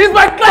sá fún? It's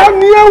my client.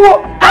 Tani ẹ wo?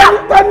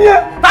 Tani ẹ?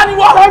 Tani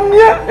wọ? Tani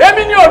ẹ?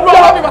 Èmi ni òdu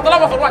ọwọ́ mi bàtàlá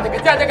bàtàlá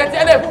àjẹkẹtì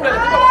ẹlẹ́ẹ̀kú rẹ̀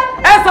lẹ́sìn bàbá.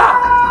 Ẹ sà,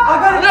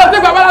 mi ò tí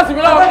gba balance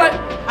mi lọ́wọ́ fúnra.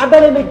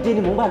 Abẹ́rẹ́ méje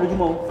ni mò ń gbà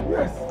lójúmọ́ o.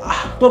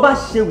 Tó bá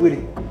ṣe wèrè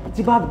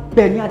tí bá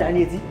bẹ ní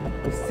àdáni etí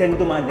kò sẹ́ni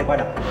tó máa ń jẹ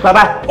padà.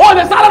 Bàbá. Ó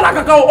lè sálàdà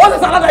kankan o, ó lè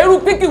sálàdà irú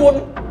pínkì wo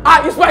ni?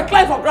 It's my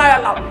client for crying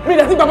out loud. Mi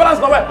lè ti gba balance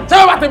lọ́wọ́ ẹ̀. Ṣé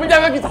wọ́n bá tèmi jẹ́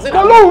fẹ́ fi tàṣí?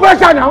 Olóhùn fẹ́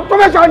ṣàní àwọn tó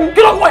fẹ́ ṣàní.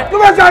 Kí ló kọ́ ẹ̀? Tó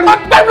fẹ́ ṣàní.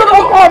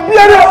 Ọkọ̀ bí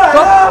ẹni.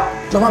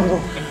 Jọba mi bọ̀,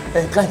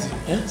 client,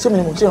 ṣé mi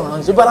ni mo ṣe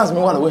ìrànlọ́wọ́ ṣé balance mi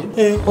wà lọ́wọ́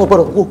ẹ̀? Ó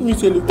gbọ́dọ̀ kú. O ní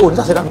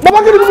sàṣẹ dànù. Bàbá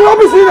kí ni mo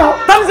ọ́fíìsì yìí náà?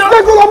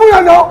 Jẹ́ kó lọ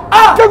búra náà.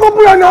 Jẹ́ kó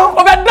búra náà.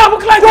 O fẹ́ dá fún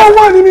client. Tó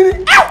wà ní mi ni.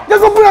 Jẹ́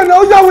kó búra náà.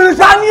 Ó yà wẹ̀rẹ̀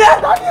ṣá. Tani ẹ?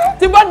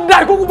 Tí bá da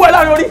ìkókó bọ̀ ẹ̀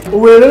láàrin orí.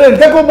 Òwe rere ní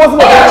jẹ́ kó bọ́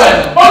sílẹ̀.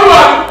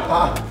 Olúwa.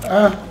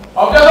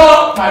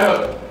 Objection, my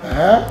lord.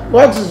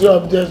 What is your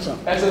objection?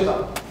 Ẹ ṣe sá.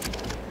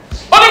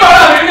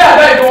 Oníbàárà mi ní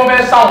àdá ìdí wọn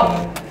fẹ́ sá òun.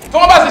 Tí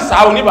wọ́n bá sì sá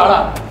oníbàárà,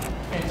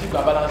 mi ti gba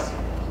balance.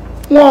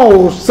 Wọn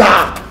ò sá.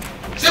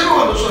 Ṣé bí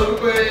wọ́n lọ sọ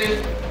wípé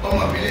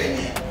ọmọ ìbílẹ̀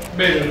yẹn?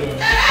 Bẹ́ẹ̀ ló.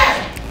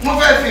 Mo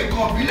fẹ́ fi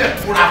nǹkan ìbílẹ̀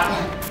fúnra fún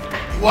ẹ.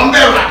 Ìwọ ń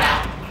bẹ̀rù àdá.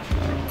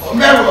 Ò ń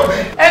bẹ̀rù ọ̀bẹ.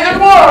 Ẹ ti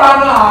kó ọ̀rọ̀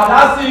àwọn àdá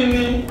sí i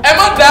ni. Ẹ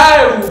má dá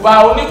ẹ̀rù bà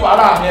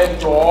oníbàárà mi ẹ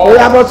jọ̀ọ́. Ó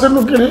yá bọ́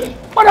sínú kiri.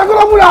 Padà kó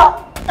lọ múra.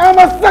 Ẹ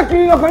máa ṣiṣẹ́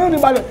kiri ọkàn yóò ní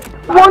balẹ̀.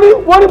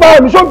 Wọ́n ní bàbá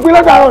mi ṣó gbin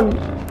lọ́dàárọ̀ ni.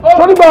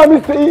 Wọ́n ní bàbá mi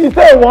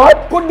iṣẹ́ ìwọ́n.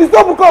 Kò dì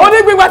sọ́ọ̀bù kan.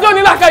 Onígbìngbà tí ò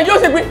ní làkàyè yóò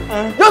ṣe gbin.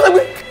 Yóò ṣe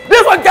gbin.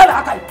 This one get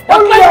làkàyè. Your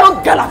client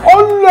don't get làkàyè. Ó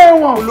ń lọ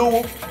ẹ̀wọ̀n. Olówó.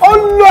 Ó ń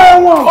lọ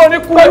ẹ̀wọ̀n. Ó ní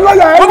kú. Pẹ̀lú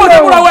ọ̀yà ẹ̀ ń lọ ẹ̀wọ̀n. Gbogbo tí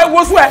kúrò wẹ̀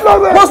wosú ẹ̀.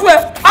 Wosú ẹ̀.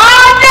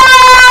 Ọ̀dà!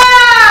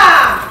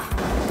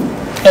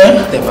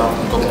 Tẹ̀bà tẹ̀bà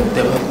kú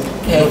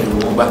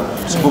lówó gbà.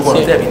 Gbogbo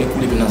ọ̀nà tẹ̀bí ní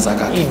kúlẹ̀ bí náà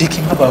sáká. Ìdí kí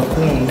n má bàa kú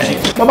nù.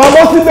 Bàbá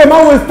bọ́ síbẹ̀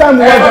máa waste time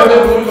wọ́n.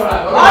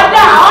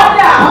 Ọ̀dà.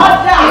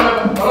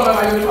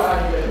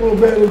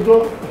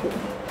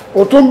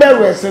 o tún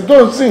bẹ̀rù ẹ̀sìn tó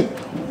ń sìn.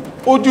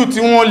 Ojú tí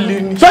wọ́n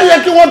lè ní. Ṣó yẹ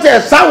kí wọ́n tẹ̀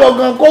sáwọ̀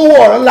gan kó wọ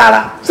ọ̀rọ̀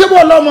lára síbò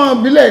ọlọ́mọ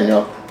ìbílẹ̀ ni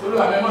ọ.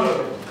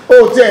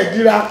 O tiẹ̀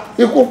dira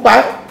ikú pa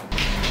ẹ́.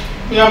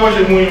 Ní a bọ́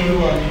ṣe mú inú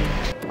wa ni.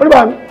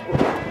 Olúwa mi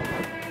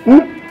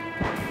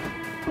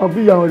ọ̀bí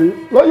ìyàwó rẹ̀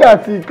lọ́yà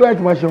àti client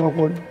máa ṣe wọn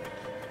pọ̀ ni.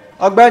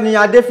 Ọ̀gbẹ́ni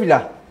Adéfìlà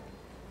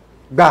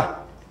gbà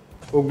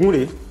ògún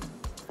rèé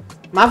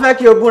máa fẹ́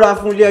kí o búra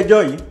fún ilé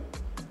ẹjọ́ yìí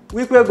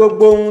wípé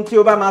gbogbo ohun tí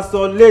o bá máa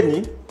sọ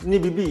lénìí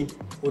níbi bíi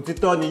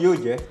òtítọ́ ni yóò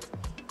jẹ́.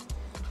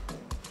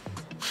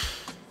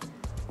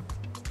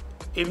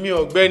 Èmi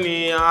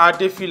ọ̀gbẹ́ni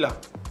Adéfìlà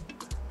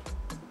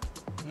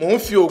mò ń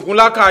fi ògún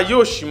láká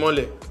yóò ṣì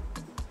mọ́lẹ̀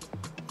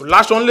kò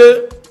láṣọ ńlé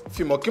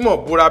fìmọ̀kímọ̀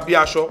búra bí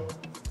aṣọ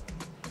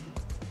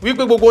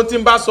wípé gbogbo ohun tí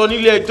ń bá sọ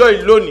nílé ẹjọ́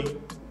yìí lónìí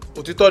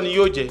òtítọ́ ni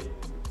yóò jẹ́.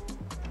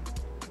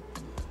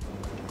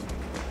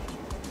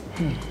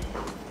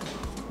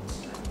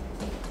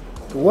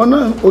 Ìwọ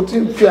náà o ti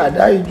ń fi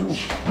àdá ìjú.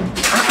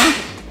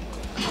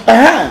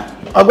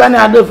 Ọ̀gbẹ́ni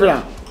Adéfìlà.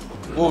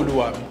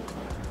 Olúwa mi.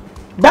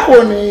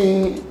 Báwo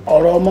ni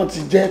ọ̀rọ̀ ọmọ ti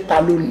jẹ́,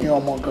 ta ló ní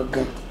ọmọ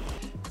gangan?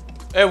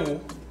 Ẹ wò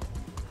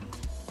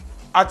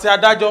àti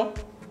adájọ́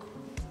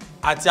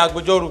àti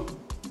agbẹjọ́rò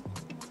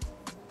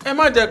ẹ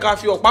má jẹ́ ká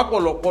fi ọ̀pá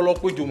pọ̀lọpọ̀lọ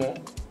péjò mọ́,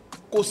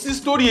 kò sí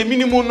sítórí èmi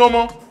ni mo ná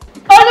mọ́.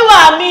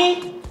 Olúwa mi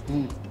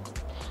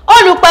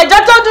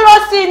olùpẹ̀jọ́ tó dúró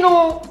sínú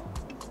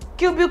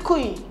kíúbíkù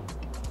yìí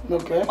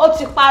ó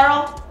ti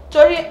parọ́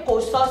torí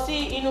kò sọ sí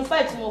inú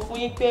fẹ́ẹ̀ tí mo fún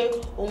yín pé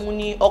òun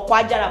ni ọkọ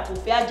Ajára kò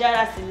fẹ́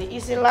Ajára sílé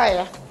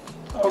ìsíláyà.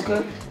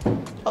 Okay.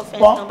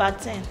 Offense number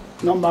 10.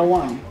 Number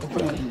 1.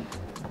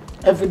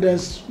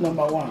 Evidence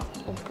number 1.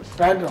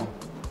 Right down.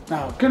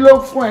 Now, kí ló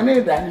fún ẹ ní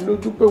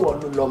ìdánilójú pé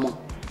wọ́n ló lọ́mọ?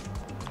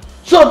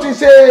 Ṣé o ti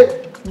ṣe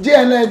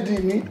DNA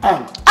ní?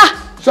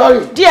 Sorry.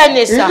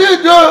 DNA sir.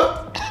 Ìdíjọ́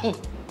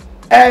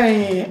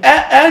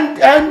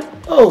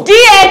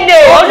DNA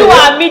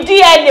Olúwa mi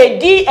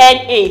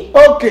DNA.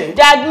 Okay.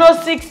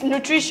 Diagnostics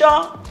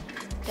nutrition.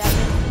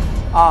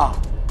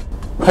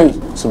 Hey,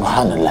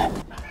 subhanallah.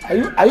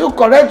 Are you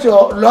correct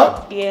your Lord?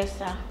 Yes,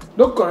 sir.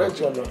 Don't correct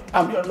your Lord.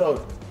 I'm your Lord.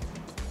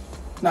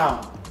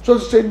 Now, so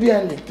say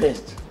DNA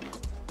test.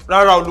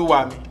 Rárá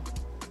Olúwa mi.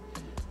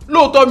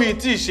 Lóòótọ́ mi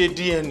tí ṣe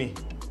DNA.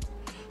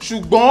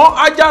 Ṣùgbọ́n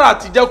Ajára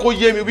ti jẹ́ kó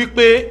yé mi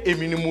wípé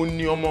èmi ni mo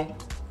ní ọmọ.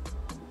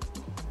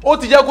 Ó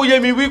ti jẹ́ kó yé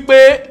mi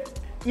wípé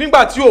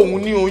nígbà tí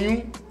òun ní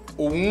oyún,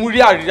 òun rí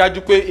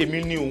àrídájú pé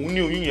èmi ni òun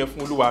ní oyún yẹn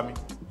fún Olúwa mi.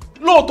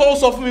 Lóòótọ́ ó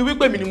sọ fún mi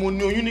wípé èmi ni mo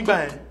ní oyún nígbà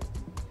yẹn.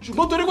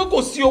 Ṣùgbọ́n torí pé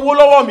kò sí owó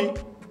lọ́wọ́ mi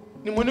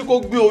ni mo ní kó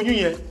gbé oyún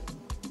yẹn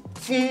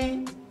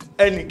fún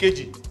ẹnì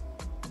kejì.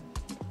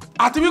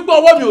 Àti wípé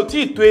ọwọ́ mi ò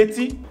tí ì tó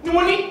etí ni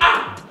mo ní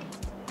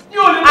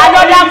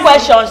Another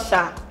question,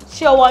 sir.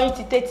 Ṣé ọwọ́ yín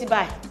ti tẹ́tí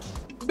báyìí?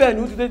 Bẹ́ẹ̀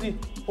ni ó ti tẹ́tí.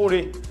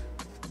 Ore.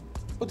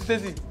 Ó ti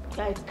tẹ́tí.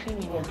 Like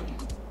criminal.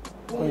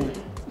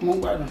 Mo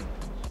gbádùn.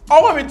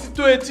 Ọwọ́ mi ti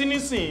tó etí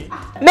nísìnyí.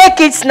 Make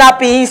it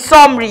snappy in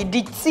summary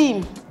the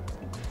theme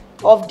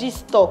of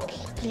this talk,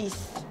 please.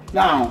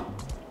 Now,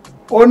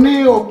 o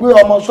ní o gbé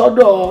ọmọ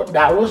sọ́dọ̀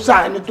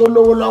Dàrósà ẹni tó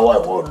lówó lọ́wọ́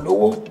ìwọ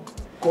lówó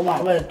kó máa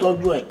fẹ́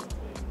tọ́jú ẹ̀.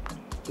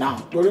 Now,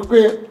 torí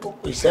pé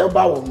ìṣẹ́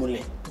bá wò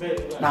múlẹ̀.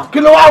 Now, kí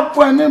ló wá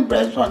fún ẹ ní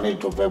impression ní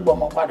tó fẹ́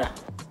gbọmọ padà?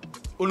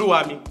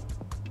 Olúwa mi,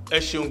 ẹ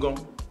ṣeun gan.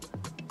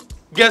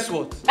 Guess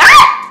what?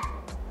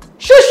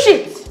 Shush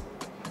it!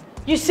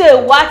 You say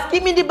what?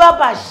 Give me the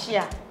baba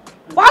share.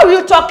 Why will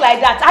you talk like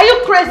that? Are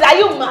you crazy? Are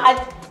you mad?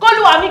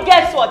 Olúwa mi,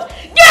 guess what?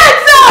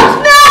 Get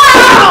out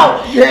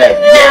now! Yeah,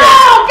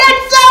 no!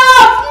 Get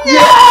out!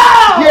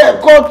 No! Yeah,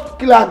 God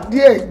clerk,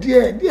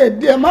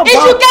 díẹ̀, má bá. If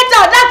you get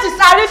out, that is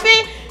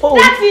Arifin.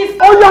 That is.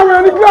 Ó yà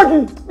wẹ̀rẹ̀ ní kíláàkì,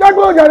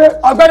 jágbó ọ̀jàre.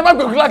 Ọ̀gbẹ́ni má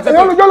gbé kíláàkì sẹ́kọ̀ọ́.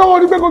 Èyí olùjọ́ lọ́wọ́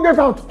ní pé kó get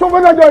out, tó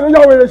fẹ́ dájọ́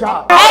ìyá wẹ̀rẹ̀ ṣá.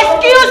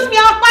 Excuse me,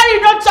 Akpari,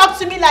 don't talk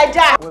to me like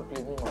that.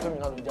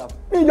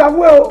 Ìjà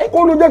fún ẹ o, kó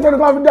ló jẹ́ kẹ́ni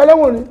ká fi dá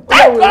lẹ́wọ̀n ni.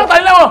 Kọ́lọ́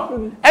tàbí lẹ́wọ̀n,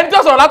 ẹni tí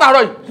ó sọ̀rọ̀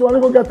látàárọ̀ yìí. Tí wọ́n ní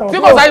kó get out. Tí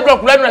kò sáyé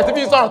blọọkù lẹ́nu rẹ̀ tí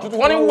fi sọ̀rọ̀ tútù,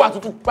 wọ́n ní wùwà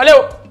tútù. Pẹ̀lẹ́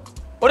o,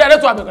 orí adé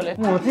tó àgbẹ̀kọ̀lẹ́.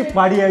 Wọ́n ti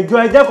parí ẹjọ́,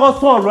 ẹ jẹ́ kó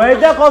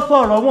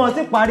sọ̀rọ̀, wọ́n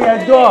ti parí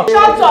ẹjọ́.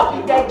 Shut up,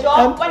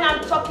 Ìdẹ̀jọ́. When I'm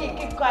talking,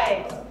 keep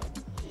quiet.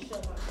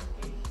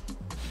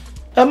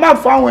 Ẹ má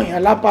fáwọn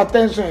èèyàn lápá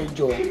tẹ́ńsán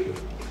ìjọ.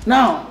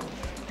 Now,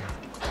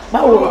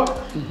 báwo?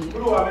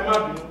 Olúwa mi má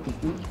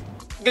bínú.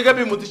 Gẹ́gẹ́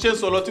bí mo ti ṣe ń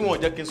sọ lọ tí wọ́n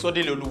jẹ́ kí n sọ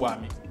délé Olúwa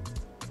mi.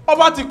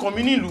 Ọba ti kàn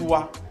mí nílùú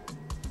wa.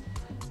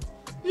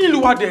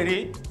 Nílùú wa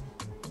dẹ̀rẹ́.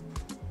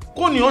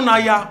 Kó ní ọ̀nà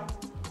aya,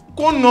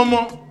 kó ní ọmọ.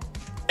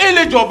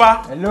 Èlé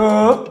jọba.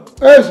 Hello.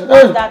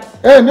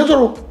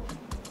 Nítorí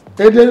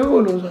èdè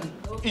Yorùbá ló sọ.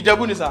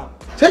 Ìjẹ̀bú ni sà.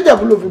 Ṣé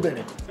Ìjẹ̀bú ló fi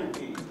bẹ̀rẹ̀?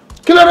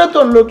 Kí ló dé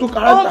tó ń lo two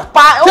character?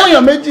 Ṣé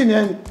èèyàn méjì ni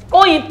ẹni?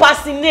 Oh,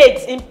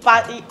 impersonate.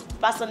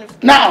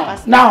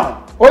 Now,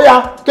 ó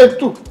yá take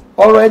two.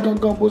 Ọ̀rọ̀ ẹ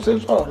gangan bó ṣe ń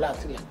sọ̀rọ̀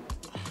láti lẹ̀.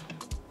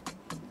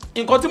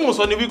 Nǹkan tí mo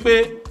sọ ni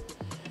wípé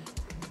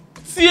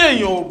tí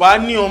èèyàn ò bá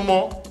ní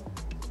ọmọ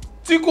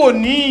tí kò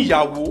ní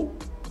ìyàwó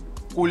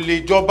kò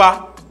lè jọba.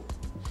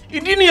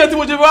 Ìdí nìyẹn tí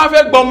mo ṣe wá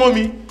fẹ́ gbọ́ ọmọ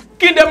mi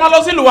kí n dẹ̀ máa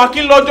lọ sílùú wa kí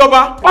n lọ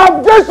jọba.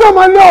 Objection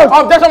my lord.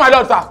 Objection my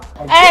lord, sir.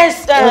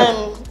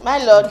 My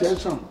lord.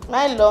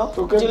 My lord.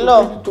 The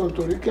law.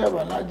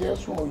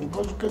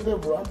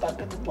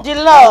 The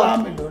law.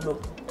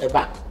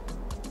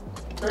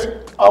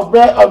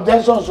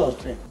 Objection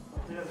sustained.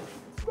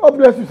 God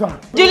bless you, sir.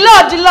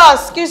 The law,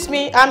 excuse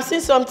me. I'm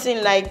seeing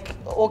something like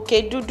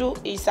okay, dudu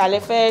is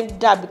alefe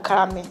dabi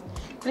caramel.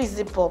 Please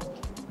zip up.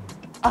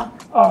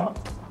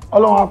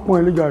 Ọlọ́run á pọ́n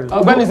ẹ lé jàre.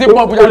 Ọ̀gbẹ́ni zip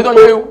up jàre tó ń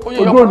yẹ o.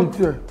 Ojú òní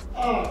tiẹ̀.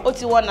 Ó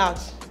ti worn out.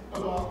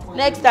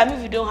 Next time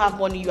if you don't have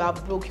money, you are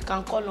broke. You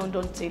can call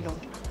London Tailor.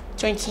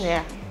 20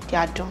 naira. They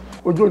are done.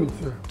 Ojú òní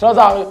tiẹ̀.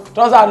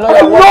 Trọ́sà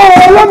lọ́yà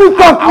wọ́n. Let me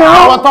talk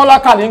now. Àwọn tán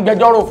lákà ní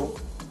gbẹjọ́rò fún.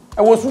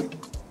 Ẹ wo sú.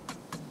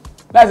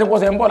 Láìsí pọ̀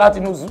sẹ̀ ń bọ̀ láti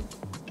inú sú.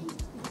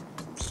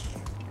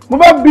 Mo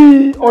bá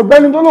bi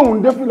ọ̀gbẹ́ni tó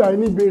lóun dé fìlà yìí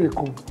ní ìbéèrè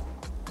kan.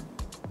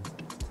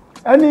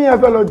 Ẹni ẹ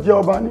fẹ́ lọ jẹ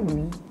ọba nílùú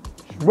yìí.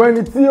 Ṣùgbọ́n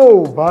ẹni tí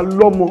ò bá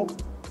lọ́mọ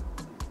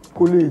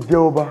kò lè jẹ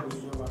ọba.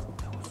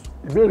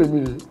 Ìbéèrè mi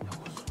rèé.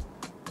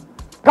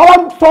 Káwá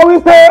sọ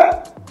wípé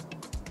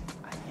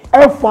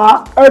ẹ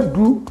fà ẹ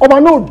dù ọba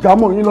náà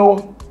jámọ́ yín lọ́wọ́.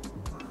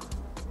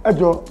 Ẹ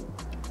jọ̀ọ́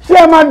ṣé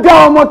ẹ máa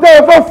dá ọmọ tẹ́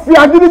ẹ fẹ́ fi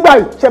agídí gbà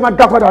yìí ṣé ẹ máa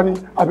dá padà ní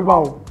àbí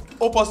báwo?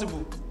 Ó possible.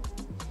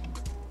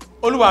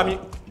 Olúwa mi,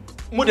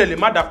 mo dẹ̀ lè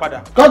má dá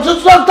padà. Kò tún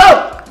sọ́tọ̀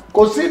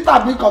kò sí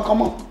tàbí kankan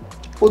mọ́.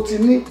 O ti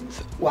ní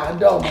wàá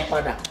dá ọmọ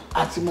padà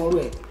àti mọ̀rú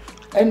ẹ̀.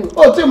 Ẹnu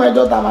ó tí mo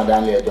ẹjọ́ tá a máa dá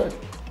lé ẹjọ́ yìí.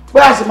 Pé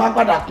a sì máa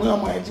padà pín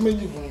ọmọ ẹ̀ tí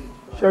méjì fún yín.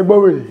 Ṣé gbọ́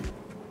wèrè?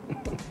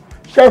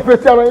 Ṣé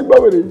fetí ara yín gbọ́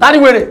wèrè? Tani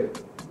wèrè?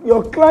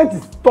 Your client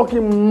is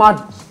talking mad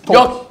talk.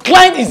 Your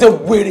client is a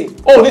wèrè.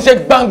 O ní ṣe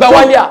gbangba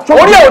wálé à.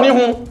 Orí ẹ̀ ò ní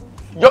hun.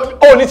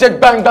 O ní ṣe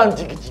gbangba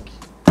jìgìjìgì.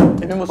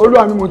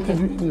 Olúwa mi mo ti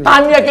ju.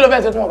 Ta ni ẹ kí ló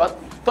fẹ́ ṣe fún ọba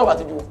tó bá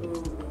ti ju wọn?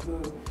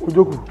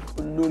 Ojókòó.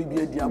 Olórí bí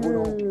ẹdí abúlé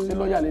ṣé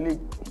lọ́ọ̀yà lélẹ̀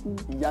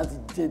ìyá ti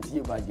jẹ́ tí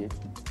ẹ bàjẹ́.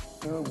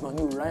 Ẹran gbọ̀n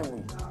ní òrùra ìmọ̀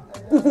yìí.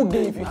 Kúkú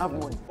gay if you have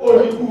money.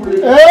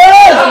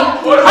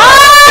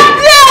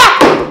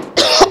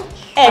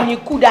 Ẹni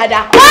kú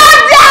dáadáa.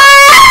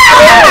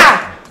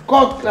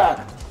 Contract.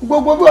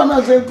 Gbogbo bí wọn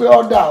náà ṣe ń pe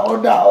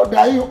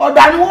ọ̀dà yìí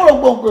ọ̀dà ni wọ́n rò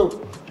gbọ̀n pé o.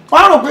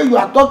 Wọ́n rò pé you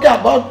are talking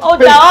about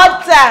page.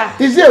 Ọ̀dà.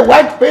 Is it a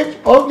white page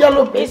or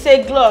yellow page? It's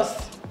a gloss.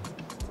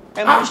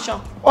 Emotion.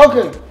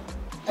 Okay.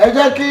 Ẹ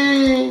jẹ́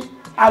kí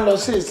a lọ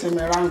sí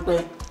ìsinmi ráńpẹ́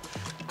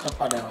ká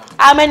padà wá.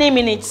 How many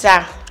minutes,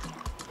 sir?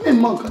 Mi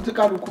mọ nǹkan tí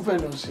kálukú fẹ́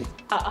lọ sí.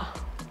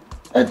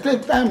 Ẹ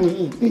take time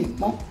yìí mi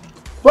mọ.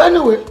 But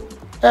anyway,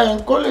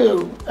 kó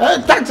lè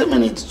 30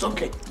 minutes is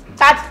okay.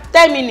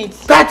 10 minutes.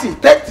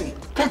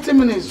 30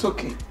 minutes is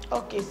okay.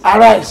 Okay, sir.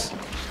 Arise.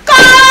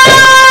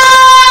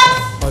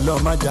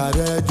 Ọlọ́mọjà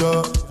rẹ̀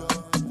jọ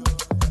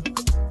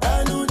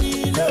ẹnu ní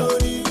ilé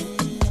orí.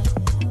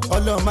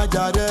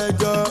 Ọlọ́mọjà rẹ̀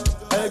jọ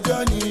ẹjọ́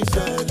ní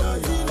ìṣẹ̀lẹ̀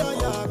yìí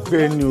lọ́yà.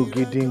 Ọ̀gbẹ́ni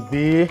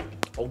Ògèdèngbé.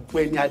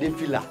 Ọ̀gbẹ́ni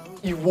Adéfìlà,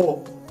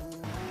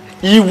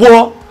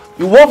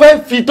 ìwọ fẹ́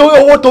fi tó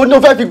owó tó ní o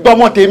fẹ́ fi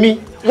gbọmọ tèmi.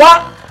 Wá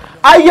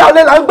ayé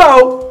alẹ́ là ń gbà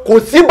o. Kò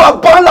sí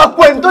bàbá ńlá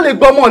kó ẹni tó lè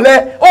gbọmọ lẹ.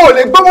 O ò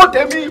lè gbọmọ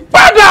tèmi.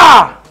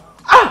 Padà!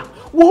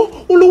 Wo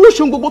olówó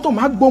ṣeun gbogbo tó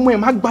máa gbọmọ ẹ̀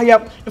máa gbáya.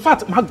 In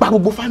fact, máa gba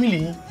gbogbo fámìlì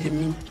yín.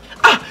 Èmi.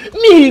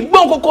 Mi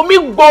ìgbọ́n kankan mi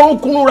gbọ́rùn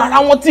kunu rárá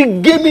wọn ti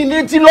gé mi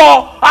létí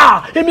lọ.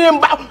 Èmi ń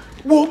bá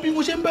wo bí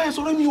mo ṣe ń bá ẹ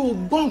sọ̀rọ̀ mi ò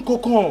gbọ́n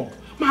kankan.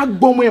 Máa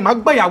gbọmọ ẹ̀ máa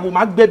gbàyàwó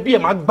máa gbẹbí ẹ̀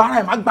máa gbára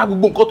ẹ̀ máa gbá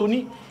gbogbo nǹkan tó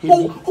ní.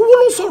 Owó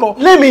ló ń sọ̀rọ̀.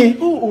 Lémi.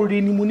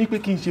 Oore ni mo ní pé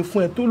kí n ṣe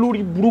fún ẹ tó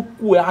lórí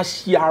burúkú ẹ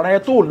àṣì ara ẹ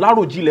tó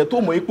láròjinlẹ̀ tó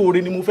mọ̀ pé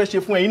oore ni mo fẹ́ ṣe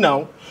fún ẹ yìí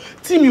náà.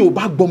 Tí mi ò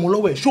bá gbọmọ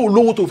lọ́wọ́ ẹ̀ ṣó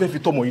olówó tó fẹ́ fi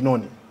tọmọ yìí náà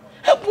ni.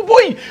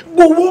 Bóyì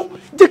gbowó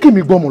jẹ́ kí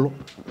mi gbọmọ lọ.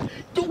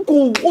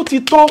 Ó ti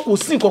tán kò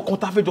sí nǹkan kan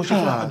tá a fẹ́ jọ ṣe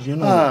fún àjẹ́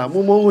náà.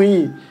 Mo mọ ohun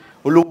yìí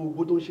olówó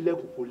gbogbo tó ń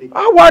ṣílẹ̀kùn kò lè.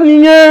 Àwa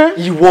nìyẹn.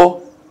 Ìwọ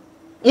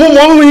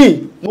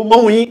mo mọ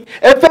ohun yìí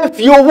ẹ fẹ́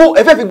fi owó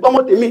ẹ fẹ́ fi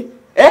gbọmọ tèmi.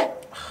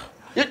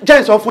 Jẹ́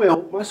n sọ fún ẹ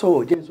o, má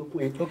sọ̀rọ̀ jẹ́ n sọ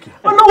fún ẹ.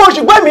 Olówó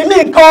ṣùgbọ́n mi ní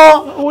nǹkan,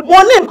 mo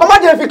ní nǹkan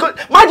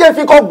má jẹ́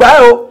fi kọ́ gbà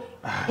ẹ́ o,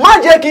 má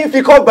jẹ́ kí n fi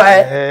kọ́ gbà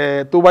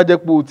ẹ́. Tó bá jẹ́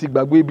pé o ti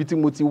gbàgbé ibi tí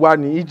mo ti wá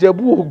ní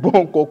Ìjẹ̀bú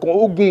ògbọ́n kankan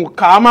ogun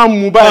ká máa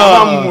mú báyìí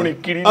máa mú rìn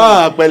kiri.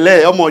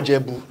 Pẹ̀lẹ́ ọmọ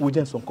Ìjẹ̀bú. Wo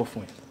jẹ́ n sọ nǹkan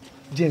fún ẹ,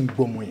 jẹ́ n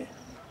gbọ́ ọmọ yẹn,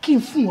 kí n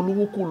fún wọn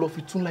lówó kó lọ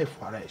fi tún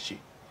láìfọ ara ẹ ṣe.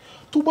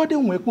 Tó bá dé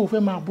wọn pé o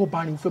fẹ́ máa bọ́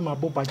ba ni o fẹ́ máa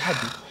bọ́ ba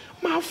jáde,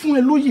 máa fún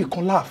ẹ lóyè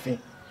kan láàfin.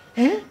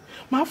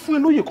 Máa fún ẹ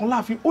lóyè kan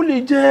láàfin ó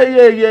lè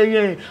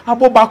jẹ́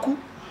abọ́bakú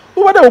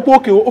ó bá dẹ̀ wò pé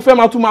òkè ó fẹ́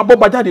máa tún máa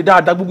bọ́ba jáde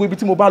dáadáa gbogbo ibi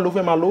tí mo bá lọ ó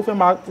fẹ́ máa lọ ó fẹ́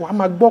máa wà á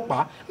máa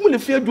gbọ́pàá mo lè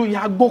fi ẹjọ́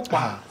ìyá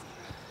gbọ́pàá.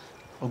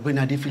 Ọ̀gbẹ́ni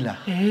Adéfìlà.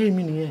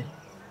 Èmi nìyẹn.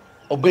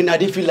 Ọ̀gbẹ́ni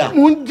Adéfìlà.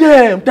 Mo ń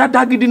jẹ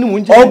dáadáa gidi ni mo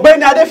ń jẹ.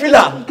 Ọ̀gbẹ́ni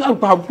Adéfìlà.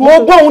 Mo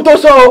gbọ́ ohun tó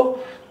sọ o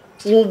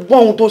mo gbọ́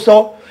ohun tó sọ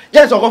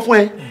jẹ́ ìsọ̀kan fún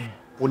ẹ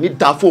kò ní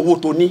dáa fún owó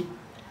tó ní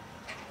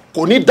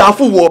kò ní dáa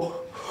fún wọ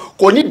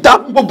kò ní dáa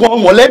fún gbogbo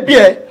mọ̀lẹ́bí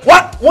ẹ wá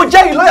mo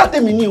jẹ́rìí lọ́ọ̀yà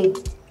tèmi ní o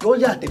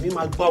lọ́ọ̀yà tèmi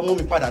máa gba ọmọ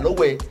mi padà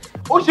lọ́wọ́ ẹ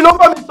ó sì ló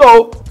bá mi sọ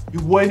o.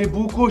 Ìwọ ẹni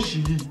burúkú òṣì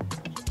yìí.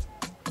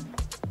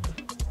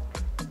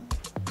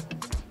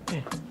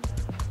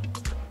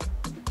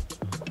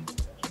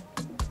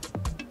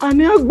 A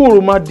ní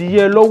àgbòrò máa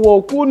dìyẹ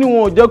lọ́wọ́ kó ní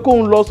wọn ò jẹ́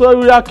kóun lọ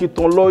sórí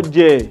àkìtàn lọ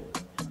jẹ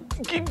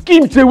kí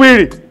n ṣe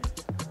wèrè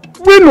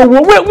wélòwò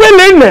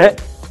wélé nẹ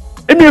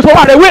èmi sọ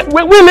wà rẹ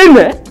wélé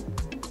nẹ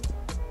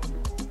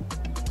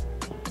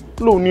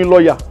lóun ní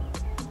lọ́ọ̀yà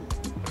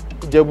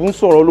Ìjẹ̀bú ń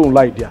sọ̀rọ̀ lóun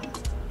láìdíà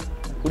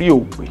rí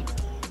ògbé.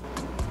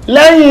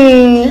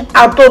 lẹ́yìn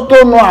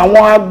atótónu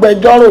àwọn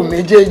agbẹjọ́rò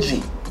méjèèjì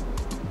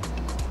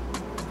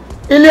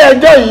ilé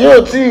ẹjọ́ yìí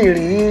ò tí ì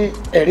rí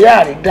ẹ̀rí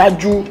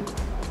àrídájú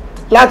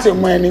láti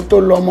mọ ẹni tó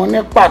lọ́mọ ní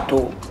pàtó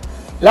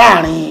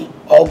láàrin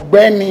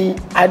ọ̀gbẹ́ni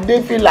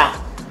Adéfìlà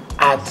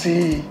àti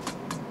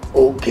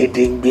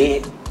Ògèdèngbé.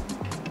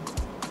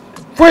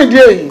 fún ìdí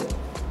èyí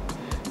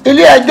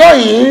ilé ẹjọ́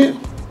yìí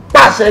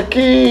pàṣẹ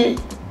kí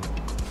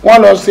wọ́n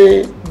lọ ṣe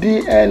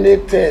DNA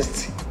test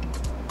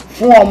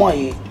fún ọmọ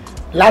yìí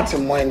láti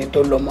mọ ẹni tó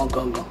lọ́mọ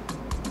gangan.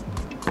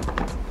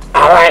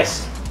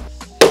 Arise.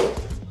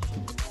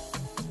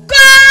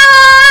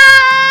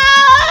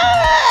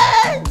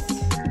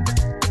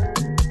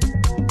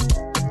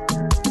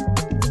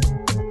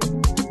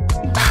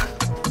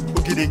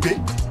 Ògèdèngbé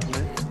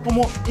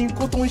ọmọ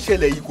nǹkan tó ń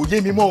ṣẹlẹ̀ yìí kò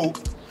yé mi mọ́ o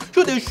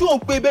ṣó de ṣó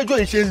pé bẹ́jọ́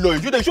yìí ṣe ń lọ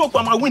yìí ṣó de ṣó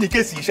pa máa wí ní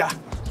kéèsì ìṣá.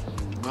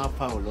 máa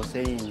fa ọ̀lọ́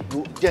sẹ́yìn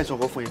jẹ́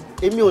ìsọ̀kan fún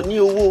ẹ èmi ò ní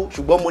owó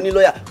ṣùgbọ́n mo ní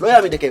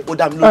lọ́ọ̀yà mi dẹ̀kẹ̀ ó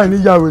dá mi lójú. ẹ ní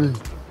yàwó rẹ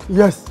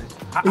yes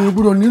èyí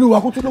gbọ́dọ̀ nílò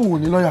wa kó tó lóun ò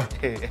ní lọ́ọ̀yà.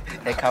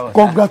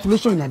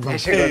 Congratulations in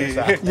advance.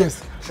 Yes.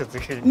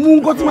 mú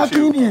nǹkan tí máa kí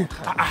nìyẹn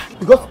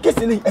because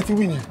kéèsì lè ẹ ti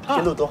wí nìyẹn.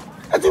 ṣé lóòótọ́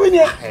ẹ ti wí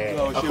nìyẹn.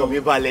 ọkọ mi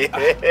balẹ̀.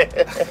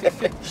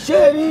 ṣé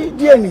ẹ rí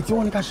DNA tí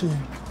wọ́n ní ká ṣe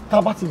yẹn tá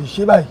a bá ti lè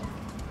ṣe báyìí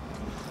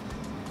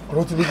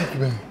ọ̀rọ̀ ti lójú kì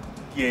bẹ́ẹ̀.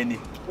 DNA.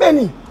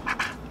 bẹ́ẹ̀ni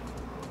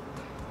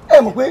ẹ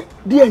mọ̀ pé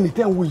DNA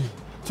tẹ́ ń wò yìí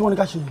tí wọ́n ní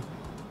ká ṣe yìí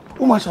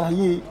ó máa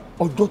ṣàlàyé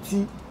ọjọ́ tí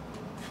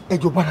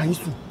ẹjọ́ bára yín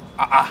sùn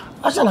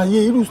a ṣàlàyé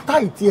irú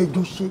style tí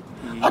ẹjọ́ ṣe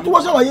a tún wá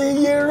ṣàlàyé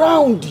iye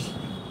ráùndì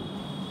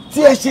tí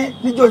ẹ ṣe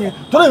níjọ́ yẹn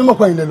tọ́lá mi mọ̀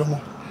pé ilẹ̀ lọ́mọ.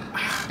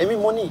 èmi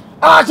mo ní.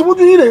 àti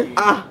ojú yín rè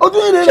ojú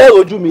yín rè. ṣé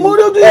ojú mi mo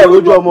rí ojú yín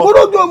rojú ọmọ mo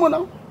rojú ọmọ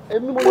náà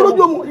mo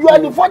rojú ọmọ you are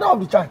the father of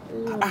the child.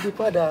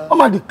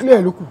 ọmọ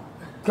declare lókù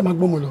kẹ́ máa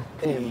gbọ́ mọ lọ.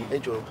 ẹ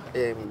jọ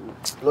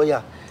lọ́ọ̀yà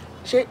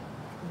ṣé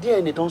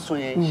DNA tó ń sọ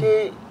yẹn ṣé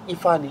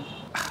ifá ni.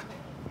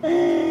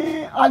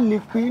 a lè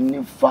pè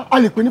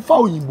ní fá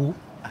òyìnbó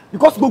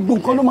because gbogbo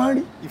nǹkan ló máa ń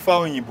rí. ifá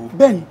òyìnbó.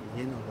 bẹ́ẹ̀ni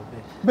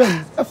bẹ́ẹ̀ni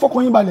ẹ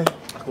fọkàn yín balẹ̀.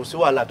 kò sí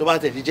wàhálà tó bá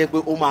tẹ̀ sí jẹ́ pé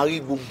ó máa rí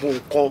gbogbo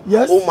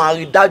nǹkan ó máa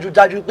rí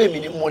dájúdájú pé mi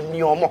ni mo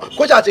ní ọmọ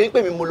kó ṣàtìrí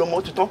pé mi mo lọ́mọ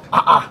ó ti tán.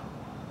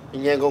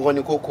 ìyẹn gangan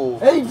ni kókó.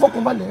 ẹ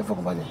fọkàn balẹ̀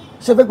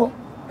ṣe fẹ́ gbọ́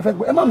ẹ fẹ́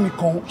gbọ́ ẹ má mi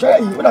kàn án ṣe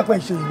ẹ̀yìn ó dà pé ẹ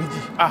ṣe ìrèjì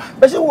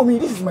bẹ́ẹ̀ ṣe wo mi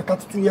this is my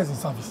 32 years in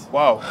service.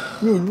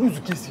 mi ò lose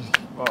case rí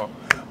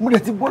mo dẹ̀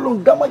ti bọ́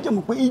lóhun dá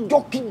májẹ̀mú pé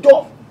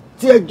ìjọ́kíjọ́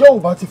tí ẹjọ́ ò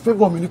bá ti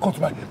favour mi ní kóòtù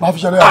báyìí máa fi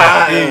ṣẹlẹ̀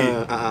yàrá.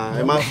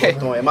 ẹ má fi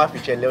tán ẹ má fi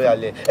ṣẹlẹ̀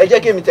yàlẹ̀ ẹ jẹ́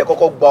kí èmi tẹ̀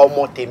kọ́kọ́ gba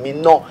ọmọ tèmi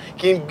náà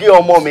kí n gbé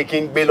ọmọ mi kí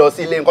n gbé lọ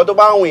sí ilé nǹkan tó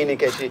bá ń wìn ní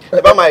kẹ̀ṣe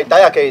ẹ bá máa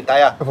ìtáyà kẹ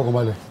ìtáyà. ẹ fọkàn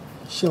balẹ̀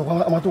ṣé ọkọ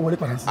àmọ́ tó wọlé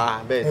padà sí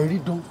ẹ rí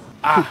dán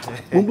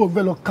mo ń bọ̀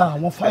bẹ́ẹ̀ lọ ka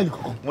àwọn fáìlì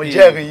kankan. mo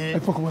jẹ́rìí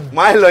yìí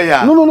my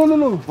lawyer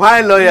no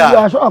my lawyer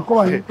ìyá aṣọ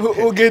àkọ́wà ni.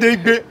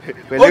 Ògèdèngbé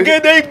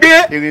Ògèdèngbé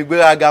èrè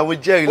ìgbéraga mo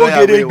jẹ́rìí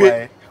lọ́yà mi wà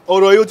ẹ́.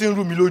 ọ̀rọ̀ yóò ti ń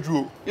rú mi lójú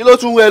o. kí ló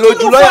tún wẹ̀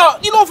lójú lọ́yà.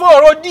 kí ló fa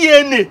ọ̀rọ̀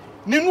DNA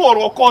nínú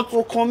ọ̀rọ̀ kóòtù.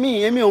 ọkàn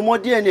mi èmi ò mọ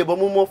DNA bọ́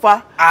mo mọ fá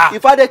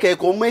ìfádẹ́kẹ̀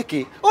kò mú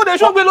èké. ó de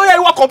ṣó gbé lọ́yà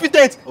ìwà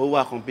competent. ó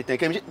wà competent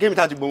kémi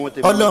tá ti gbọ́ wọn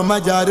tẹ̀lé.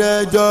 ọlọ́mọjà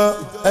rẹjọ́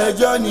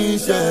ẹjọ́ ní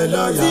iṣẹ́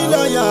lọ́yà tí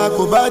lọ́yà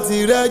kò bá ti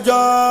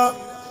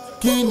rẹjọ́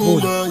kí ni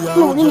lọ́yà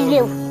ó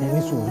jẹ́.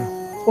 ẹni sùúrù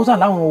ó sà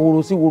láwọn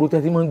woro sí woro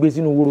tẹ́tí máa ń gbé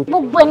sínú woro.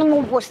 gbogbo ẹni mo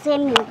wò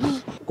sẹ́mi.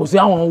 kò sí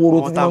àwọn woro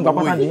tí wọ́n ń gba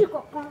pátá ní.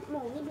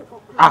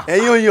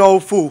 ẹ̀yin ò yan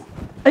òfò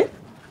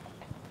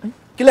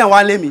kí lẹ̀ ń wá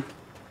lé mi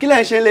kí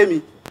lẹ̀ ń ṣe lé mi.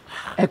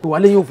 ẹ pè wá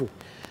lẹ́yìn òfò.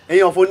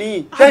 èèyàn òfò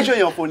níyìn tẹ́ńṣọ̀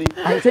èèyàn òfò ni.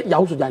 ṣé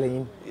yahoo soja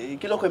lẹ́yìn.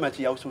 kí lọ́kọ̀ ẹ̀ máa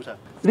ti yahoo soja.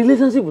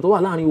 relationship tó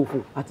wà láàrin òfò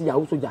àti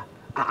yahoo soja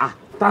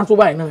tánṣó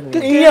báyìí náà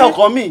ni. iye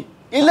ọkọ mi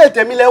ilé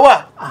tèmi lẹ wà.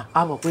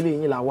 a mọ̀ pé lè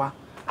yín la wá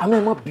àmọ́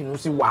ẹ má bínú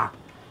sí wa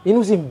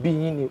inú sì ń bí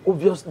yín ni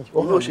obviously.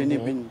 inú ò ṣe ní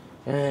bí mi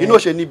inú ò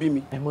ṣe ní bí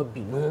mi. ẹ má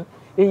bínú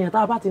èèyàn tá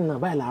a bá ti nà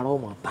báyìí làárọ̀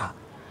ọmọ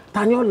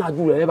ta ni ó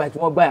lajú rẹ̀ lẹ́bàá tí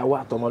wọ́n bá ìyàwó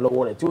àtọmọ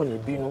lọ́wọ́ rẹ̀ tí ò ní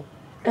bínú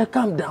ẹ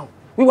calm down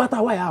wíwá tá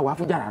a wáyà àwa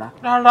fújà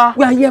rárá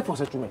we are here for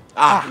settlement.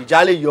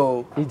 ìjà lè yọ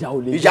o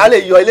ìjà lè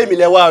yọ ilé mi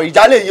lẹ wá o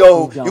ìjà lè yọ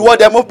o ìwọ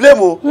dẹ mo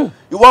blame o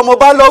ìwọ mo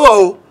bá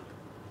lọ́wọ́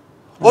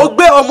o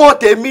gbé ọmọ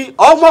tèmi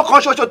ọmọ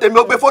kan ṣoṣo tèmi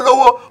o gbé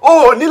fọlọ́wọ́ o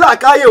ò ní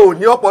làákàyè ò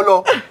ní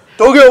ọpọlọ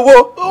torí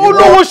owó.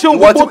 olówó ṣeun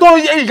gbogbo tó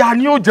ìyá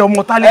ni ó jẹ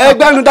ọmọ tálíkà.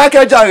 ẹgbẹ́nu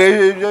dákẹ́jà rẹ̀.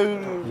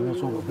 ìwọ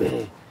sọ̀rọ̀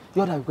bẹ́ẹ̀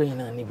yọ̀dà wípé yẹn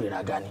náà ní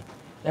ìgbéraga ni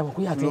ẹ mọ̀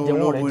pé àti ń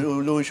jẹun rẹ̀.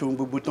 olóhùn ṣeun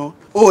gbogbo tán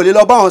o ò lè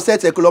lọ bá àwọn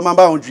sẹ́ẹ̀tì ẹ̀kọ́ lọ máa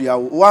bá àwọn ju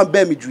ìyàwó o wá ń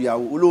bẹ́ẹ̀ mi ju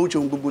ìyàwó olóhùn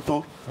ṣeun gbogbo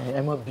tán.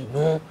 ẹ má bínú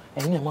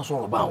ẹ̀yin ẹ má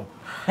sọ̀rọ̀ báwọn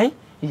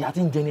ìyá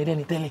tí ń jẹ ní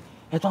ẹdẹ́ni tẹ́lẹ̀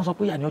ẹ tó ń sọ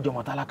pé ìyá ni ọjọ́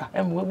mọ̀ tálákà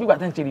ẹ mọ̀ gbígbà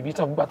tẹ́ ń ṣe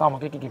rìbítàn gbígbà táwọn ọmọ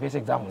kékeré fẹ́ ṣe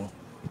exam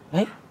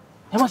ni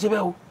ẹ má ṣe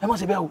bẹ́ẹ̀ o ẹ má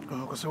ṣe bẹ́ẹ̀ o.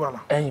 kò sí wàhálà.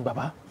 ẹ̀yin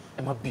bàbá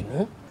ẹ má bínú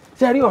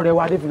ṣe rí ọ̀rẹ́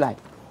wa Adéfìlà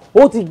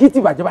ó ti gítì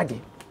bàjẹ́bàjẹ́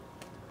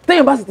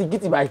téèyàn bá sì ti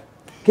gítì báyìí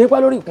kì í pẹ́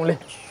lórí ìkúnlẹ̀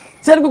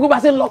sẹ́ni gbogbo bá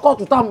ṣe ń lọ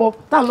kóòtù tá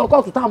ń lọ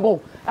kóòtù tá ń bọ̀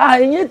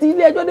ẹ̀yìn ti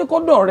ilé ẹjọ́ dé kó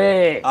dọ̀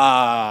rẹ̀.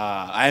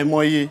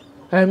 àìmọye.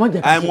 ẹ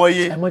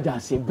má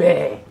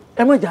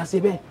jà ṣe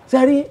bẹ́ẹ̀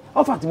sẹ́rí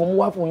ọ̀fà tí mo mú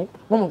wá fún yín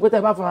mo mọ̀ pé tẹ́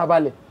ẹ bá fara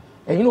balẹ̀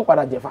ẹ̀yin ló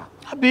padà jẹ̀fà.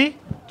 àbí.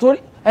 torí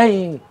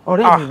ẹ̀yin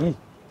ọ̀rẹ́ mi yìí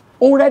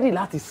ó rẹ́dì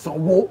láti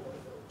sanwó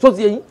tó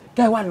ti yẹn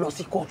kẹ́ ẹ wá lọ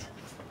sí kóòtù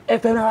ẹ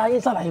fẹ́ ara yín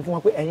ṣàlàyé fún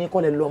wọn pé ẹ̀yin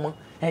kọ́ lẹ lọ mọ́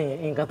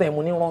ẹ̀yin nǹkan tẹ́ ẹ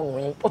mú ní rọrùn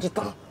yín ó ti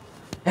tán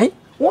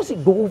wọ́n sì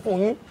gbowó fún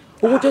yín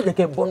owó tó jẹ́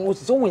kẹ́ bọ́ ní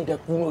oṣù sówó ìdẹ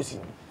kú ní oṣù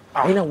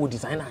ẹ̀yin náà wo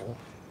designer yín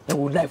ẹ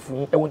wo life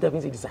yín ẹ wo tẹ́ fi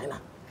ń ṣe designer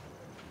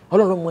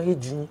ọlọ́run mọ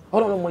èjì yín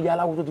ọlọ́run mọ iye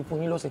aláwo tó ti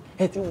fún yín lọ́sẹ̀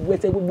ẹ ti wú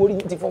ẹsẹ̀ gbogbo orí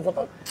yín ti fọ́n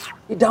tán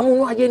ìdààmú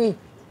inú ayé ni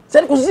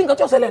sẹ́ni kò sí nǹkan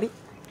tí ó ṣẹlẹ̀ rí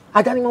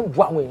ajá ni wọ́n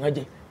bu àwọn èèyàn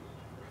jẹ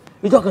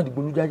ìjọ kan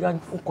dìgbòlugi ajá ń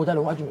kọjá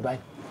lọ wájú mi báyìí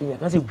èèyàn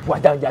kan sì bu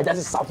ajá ń jẹ ajá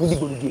sì sá fún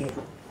dìgbòlugi yẹn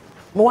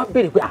mo wá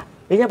béèrè pé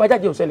èèyàn bá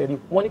jáde òṣẹlẹ̀ rí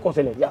wọ́n ní kò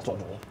ṣẹlẹ̀ rí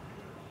àsọdùn wọn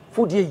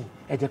fúdi èyí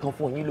ẹ̀jẹ̀ kan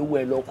fún yín lówó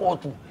ẹ lọ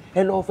kóòtù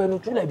ẹ lọ fẹnu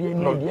túlẹ̀ bí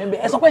ẹni ẹ̀dí ẹ̀ ń bẹ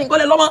ẹ sọ pé nǹkan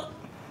lẹ lọ́mọ.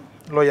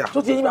 lọ́yà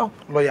tó ti yín báwọn.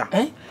 lọ́yà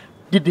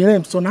dídì rẹ̀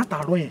ń sọ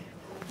látàárọ̀ yẹn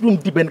yóò ń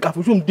dibẹ̀ nìkan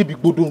fún yóò ń débi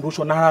gbódò ń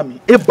rọṣọ náírà mi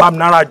ẹ bá mi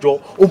náírà jọ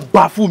ó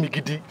bá fún mi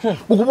gidi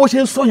gbogbo bó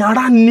ṣe ń sọ yẹn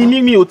ara ni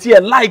mímí ò tiẹ̀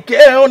like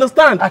ẹ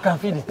understand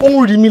ó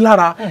ń rí mi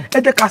lára ẹ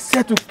jẹ́ ká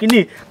settle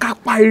kínní ká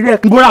pa irẹ́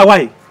gbọ́dọ̀ àwa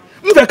yìí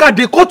n fẹ́ ká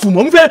de kóòtù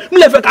mọ́ n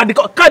fẹ́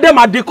ká dé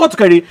máa de kóòtù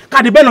kẹrẹ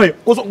ká de bẹ́ẹ̀ náà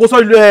kó sọ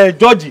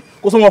jọ́ọ̀jì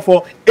kó sọ wọn fọ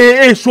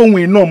sóhun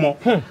iná mọ́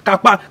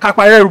ká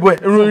pa irẹ́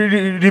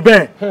rí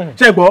bẹ́ẹ̀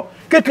ṣe gbọ́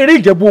kékeré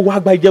ìjẹ̀bú owó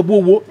àgbà ìjẹ̀bú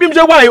owó bí mo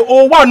ṣe wá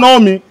owó àná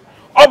mi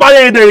ọba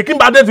yẹn dẹ̀rẹ̀ kí n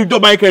bá dé ti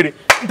jọba ìkẹrẹ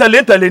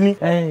ntẹ̀lé ni.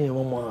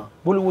 wọn mọ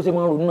bólúwo ṣe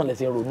máa ń ronú náà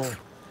lẹsẹ ronú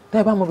tẹ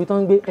ẹ bá mọ ibi tó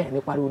ń gbé ẹ ní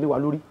pariwo lé wa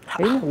lórí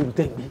ẹ̀yin náà wo ibi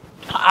tẹ ń gbé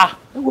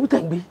ẹ wo ibi tẹ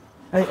ń gbé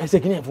ẹsẹ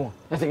kìíní ẹ fún wọn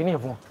ẹsẹ kìíní ẹ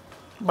fún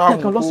wọn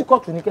kẹkàn lọ sí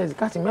kóòtù ní kẹsì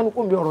káàsì mẹ́nu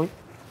kó ń bí ọ̀rọ̀ yìí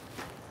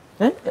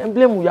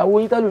ẹnblẹmù ìyàwó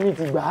yín tẹlifí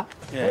ti gbà á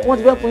wọn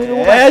ti fẹ́ fún yín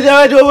lówó. ẹ jẹ́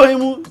wájú owó yín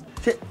mú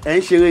ṣé ẹ̀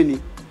ń ṣeré ni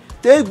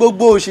tẹ́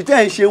gbogbo òṣì tẹ́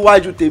ẹ̀ ń ṣe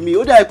wájú tèmi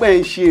ó dàbí pé ẹ̀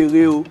ń ṣe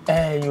eré o.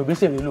 ẹ̀yin òbí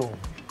ṣèré lòun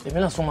èmi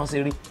náà súnmọ́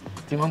ṣeré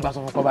tí mo ń gbà sọ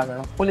fún kọ́ba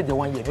mìíràn ó lè jẹ́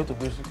 1 year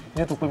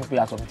ní ó tó pé mi pé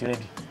aṣọ mi ti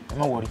rẹ́dì ẹ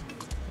má wọrí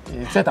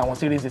set àwọn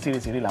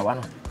ṣeré làwa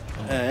náà.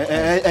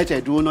 ẹ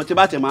tẹ̀ dúró náà tí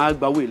bá tẹ̀ máa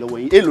gba owó ìlọ́wọ́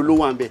yín èèlò ló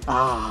wà ń bẹ̀.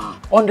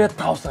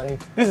 100,000 ni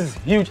this is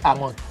huge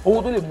amount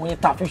owó tó lè mú yín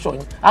ta fíṣọ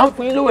yín à ń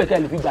fún yín lówó ẹ̀ka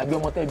ẹ̀ lè fi gbàgbé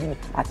ọmọ tẹ́ bí ni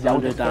àtìyàwó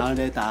tẹ́ fẹ́.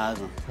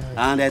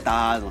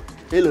 100,000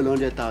 èèlò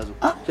 100,000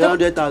 ṣé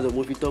 100,000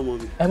 mo fi tọ́ ọmọ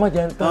mi. ẹ mọ̀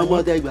jẹ́ ń tán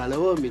ọmọ tẹ gbà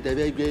lọ́wọ́ mi tẹ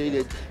fẹ́ gbé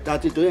ilé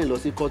tàti tó yẹn lọ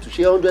sí kóòtù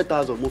ṣé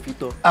 100,000 mo fi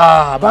tọ́.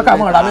 bákà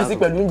mọ̀ ra mẹ́sì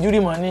pẹ̀lú injúrì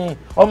mọ́ ni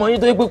ọmọ yín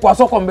tó yẹ pé kó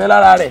aṣọ́kọ̀ ń bẹ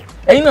lára rẹ̀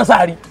ẹ̀yin náà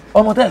sáà rí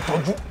ọmọ tẹ́ ẹ̀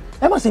tọ́jú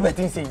ẹ má ṣe bẹ̀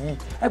tí ń ṣe yìí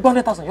ẹ gbọ́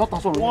 100,000 yóò tán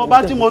sọ̀rọ̀. wọn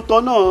bá tí mo tọ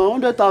náà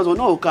 100,000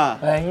 náà ò ká.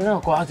 ẹ̀yin náà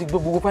kọ́ àti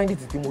gbogbo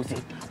fáńdìtì tí mo ṣe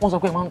wọ́n sọ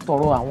pé máa ń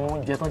tọrọ àwọn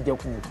oúnjẹ tán jẹ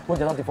kù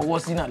oúnjẹ tán ti fọwọ́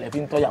sí náà lẹ́ẹ̀fi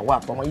ń tọ́yàwó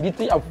àtọmọ ìdí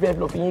tí àfihàn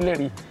lọ fi yín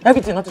lẹ́rìí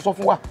everything náà ti sọ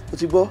fún wa.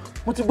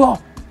 mo ti gbọ́.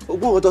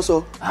 ogún ọ̀rọ̀ tó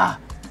sọ.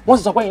 wọ́n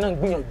sì sọ pé ẹ̀yin náà ń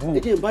gbìyànjú. ẹ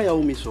jẹ́ n bá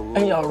ìyàwó mi sọ̀rọ̀.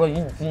 ẹ̀yin ọ̀rọ̀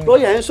yìí ti.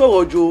 lọ́ọ̀yà ń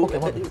sọ̀rọ̀ jo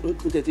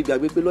n tẹ̀ ti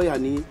gbàgbé pé lọ́ọ̀yà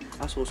ní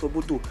aṣọ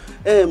bótò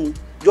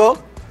jọ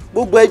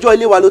gbogbo ẹjọ́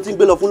ilé wa ló ti ń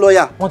gbé lọ fún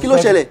lọ́ọ̀yà kí ló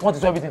ṣẹlẹ̀. wọ́n ti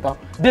sọ everything tán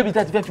débi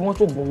tẹ́ ti fẹ́ fi wọ́n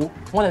tó gbowó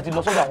wọ́n lè ti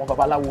lọ sọ́dọ̀ àwọn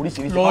babaláwo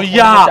oríṣiríṣi.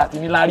 lọ́ọ̀yà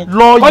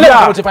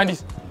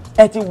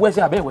ẹ ti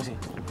wẹ́sẹ̀ abẹ́ ìwẹ́sẹ̀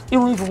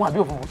irun yín funfun àbí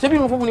òfunfun ṣé bí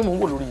irun funfun ni mò ń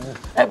wò lórí yìí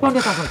ẹ gbọ́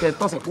 100,000 tẹ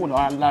tọ́sẹ̀ kúrò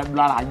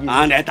lára ayé.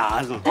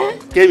 100,000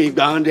 kémi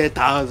gba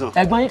 100,000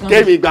 ẹ̀gbọ́n yín kan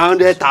kémi gba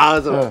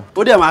 100,000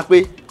 ó dẹ̀ máa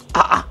pé.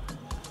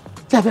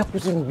 tí a fẹ́ kú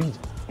sínú bíi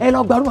ẹ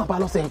lọ gbarú màpá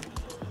lọ́sẹ̀.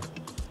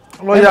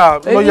 lọ́ọ̀yà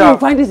èyí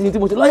findings ni tí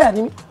mo ṣe lọ́ọ̀yà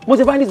ni mo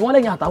ṣe findings wọn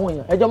lẹ́yìn àtàwọn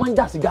èèyàn ẹjọ́ máa ń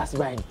jà sí gáàsì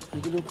báyìí.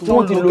 tí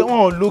wọ́n ti lo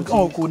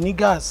wọn kò ní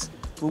gáàsì.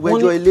 gbogbo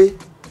ẹjọ́ ilé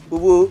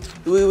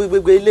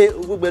gbogbo ilé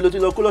gbogbo ẹ ló ti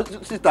lọ kó lọ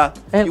síta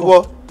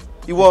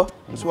ìwọ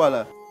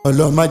ìṣúwàlà.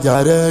 ọlọ́màjà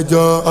rẹ̀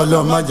jọ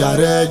ọlọ́màjà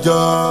rẹ̀ jọ.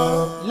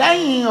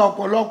 lẹ́yìn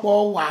ọ̀pọ̀lọpọ̀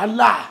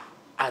wàhálà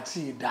àti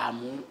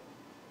ìdààmú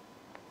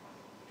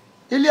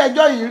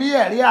ilé-ẹjọ́ yìí rí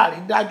ẹ̀rí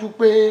àrídájú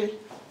pé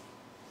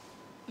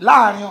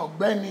láàrin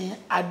ọ̀gbẹ́ni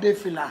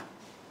adéfìlà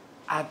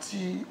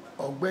àti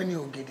ọ̀gbẹ́ni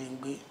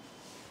ògèdèǹgbé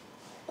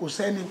kò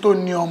sẹ́ni tó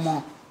ní ọmọ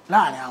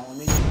láàrin àwọn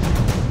méjì.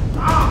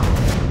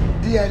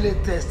 DNA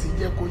test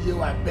jẹ́ kó yé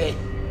wa bẹ́ẹ̀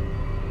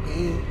pé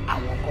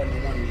àwọn kọ́ ni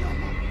wọ́n ní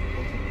ọmọ.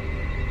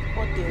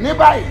 ní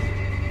báyìí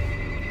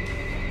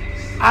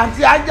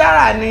àǹtí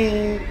ajára ni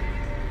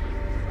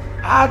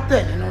a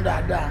tẹ̀ nínú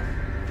dáadáa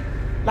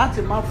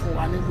láti má fún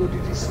wa ní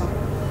gbódìdí sàn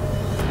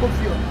kó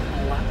fi ọ̀nà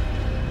kan wá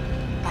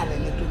tálẹ̀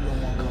ní tó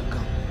lọ́mọ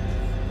gangan.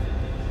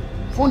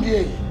 fún di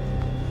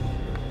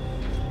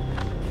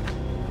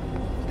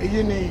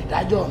èyí ni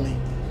ìdájọ́ mi.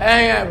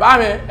 ẹ̀yin bá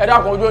mi ẹ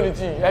dákun ojú òní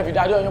tí ẹ fi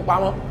ìdájọ́ yín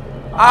pamọ́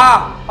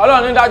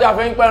ọlọ́run ní dájọ́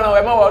àfẹ́yìn pẹ́ràn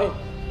ẹ mọ́ wọrí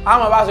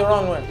àmọ́ bá ṣe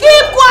rán nu ẹ̀.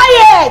 Keep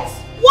quiet!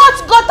 What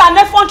God and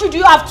effrontery do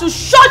you have to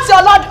shut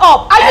your Lord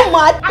up? Are you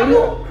mad?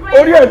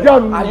 Orí ẹ̀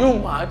dànù. Are you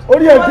mad?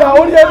 Orí ẹ̀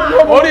dànù.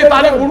 Orí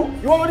ìta ní burú.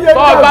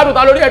 Sọ gbádùn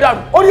ta lórí ẹ̀ dànù.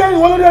 Orí ẹ̀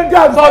ìwọ lórí ẹ̀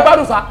dànù. Sọ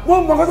gbádùn sa.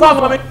 Sọ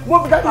ọmọ mi.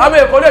 Àmì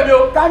èkó lè mi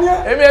o.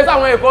 Èmi ẹ̀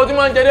sáwọn èkó tí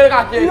máa ń jẹ dé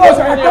káàkiri. Yóò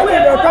sọ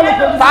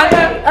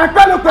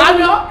ẹ̀pẹ́ ló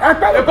pẹ̀lú.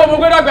 Èkó mo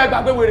gbé dọ́gba ẹgbà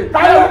pé wèrè.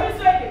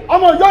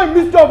 Ọmọ ìjọ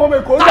ìmísí ọmọ mi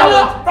kò jà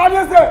wọ́n. Tani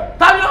ẹsẹ̀.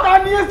 Tani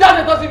ẹsẹ̀.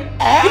 Jáde tó sí mi.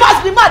 You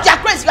must be mad, you are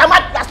crazy, you are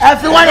mad. Ẹ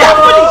fi wọ́n yà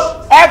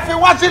ẹ fi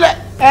wọ́n sílẹ̀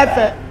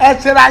ẹ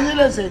ṣera yín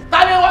léṣe.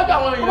 Tani wọ́n gbà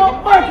wọ́n yìí.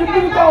 Má ti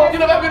bínú tọ́ o. Kí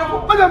ló fẹ́ bínú fún?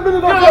 Má jẹ́ bínú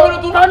tọ́ o. Kí ló fẹ́ bínú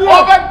tún? Tani o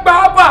fẹ́ gbà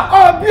á bà.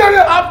 Bí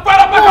ẹrẹ.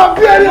 Afárabàkà.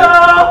 Bí ẹrẹ.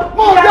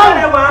 Mọ̀ dáhùn.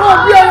 Mọ̀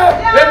bí ẹrẹ.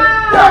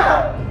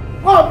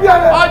 Mọ̀ bí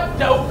ẹrẹ.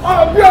 Ọjẹ̀wò.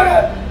 Bí ẹrẹ.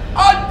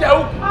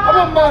 Ọjẹ̀wò. Ọmọ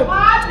mad.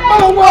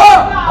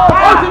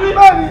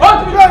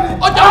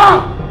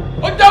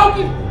 Ọjà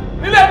òkì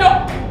nílé ẹjọ́.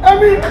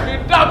 Ẹ̀mí.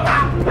 Ìdàgbà.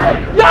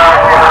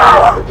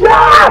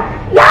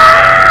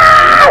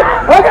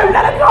 Okay, we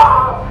gotta go.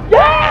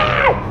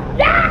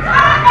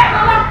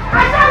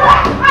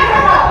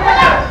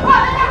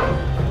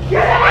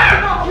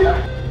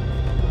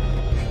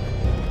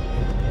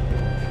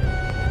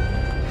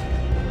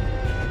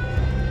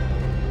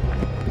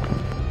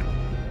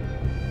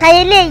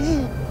 Kàyé léyìí,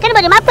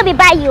 kẹ́nìbọ̀dì má pè mí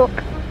báyìí o.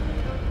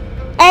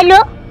 Hello?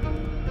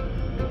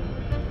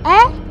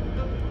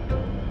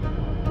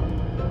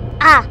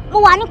 Mo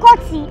wà ní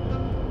kóòtù.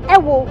 Ẹ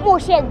wò, mo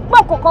ṣe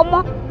gbọ́ kankan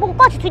mọ́. Gbogbo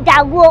kóòtù ti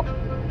dàrú o.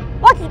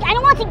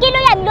 Wọ́n ti gé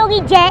lọ́ọ̀yà mi lórí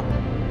jẹ.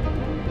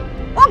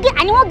 Wọ́n gé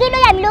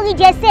lọ́ọ̀yà mi lórí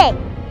jẹ sẹ́ẹ̀.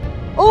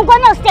 Òun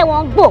gan náà sẹ̀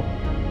wọ́n gbò.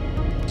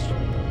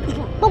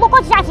 Gbogbo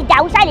kóòtù ṣáà ti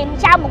dàrú ṣáà lè mi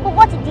ṣáà mọ̀. Gbogbo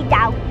kóòtù ti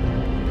dàrú.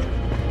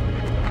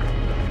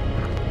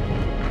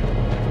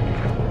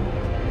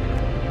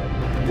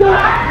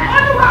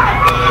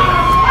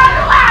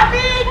 Olúwa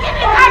mi, kí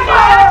ni ká ṣe?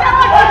 Ṣé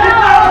mo ti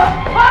lọ?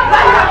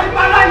 Lọ́yà mi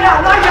pa lọ́yà,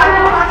 lọ́yà mi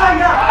pa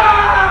lọ́yà.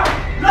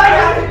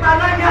 Lọ́yà mi pa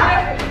lọ́yà.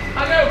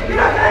 Kí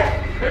ló dé?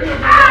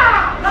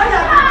 Lọ́yà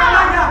mi pa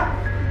lọ́yà.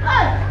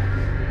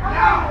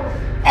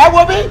 Ẹ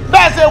wo bí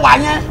bẹ́ẹ̀ ṣe wà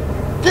yẹn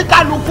kí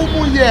kálukú mú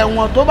iye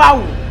ẹ̀wọ̀n tó bá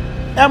wù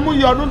ẹ mú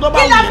iye ọdún tó bá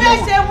wù yín. Kí la fẹ́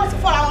ṣe? Wọ́n ti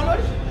fọ́ra wọn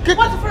lórí.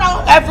 Wọ́n ti fọ́ra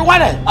wọn. Ẹ fi wọ́n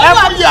lẹ̀ ẹ mú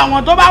iye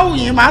ẹ̀wọ̀n tó bá wù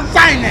yín máa ń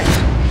sáìn ẹ̀.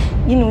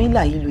 Nínú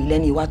ìlà ìlú ilẹ̀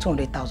ní ìwà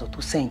 200,000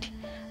 tó send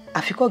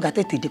àfikọ́ ọ̀gá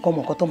tètè dé kọ́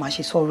mọ̀ nǹkan tó máa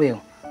ṣe sọ́rọ̀ ẹ̀ o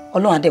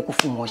Ọlọ́run á dẹ̀ kó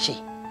fún wọn ṣe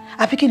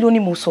àfi kí ló ní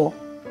mo sọ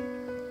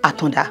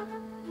Àtàndá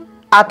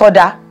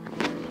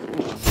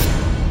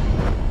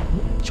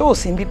ṣé ò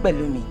sí ń bí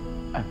pẹ̀lú mi.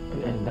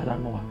 Dáadáa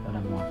mọ́ wa.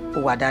 Ó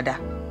wà dáadáa.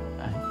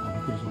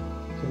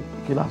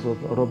 Kí la sọ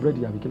ọ̀rọ̀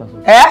búrẹ́dì àbí kí la sọ.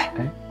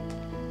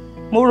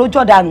 Mo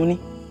rojọ́ dànù ni.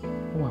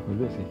 Ó wà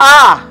pẹ̀lú ẹ̀sẹ̀.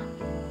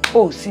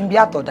 Ó sí ń bí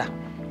Àtàndá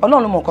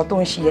Ọlọ́run mọ̀ nǹkan tó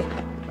ń ṣe ẹ́.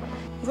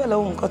 Mo fẹ́ lọ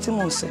wo nǹkan tí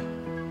mò ń ṣe.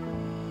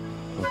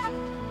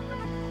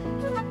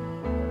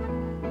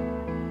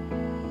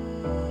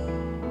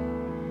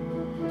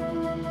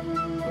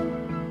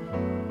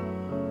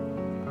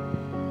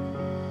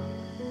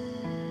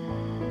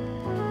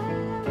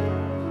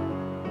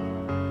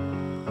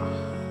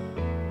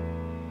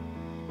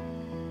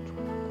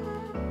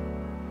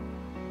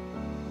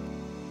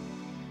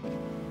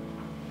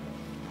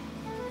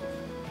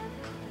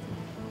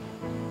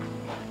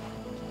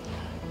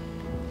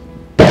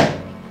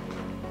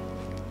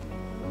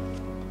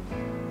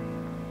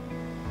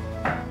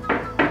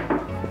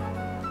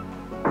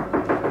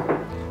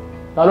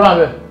 Ta ló wà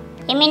ńbẹ̀?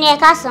 Èmi ni ẹ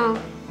káàsán.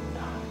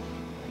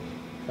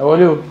 Ẹ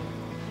wọlé o.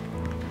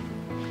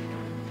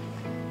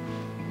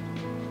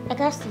 Ẹ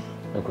káàsán.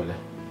 Ẹ pẹ̀lẹ́.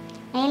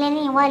 Ẹ̀yin lẹ ní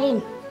ìwálé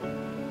ni.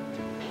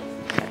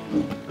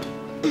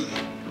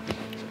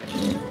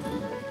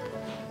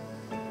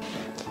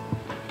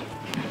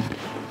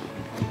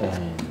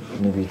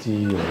 Níbi tí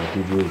ọ̀rọ̀ tó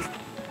dúró yìí,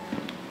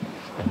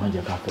 ẹ má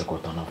jẹ́ ká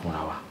fẹ́kọ̀ọ́ tọ́nà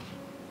fúnra wa.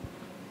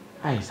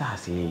 Àìsà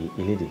sí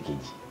elédè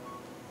kejì,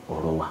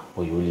 ọ̀rọ̀ wa ó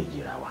yóò lè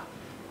jìra wa.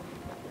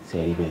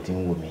 Sẹ́ẹ̀rí bẹ́ẹ̀ tí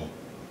ń wò mí,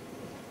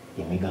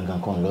 èmi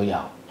gangan kan lọ́ọ̀yà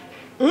o.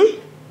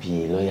 Bí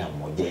lọ́ọ̀yà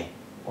mo jẹ́,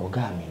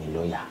 ọ̀gá mi ni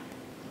lọ́ọ̀yà.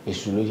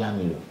 Èṣù ló yá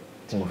mi lò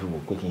tí mo fi wò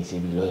pé kí n ṣe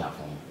bí lọ́ọ̀yà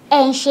fún yín. Ẹ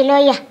ń ṣe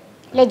lọ́ọ̀yà,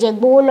 lẹ́jẹ̀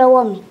gbowó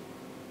lọ́wọ́ mi.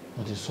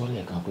 Mo ti sọ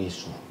lẹ́ẹ̀kan pé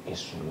èṣù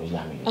ló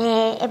yá mi lò.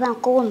 Ẹ bá ń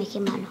kówó mi kí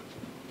n máa lọ.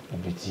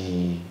 Ibi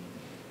tí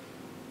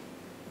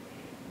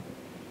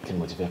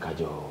mo ti fẹ́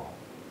kájọ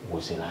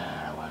wo sí lára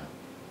ara wa nù.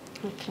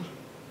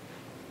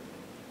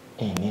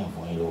 Ẹ̀yin ní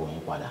ẹ̀fọn yín lówó yín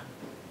padà.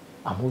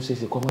 Àmọ́ ó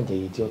ṣeéṣe kọ́mọ̀ jẹ́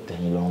iye tí ó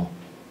tẹ̀yìn lọ́rùn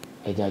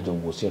ẹja jọ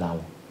wò síra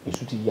wọn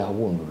èṣù ti ya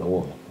owó òǹdó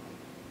lọ́wọ́ mi.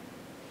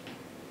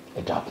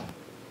 Ẹ dákun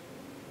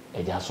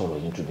ẹja sọ̀rọ̀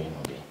yín tùbí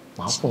nù bí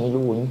màá fún yín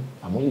lówó yín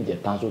àmọ́ lè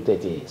jẹ́ tán tó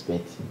tẹ̀tẹ̀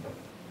expect.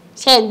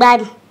 Ṣé ẹ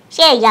gbádùn?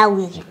 Ṣé ẹ ya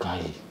wèrè? Ìka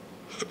yìí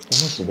ẹ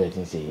mọ̀ síbẹ̀ tí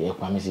ń ṣe ẹ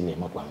pa mí sílẹ̀ ẹ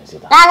mọ̀ pa mí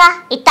síta. Rárá,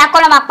 ìta kọ́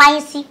ló máa pa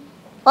yín sí.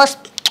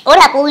 Ó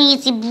dà pé orí yín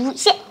ti bu.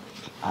 Ṣé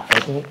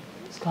ẹ̀tún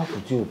skáàpù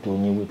tí ò tó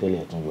yín wé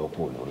tẹ́lẹ̀ tún yọ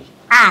kúrò lórí.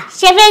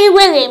 Ṣé fẹ́ rí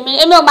wèrè mi?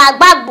 Èmi ò máa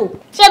gbàgbọ́.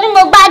 Ṣé bí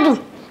mo gbádùn?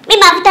 Bí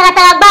màá fi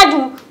taratara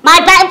gbádùn, màá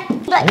gbá.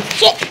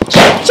 Ṣé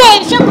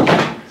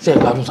ẹ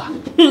gbádùn sá?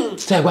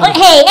 Ṣé ẹ gbádùn?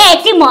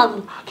 Ẹ tí mọ̀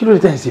mi. Kí ló dé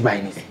tẹ́ ẹ̀ ń ṣe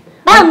báyìí nìyí?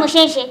 Báwo mo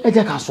ṣe ń ṣe? Ẹ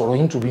jẹ́ ká sọ̀rọ̀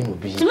yín tùbí nù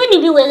bí. Tùbí nù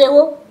bí wèrè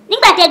wo?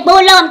 Nígbà tẹ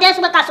gbowó lọ́wọ́ mi tẹ́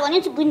sọ pé ká sọ̀rọ̀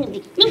ní tùbí nù bí.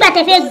 Nígbà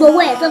tẹ fẹ́ gbowó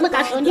ẹ̀ sọ pé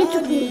ká sọ̀rọ̀ ní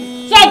tùbí nù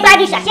bí. Ṣé ẹ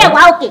gbádùn ṣá? Ṣé ẹ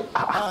wà òkè?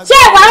 Ṣé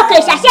ẹ wà òkè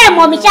ṣá? Ṣé ẹ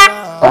mọ̀ mi ṣá?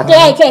 Òkè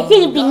ẹ̀ tẹ̀ tí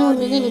ìbínú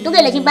mi nínú tó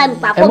gẹ̀lẹ́ sí bá mi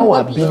pa ẹ má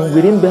wà bínú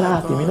wèrè ń bẹ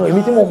lára tèmi náà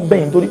èmi tí mo ń bẹ̀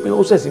yín torí pé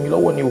ó ṣẹ̀sìn mi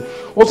lọ́wọ́ ni o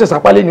ó ṣẹ̀ṣà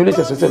pálẹ̀ ni ó lè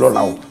ṣẹ̀ṣẹ̀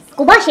lọ́la o.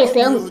 Kò bá ṣe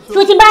sẹ́hùn tó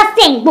ti bá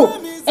sẹ̀ ń gbò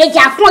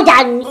ẹja fún ọjà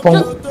ni.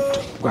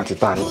 Fọ́ngbà tí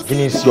ta ni kí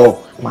ni sí ọ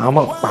màá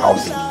mọ̀ pa ọ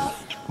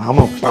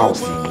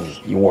sí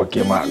ìwọ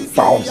kẹ máa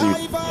pa ọ sí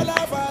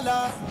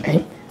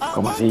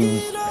kọ́ máa ṣe yí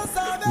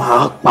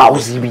máa pa ọ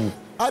sí bí.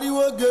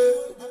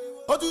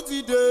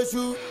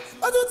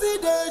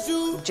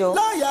 Jọ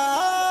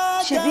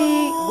ṣe bí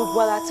gbogbo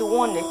ara ti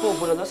wọ́n ní pé o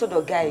gbọ́dọ̀ lọ sọ́dọ̀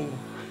ọ̀gá yìí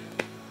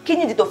kí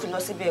ni ìdí tó fi lọ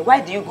síbẹ̀?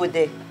 Why do you go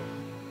there?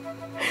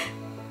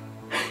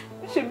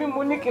 ṣebí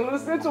mo ní kí n lọ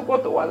settle nǹkan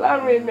tó wà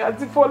láàrin èmi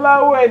àti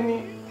Fọláwẹ̀ ni.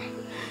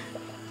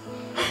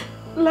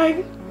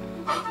 Like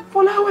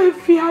Fọláwẹ̀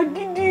fi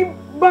agídí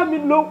bá mi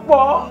lò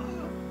pọ̀.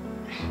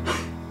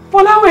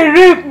 Fọláwẹ̀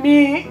rape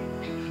me.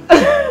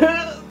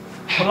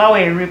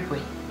 Fọláwẹ̀ rape ẹ.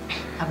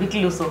 Àbí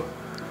kí ló sọ?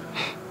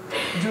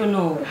 Do you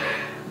know,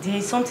 there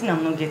is something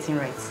I'm not getting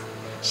right.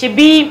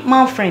 Ṣebí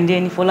man friend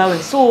ẹni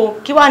Fọláwẹ̀. So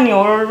kí wá ní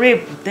ọ̀rọ̀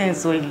rape tẹ́ ń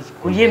sọ yìí?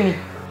 Kò yé mi.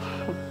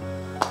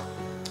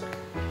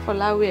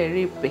 Fọláwẹ̀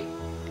rape ẹ.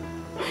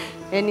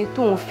 Ẹni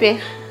tó ń fẹ́,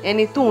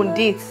 ẹni tó ń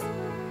date,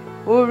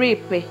 ó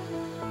rape ẹ.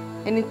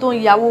 Ẹni tó ń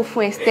yáwó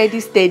fún ẹ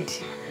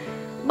steady.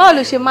 Báwo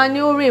ló ṣe máa ní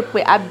ó rape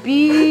ẹ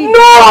àbí?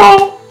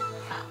 No!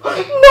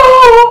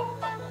 No!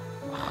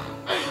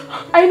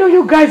 I know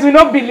you guys will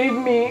not believe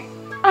me.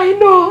 I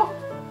know.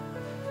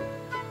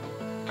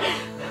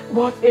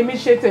 But èmi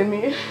ṣe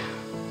tèmi.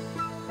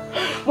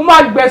 Mo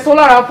máa gbẹ̀san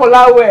lára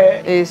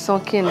Fọláwẹ̀. Ẹ̀san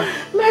kí ni?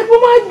 Like mo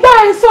máa gbá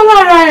ẹ̀san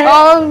lára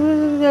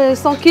ẹ̀.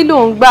 Ẹ̀san kí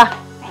ló ń gbà?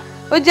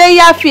 Ó jẹ́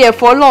yáfi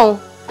ẹ̀fọ́ lọ́hùn.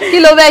 Kí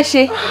ló fẹ́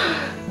ṣe?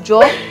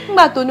 Jọ̀ọ́,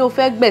 nígbà tó ní o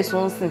fẹ́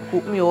gbẹ̀san sìn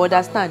kú, mi ò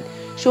understand.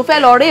 Ṣé o fẹ́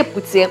lọ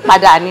rape tiẹ̀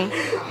padà ni?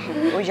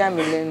 Ó yà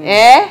mí lẹ́nu.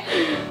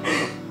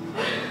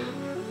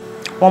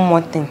 One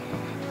more thing.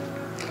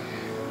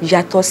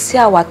 Yàtọ̀ sí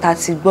àwa tá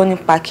ti gbọ́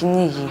nípa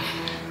kinní yìí.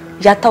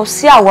 Yàtọ̀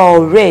sí àwa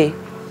ọ̀rẹ́,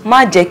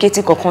 má jẹ́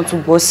kétí kankan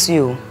tún gbọ́ sí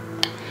o.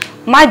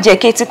 Má jẹ́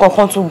kétí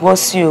kankan tún gbọ́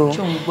sí o.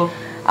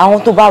 Àwọn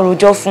tó bá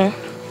rojọ́ fún,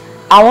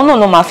 àwọn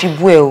náà máa fi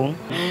bú ẹ o.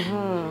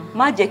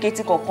 Má jẹ́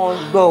kétí kankan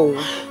gbọ́ o.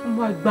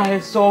 Mo máa gba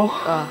ẹ̀san.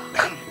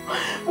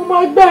 Mo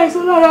máa gba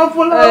ẹ̀san lára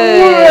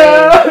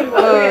Fọláwẹ̀.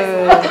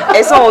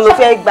 Ẹ̀san wo ló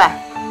fẹ́ gbà?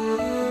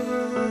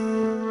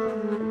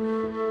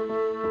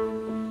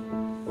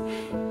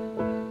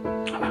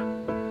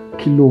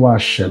 Kí ló wá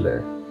ṣẹlẹ̀?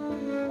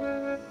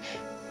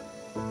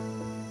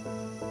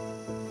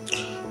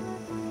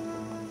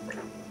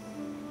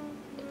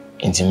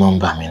 Ntí máa ń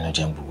bà mí nínú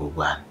jẹ́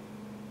gbogbo àná.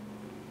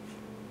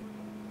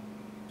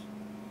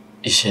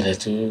 Ìṣẹ̀lẹ̀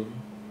tó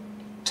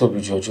tóbi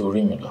ju ọjọ́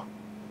orí mi lọ.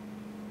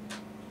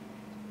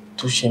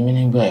 Tó ṣe mí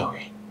nígbà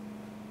èwe,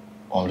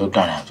 òun ló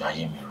dàrin àjọ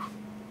ayé mi rú.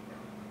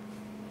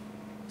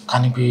 Ká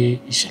ní pé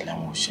ìṣẹ̀lẹ̀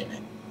wọn ò ṣẹlẹ̀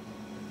ni.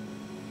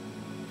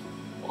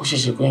 Ó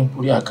ṣeéṣe pé ń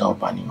kúrí àga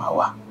ọba ni màá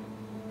wà.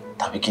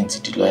 Tàbí kí n ti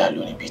di lọ́yà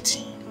lónìí bíi tí.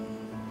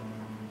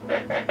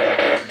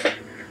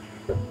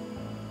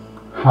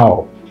 How?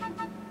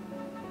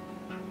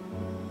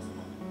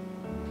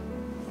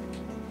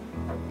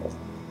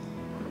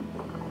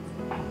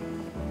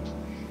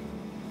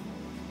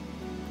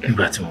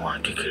 Nígbà tí mo wà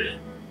kékeré,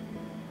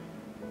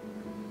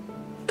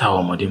 táwọn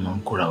ọmọdé máa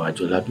ń kóra wa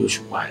jọ lábẹ́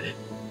òṣùpá alẹ́.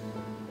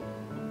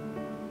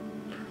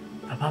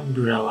 Bàbá mi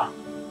bíra wa,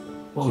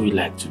 what would we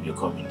like to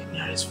become in the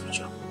nearest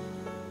future?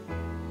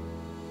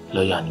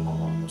 Lọ́yà ni mo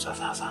mọ̀ mú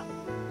sàṣàṣà.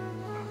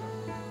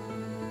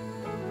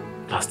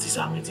 Class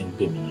teacher mi ti ń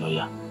pè mí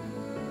lọ́yà,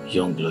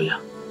 young lawyer.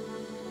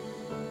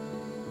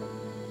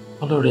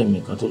 Ọlọ́rẹ́ mi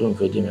kan tó lóun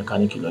fẹ́ jẹ́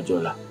mẹkáníìkì lọ́jọ́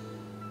ọ̀la.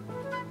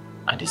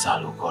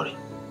 Àdìsá ló kọ́ rẹ̀.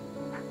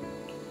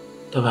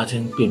 Tó bá ti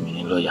ń pè mí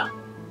ní lọ́yà,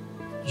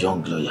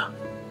 young lawyer,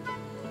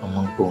 ọmọ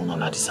ń pè òun náà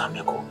l'Àdìsá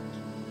mẹ́kọ̀ọ́.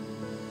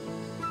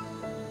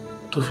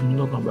 Tó fi mí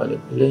lọ́kàn balẹ̀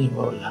pé lẹ́yìn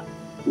wá ọ̀la,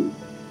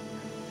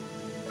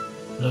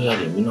 lọ́yà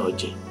lèmi náà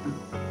jẹ́.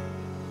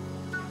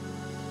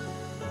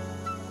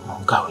 Mo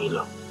ń kàwé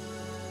lọ.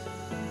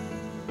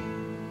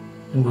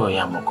 Nígbà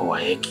ọ̀yá mo kọ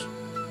wáyẹ́kì.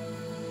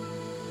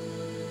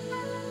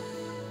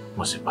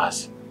 Mo sì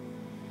páàsì.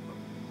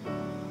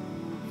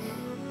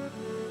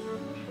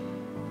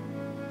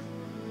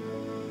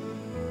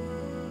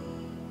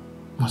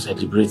 Mo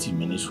celebrate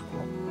mi ní sùkúù.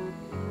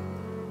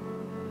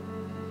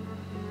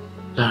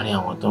 Láàárín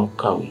àwọn tó ń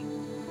kàwé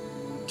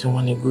tí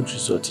wọ́n ní good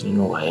result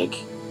nínú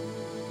wáyẹ́kì.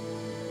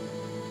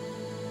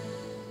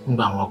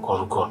 Nígbà wọn kọ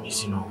orúkọ mi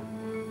sínú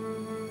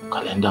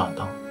kàlẹ́ndà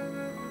ọ̀tán,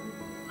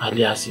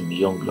 alias mi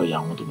young lawyer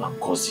àwọn tó bá ń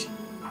kọ́ sí.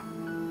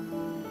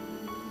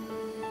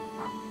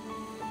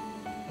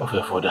 Wọ́n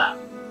fẹ́ fọ́dà.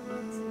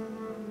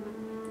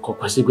 Kò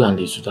pẹ́ sígbà ń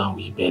lè sùn táwọn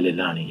ìbẹ́lẹ̀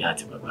láàrin ìyá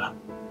àti bàbá.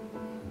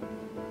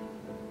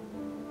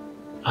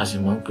 A sì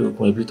mọ̀ pé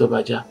okùn ẹbí tó bá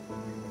já,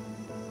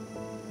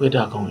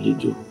 wẹ́dà kan ò lè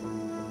jò.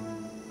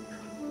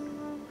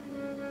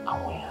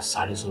 Àwọn èèyàn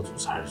sáré sọ́tún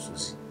sáré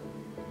sósì.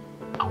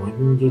 Àwọn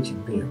ẹbí méjèèjì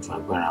gbìyànjú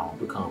agbára wọn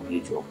pé káwọn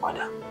méjèèjì ó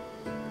padà.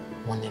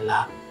 Wọ́n ní lá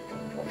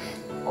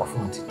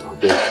ọ̀fun ti tọ́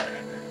bẹ́ẹ̀.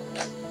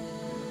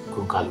 Kó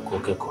kálukú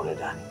kẹ́kọ̀ọ́ rẹ̀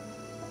dání.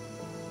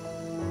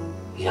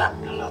 Ìyá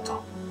mi lọ lọ́tọ̀,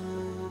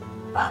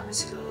 bá mi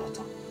sì lọ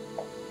lọ́tọ̀.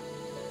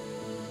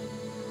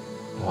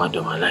 Wọ́n á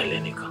dọ̀mọ́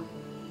aláìlẹ́nìkan.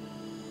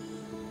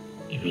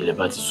 Ibi ilẹ̀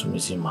bá ti sún mi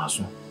sí màá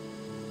sùn.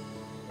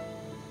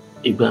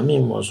 Ìgbà míì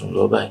mo sùn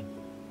lọ báyìí.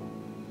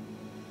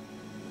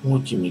 Wọ́n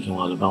jí mi kí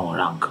wọ́n lọ bá wọn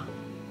ra nǹkan.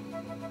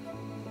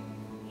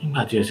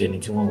 Nígbà tí ọ̀sẹ̀ ni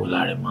tí wọ́n wò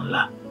láàrẹ̀ mọ́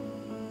ńlá.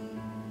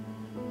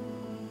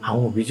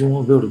 Àwọn òbí tí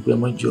wọ́n bẹ̀rù pé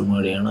mọ́jú ọmọ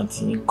rẹ̀ rántí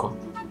yín kọ́.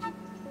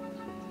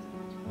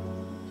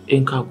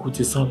 Ẹ̀ǹkà kú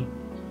ti sán lọ.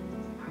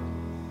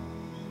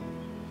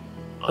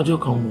 Ọjọ́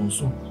kan mò ń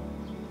sùn.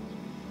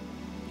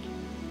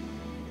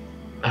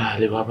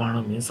 Àlè bàbá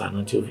rán mi ń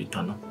sànà tí ó fi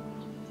tanná.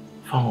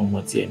 fáwọn ọmọ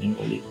tí ẹ nínú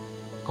ilé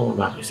kọ́ mọ́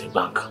bá fẹsẹ̀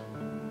gbáǹkà.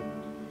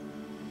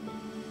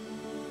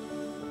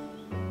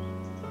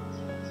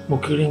 Mo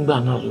kéré ńgbà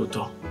náà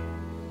lóòótọ́,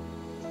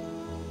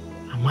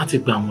 àmọ́ àti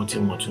pé àwọn tí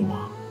mo tún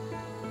mọ́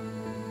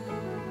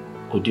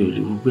òde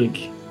òlìwú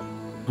gbẹ́gì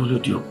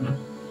bólódì òkú.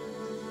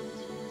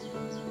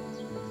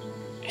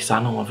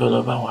 Ìsáná wọn fẹ́ lọ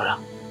bá wọn ra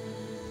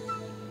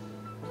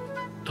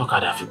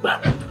tọ́kadà fi gbà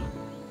mí.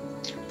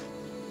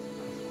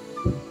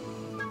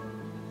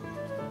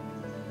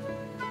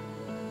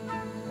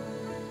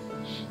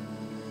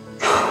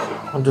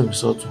 Wọ́n dùn mí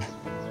sọ́tún,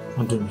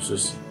 wọ́n dùn mí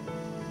sósì.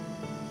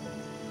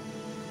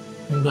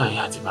 Nígbà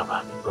ìyá àti bàbá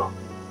mi gbọ́,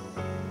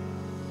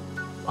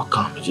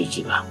 ọkàn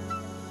méjèèjì là.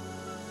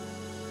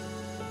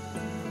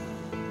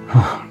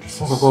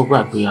 Wọ́n kọ́kọ́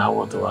gbàgbé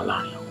aáwọ̀ tó wà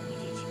láàrin àwọn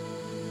méjèèjì.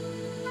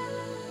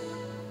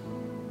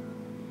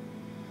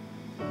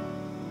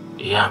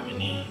 Ìyá mi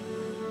ní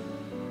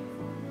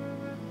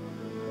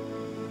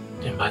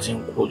tí n bá ti ń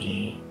kú ní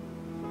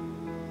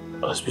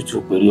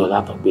hospital péré ọlá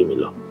tán gbé mi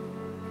lọ,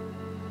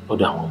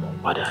 ọ̀dọ̀ àwọn ọmọ ń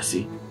padà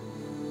sí.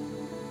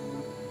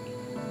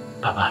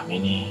 Bàbá mi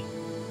ní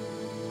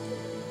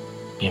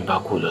bí n bá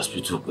kú lọ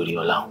hospital péré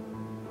ọlá wọn,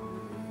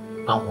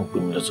 báwọn gbé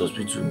mi lọ sí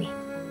hospital mi,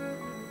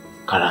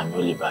 kára mi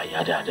ó lè bá yá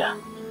dáadáa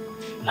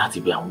láti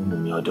bí àwọn ọmọ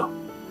mi ọ̀dọ̀.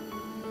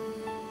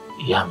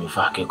 Ìyá mi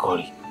fa akẹ́kọ̀ọ́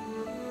rí.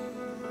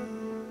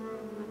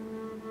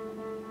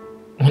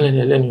 Wọ́n lẹ́ni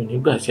ẹlẹ́ni ò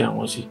nígbà tí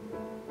àwọn sí.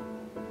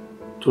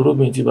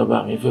 Toróbìnrin tí bàbá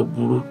mi fẹ́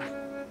burú,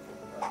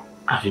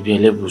 àfi bí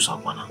ẹlẹ́bùsàn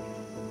pọ̀nà.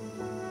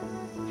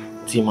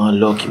 Tí máa ń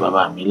lọ́ọ̀kì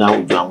bàbá mi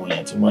láwùjọ àwọn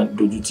èèyàn tí máa ń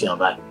dojú tì hàn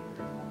báyìí.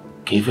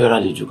 Kì í fẹ́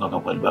ràlejò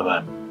kankan pẹ̀lú bàbá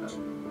mi.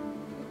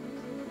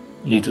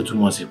 Ilé tó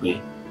túmọ̀ sí pé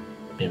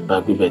bí n bá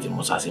gbébẹ̀ tí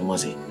mo sàṣemọ́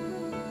sí,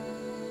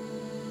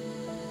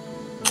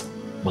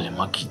 mo lè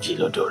mọ́ kíje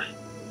lọ́dọ̀ rẹ̀.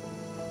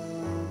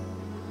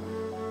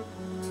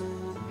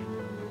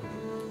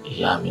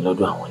 Ìyá mi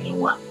lọ́dọ̀ àwọn ní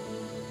wà.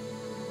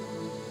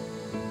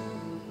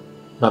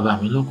 Bàbá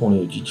mi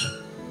lọ́kùnrin òjijì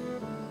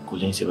kò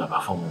lè ń ṣe bàbá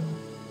fọ́mọ mi.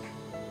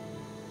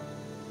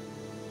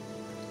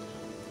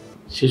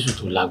 Ṣéṣù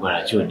tó lágbára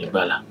tí ò ní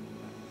gbàlà.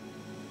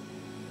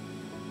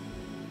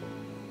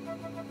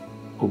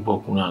 Gbogbo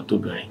ọkùnrin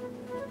àtobìnrin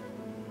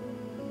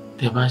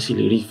tẹ́ bá ń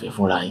ṣèlérí ìfẹ́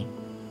fúnra yín,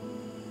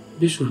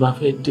 bí ṣù bá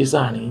fẹ́ dé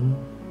sáàrin yín,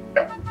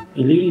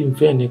 ìlérí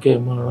ìfẹ́ ní kẹ́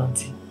ẹ mọ́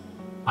rántí,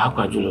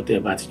 pàápàá jùlọ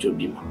tẹ́ bá ti jọ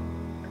bímọ.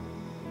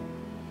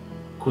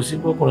 Kò sí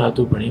bọ́kùnrin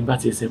àtobìnrin bá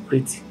ti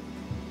separate,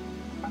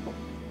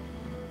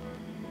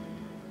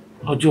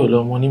 ọjọ́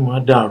ọlọ́mọ ní máa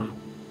dàrú.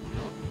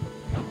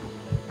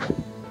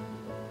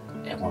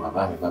 Ẹ̀gbọ́n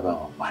bàbá mi bàbá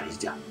wọn parí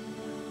ìjà,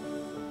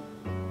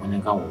 wọ́n ní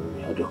káwọn ọmọ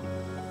mi ọ̀dọ̀,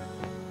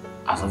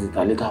 aṣọ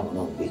títa lé káwọn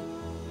náà ń gbé.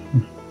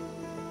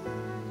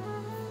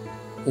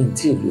 Ní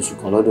tí ìlú oṣù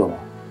kan lọ́dọ̀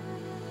wọn,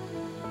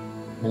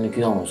 wọ́n ní kí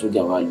àwọn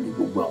sójà wá lu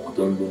gbogbo àwọn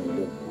tó ń gbé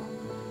nílé ìwò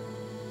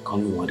kan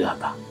lù wọ́n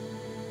dáadáa.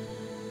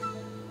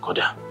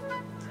 Kódà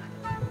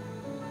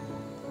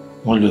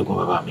wọ́n lu ẹ̀gbọ́n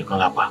bàbá mi kan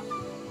lápá,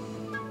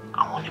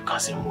 àwọn nìkan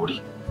sì ń mórí.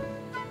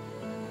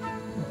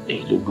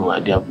 Èyí ló gbé wa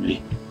dé abúlé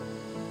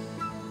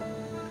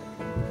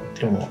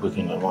tí mo mọ̀ pé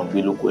kí ni wọ́n gbé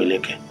lóko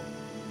ẹlẹ́kẹ̀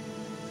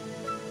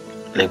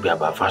lẹ́gbẹ̀ẹ́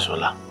àbá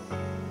Fáṣọlá.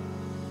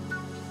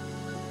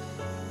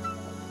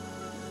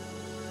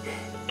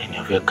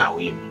 Ènìyàn fẹ́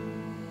kàwé mi,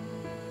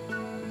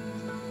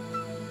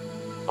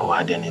 ọwọ́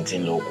adẹni tí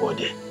ń lọ oko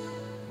ọdẹ.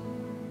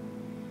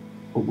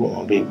 Gbogbo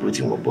wọn bẹ ìgbó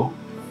tí mo gbọ́,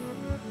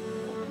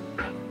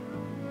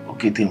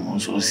 òkété mò ń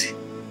sọ sí,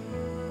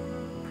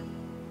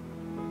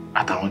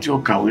 àtàwọn tí ó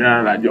kàwé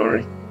rárá lájọ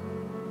rìn.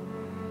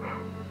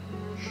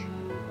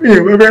 Mi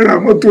ò fẹ́ ra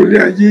mọ́tò ilé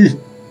ayé yìí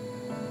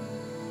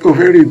tó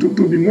fẹ́ rí tó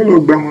tóbi mọ́ lọ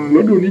gbà wọn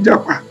lọ́dọ̀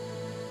oníjàpá.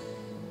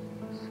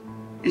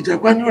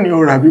 Ìjàpá ní òní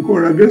ọ̀rọ̀ àbí kò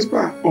ra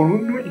Vespa ọ̀run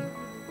dùn yìí.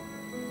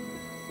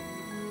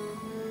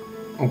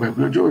 Mo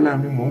gbàgbé ọjọ́ ọ̀la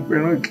mi mò ń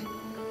pẹ́ràn kì.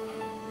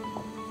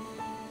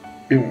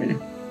 Èmi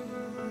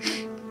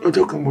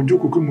ọjọ́ kan mo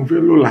jókòó pé mo fẹ́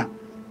lọ́la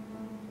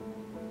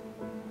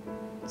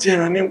tí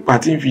ẹran ní pa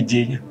tí ń fi di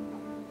èèyàn.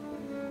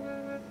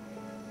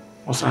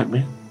 Mo ṣàgbé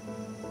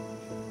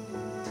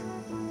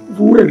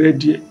fúwú ẹ̀rẹ́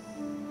díẹ̀.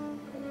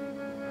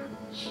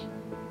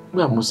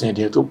 Nígbà mo sin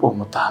ẹ̀dẹ̀ tó pọ̀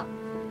mo ta,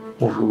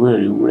 mo fi owó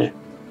ẹ̀rẹ́ ewúrẹ́,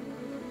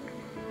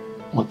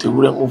 mo tẹ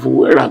ewúrẹ́, mo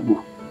fowó ẹ̀rà gbò.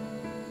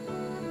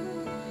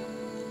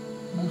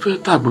 Mo fẹ́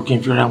tàgbò kí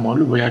n fi ra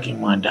màálù bóyá kí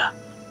n máa dà.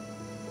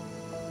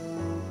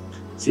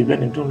 Síbẹ̀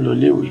ni tó ń lọ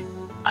léèwé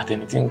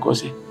àtẹni tí ń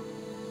kọ́ṣẹ́,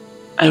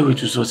 highway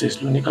to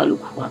success ló ní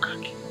kálukú wá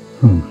káàkiri.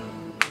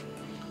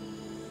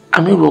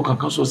 Àmì ìrò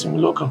kankan sọ sí mi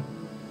lọ́kàn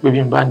pé bí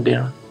n bá ń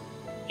dẹran,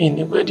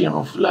 ìní pẹ́ di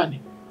ìran Fúlàní.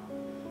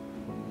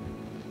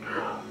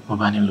 Mo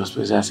bá ní lọ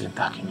special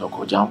center kí n lọ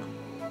kọ jáàmù.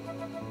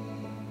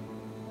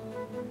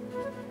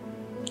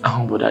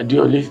 Àwọn bọ̀dà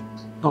díọ̀lé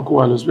náà kó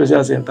wa lọ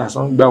special center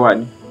sán gbà wá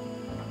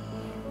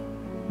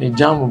ní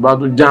jáàmù bá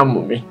tó jáàmù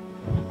mi.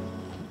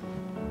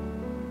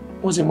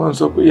 Wọ́n sì máa ń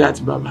sọ pé ìyá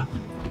àti bàbá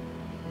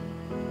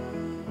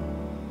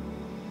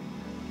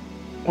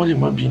wọ́n lè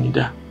mọ bí ní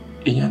dá,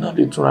 èèyàn náà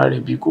lè túnra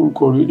rẹ̀ bí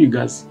kórúkọ orí rí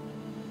gáàsì.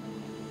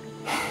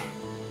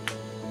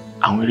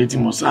 Àwọn eré tí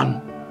mo sánú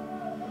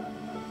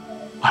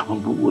pàbọn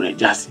gbogbo rẹ̀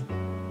já sí.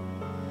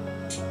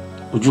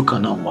 ojú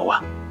kan náà mọ̀ wá.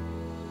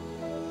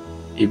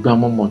 Ìgbà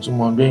mo mọ̀ tún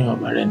mọ béèyàn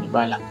bá rẹ̀ ní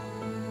bàlá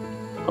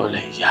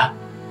ọ̀lẹ̀ ìyá.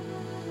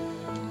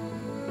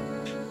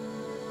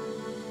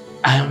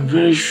 I am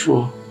very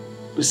sure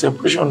the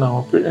separation of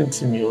our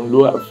parents in me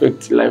will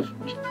affect life.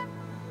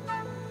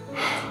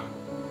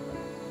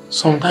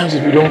 Sometimes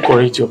if you don't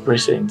correct your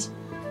present,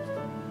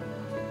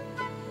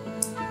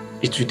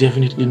 it will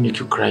definitely make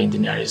you cry in the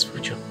nearest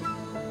future.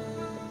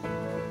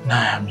 Now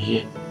I am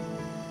here.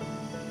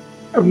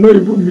 I'm not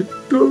even meet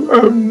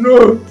up. I'm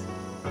not.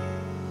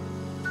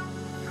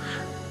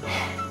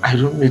 I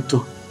don't meet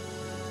up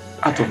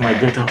out of my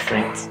better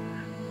friends.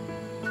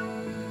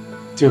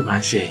 Tí o bá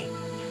ń ṣe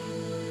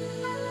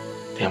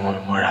tẹ́ mọ́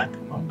mi mọ́ra tí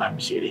wọ́n bá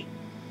mi ṣeré.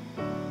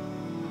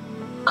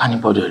 Ká ní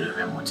bọ́dọ̀ ìlú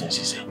rẹ̀ mo ti ń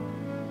ṣiṣẹ́.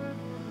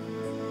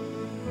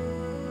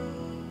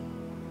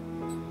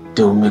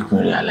 They will make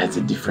me realize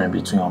the difference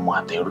between ọmọ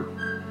àtẹrú.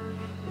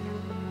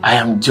 I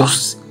am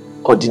just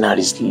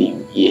ordinary slave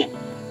here.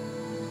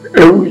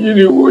 Ẹrú yìí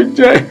ni wọ́n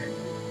jẹ́.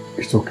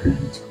 It's okay,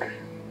 it's okay.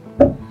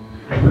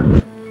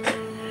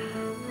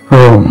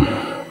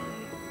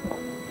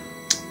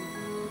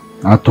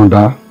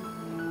 Atanda,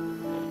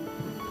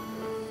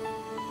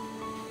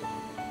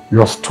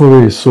 your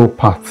story is so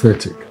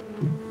pathetic.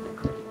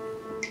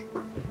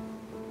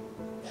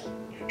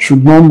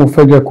 Ṣùgbọ́n mo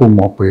fẹ́ jẹ́ kó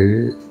mọ̀ pé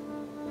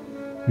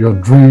your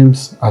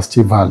dreams are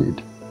still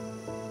valid.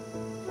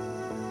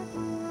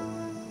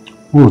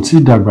 O ò tí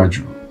dàgbà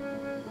jù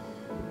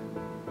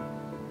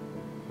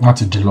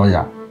láti di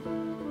lawyer.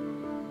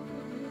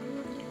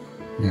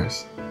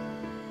 Yes.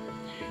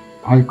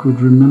 I could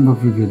remember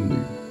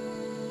vividly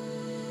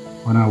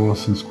when I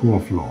was in school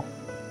of law.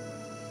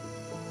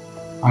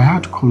 I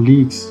had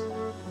colleagues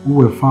who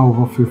were far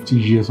over 50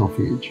 years of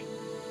age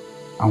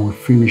and we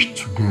finished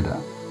together.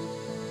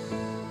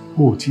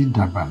 Oh, ti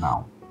dàgbà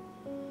now.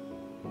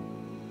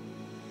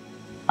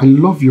 I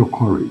love your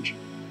courage.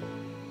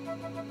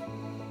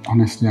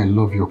 Honestly, I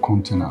love your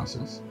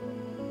countenances.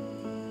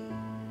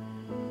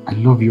 I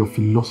love your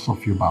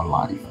philosophy about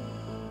life.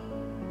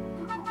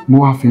 Mo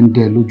wá fi ń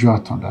dẹ lójú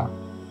Atanda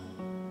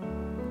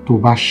tó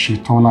bá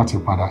ṣetán láti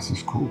padà sí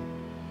school.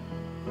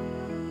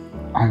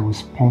 I will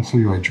sponsor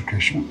your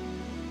education.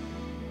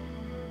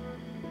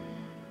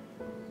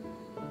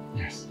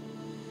 Yes.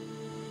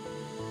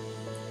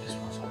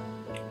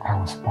 I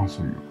will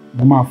sponsor you.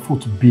 Mo máa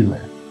foot bill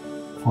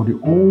for the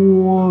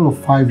whole of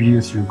 5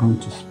 years you're going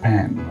to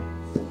spend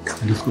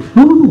in the school.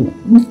 No.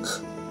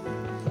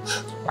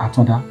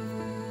 Atanda,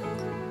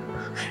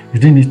 you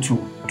didn't need to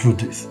do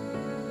this.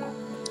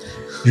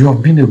 You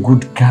have been a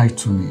good guy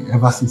to me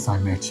ever since I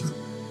met you.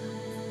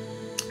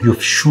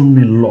 You've shown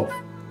me love.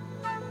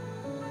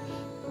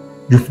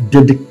 You've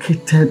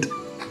dedicated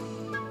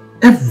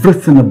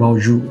everything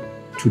about you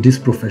to this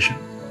profession.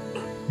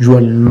 You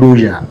are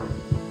loyal.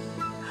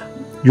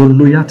 Your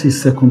loyalty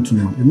is second to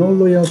none. You know,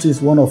 loyalty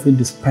is one of the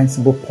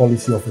indispensable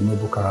policy of a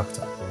noble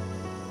character.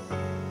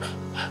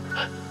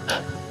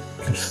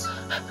 Please.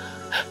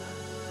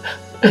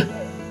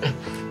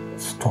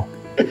 Stop.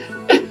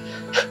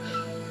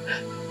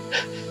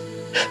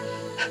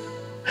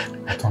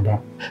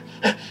 Atanda,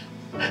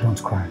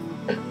 don't cry.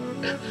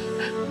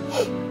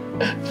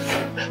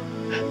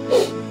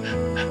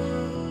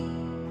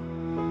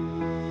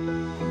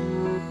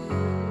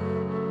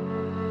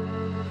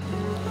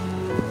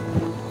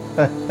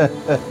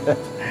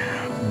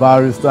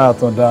 Barrister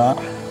Atanda,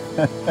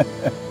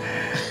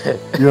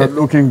 you're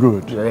looking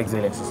good. Your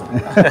Excellency,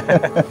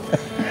 sir.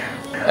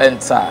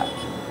 And sir,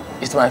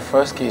 it's my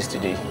first case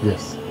today.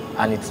 Yes.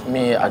 And it's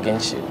me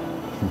against you.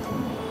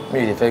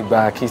 Me, the fake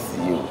back case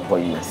you, but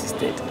you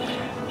insisted.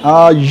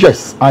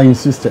 Yes, I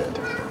insisted.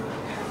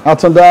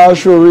 Atanda,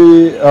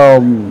 surely,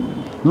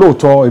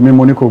 lóòótọ́ èmi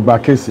mo ní kó gba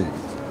case.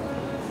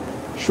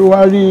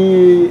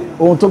 Surely,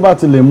 ohun tó bá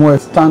ti lè mú ẹ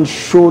stand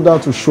shoulder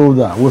to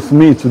shoulder with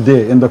me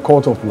today in the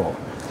court of law.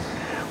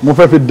 Mo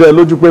fẹ́ fi dẹ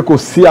lójú pé kò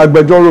sí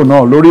agbẹjọ́rò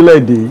náà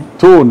lórílẹ̀-èdè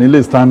tó ní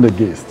lè stand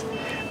against.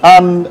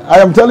 And I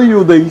am telling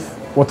you this,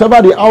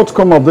 whatever the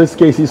outcome of this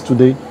case is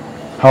today,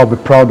 I'll be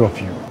proud of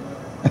you.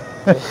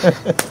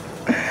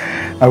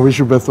 I wish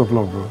you best of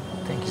luck, bro.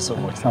 Thank you so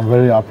much. I'm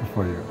very happy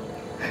for you.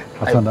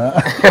 Atanda.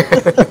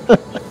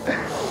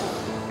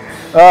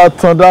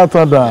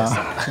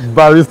 Atanda.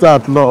 Barrister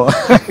at law.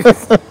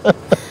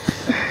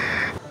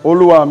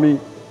 Olúwa mi,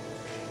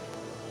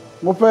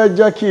 mo fẹ́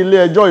jẹ́ kí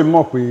ilé ẹjọ́ yìí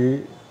mọ̀ pé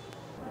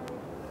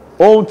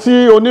ohun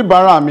tí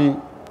oníbàárà mi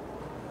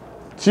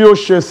tí ó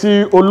ṣe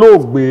sí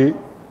olóògbé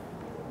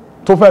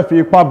tó fẹ́ fi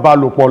ipá bá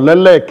lò pọ̀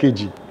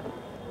lẹ́lẹ́ẹ̀kejì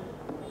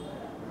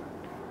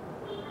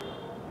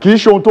kì í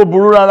ṣe ohun tó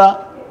burú rárá.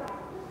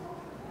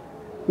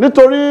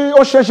 Nítorí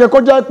ó ṣeéṣe kó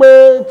jẹ́ pé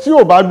tí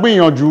ò bá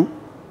gbìyànjú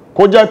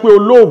kó jẹ́ pé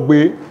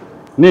olóògbé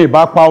ní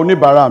ìbá pa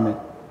oníbàárà mi.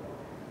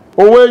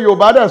 Òwe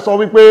Yorùbá dẹ̀ sọ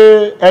wípé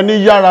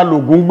ẹni yára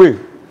lògùn gbè.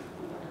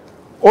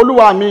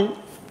 Olúwa mi,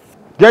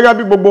 gẹ́gẹ́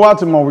bí gbogbo wa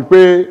ti mọ̀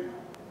wípé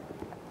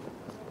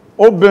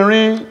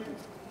obìnrin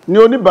ni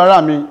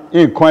oníbàárà mi,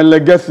 nǹkan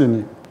ẹlẹgẹ́sì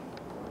ni.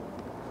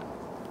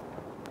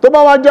 Tó bá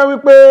wá jẹ́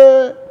wípé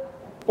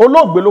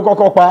olóògbé ló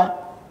kọ́kọ́ pa,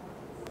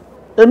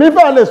 èmi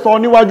fẹ́ lè sọ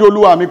níwájú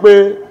Olúwa mi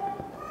pé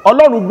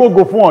Ọlọ́run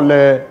gbógo fún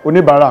ọ̀lẹ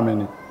oníbàárà mi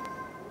ni.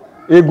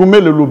 Egun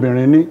mélòó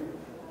lobìnrin ní?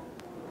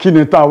 Kí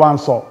ni tá a wá ń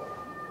sọ?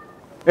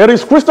 It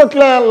is crystal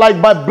clear,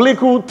 like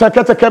biblical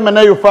teketeke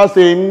meneyu first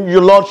saying,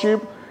 Your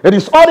Lordship, it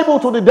is audible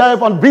to the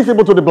deaf and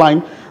visible to the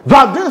blind,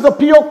 that this is a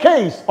pure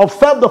case of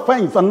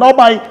self-defense and not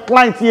my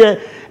client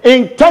here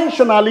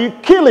intentionally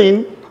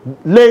killing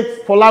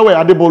late Folawe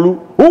Adebolu,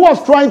 who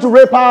was trying to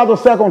rape her the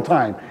second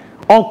time.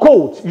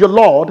 Unquote, Your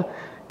Lord,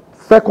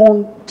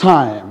 second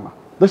time.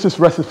 This is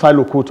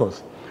Recitalo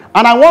Quotus.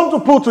 And I want to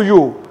put to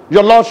you,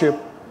 Your Lordship,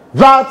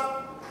 that...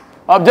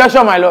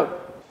 Objection, my lord.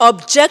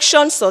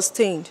 Objection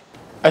sustained.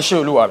 Ẹ ṣé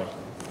Olúwa mi.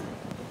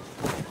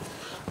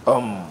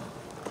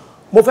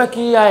 Mo fẹ́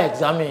kí a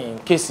examine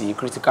case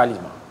critically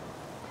ma.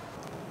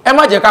 Ẹ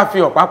má jẹ́ ká fi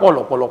ọ̀pá pọ̀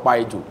lọ́pọ̀lọpọ̀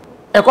ejò.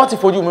 Ẹ̀kọ́ ti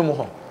fojú mímu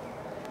hàn.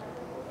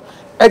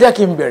 Ẹ jẹ́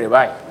kí n bẹ̀rẹ̀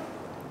báyìí.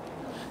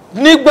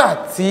 Nígbà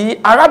tí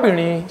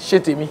arábìnrin ṣe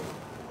tèmi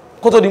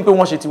kó tó di pé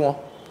wọ́n ṣe tiwọn.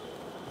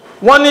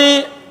 Wọ́n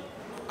ní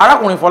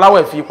arákùnrin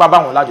Fọláwẹ̀ fi ipá bá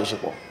wọn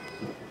lájọṣepọ̀.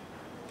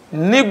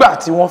 Nígbà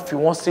tí wọ́n fi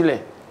wọ́n sílẹ̀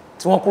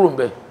tí wọ́n kúrò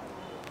ńbẹ̀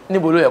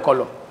níbo ló yẹ kó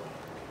lọ.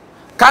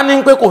 Ká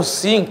ní pé kò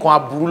sí nǹkan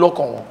aburú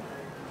lọ́kàn wọn.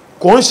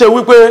 Kò ń ṣe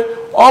wípé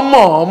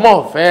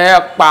ọmọ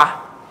fẹ́ pa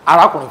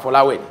arákùnrin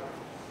Fọláwẹ̀ ni.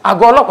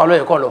 Àgọ́ ọlọ́pàá ló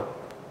yẹ kó lọ.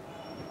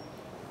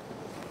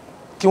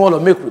 Kí wọ́n lọ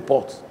make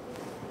report.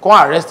 Kó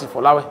arrest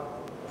Fọláwẹ̀.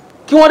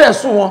 Kí wọ́n dẹ̀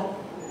sùn wọn.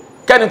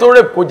 Kẹ́ni tó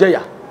rape kó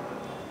jẹ̀yà.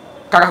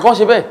 Kàkà kó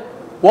ṣe bẹ́ẹ̀.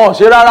 Wọn ò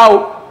ṣe rárá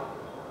o.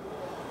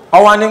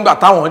 Ọwọ́ nígbà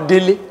táwọn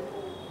délé.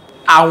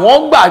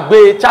 Àwọn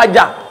gbàgbé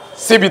charger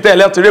síbi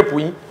tẹ́lẹ̀ tó rape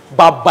yín.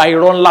 Bàbá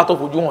irọ́ ńlá tó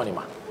fojú hàn ni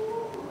mà.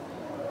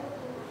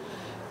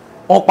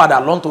 Wọ́n padà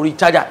lọ nítorí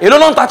charger. Èló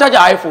ló ń ta charger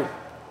iPhone?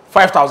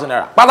 5,000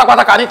 naira.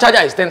 Pátápátá ká ní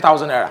charger is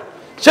 10,000 naira.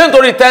 Ṣé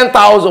nítorí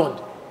 10,000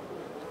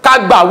 ká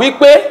gbà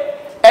wípé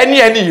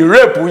ẹni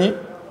rape yín?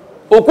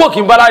 Òkú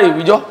òkì ń bá láre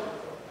ìwíjọ́.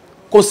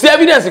 Kò sí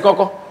evidence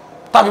kankan.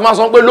 Tàbí máa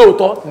sọ pé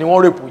lóòótọ́ ni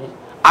wọ́n rape yín.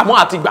 Àmọ́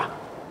àti gbà.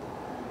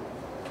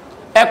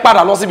 Ẹ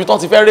padà lọ síbi tó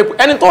ti fẹ́ rape.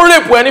 Ẹni tó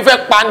rape ẹni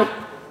fẹ́ pa ni.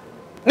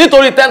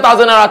 Nítorí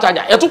 10,000 naira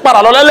charger. Ẹ tún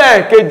padà lọ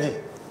lẹ́lẹ́ẹ̀kejì.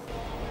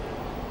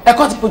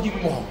 Ẹ̀kọ́ ti fojú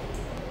mọ́.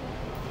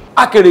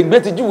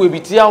 Akèrègbè ti júwe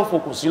ibi tí a ó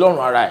fokùn sí lọ́rùn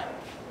ara ẹ̀.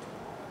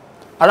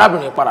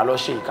 Arábìnrin padà lọ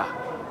ṣe ìkà.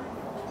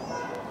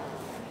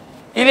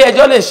 Ilé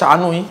ẹjọ́ lè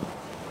ṣàánú yín.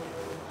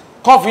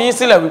 Kọ́ fi yín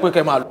sílẹ̀ wípé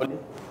kẹ́ máa lọlé.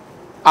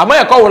 Àmọ́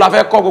ẹ̀kọ́ wo la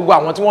fẹ́ kọ́ gbogbo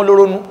àwọn tí wọ́n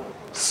lórónú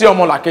sí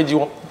ọmọ làkejì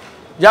wọn?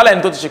 Yálà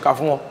ẹni tó ti ṣèkà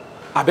fún wọn,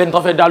 àbẹ́ni tó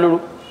fẹ́ dá lóró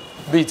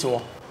bíi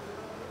tiwọn.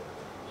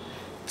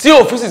 Tí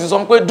òfíìsì ti sọ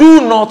pé do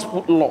not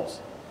put laws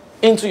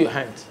into your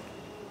hands.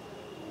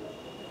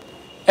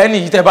 Ẹni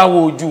yìí tẹ́ bá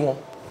wo ojú wọn,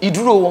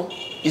 ìdúró wọn,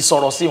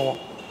 ìsọ̀rọ̀ sí wọn.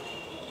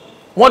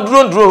 Wọ́n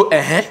dúró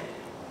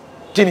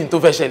kí ni tó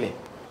fẹ́ ṣẹlẹ̀?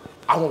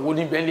 Àwọn wo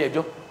ní bẹ́ẹ̀ lé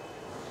ẹjọ́?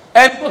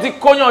 Ẹni tó ti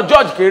kóyàn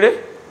George kéré,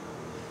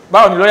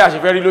 báwo ni lọ́ọ̀yà ṣe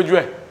fẹ́ rí lójú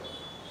ẹ̀?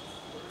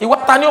 Ìwà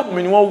ta ní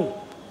òkùnmí ni wọ́n wù.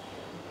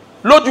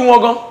 Lójú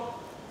wọn gan,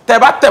 tẹ́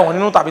bá tẹ̀ wọ́n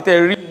nínú tàbí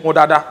tẹ́ rí wọn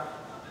dáadáa.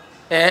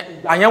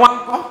 Ìgbà yẹn wá ń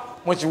kọ́,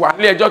 mo ti wà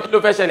nílé ẹjọ́ kí ló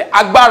fẹ́ ṣẹlẹ̀?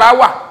 Agbára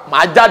wà,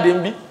 màá jáde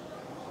ń bí.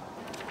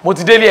 Mo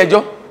ti délé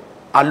ẹjọ́,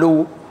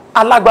 àlówó,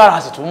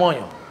 alágbára sì tún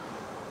mọ̀yàn.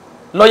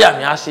 Lọ́ọ̀yà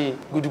mi á ṣe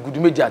gudugudu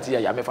méje àti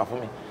yàyà mẹ́fà fún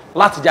mi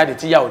láti jáde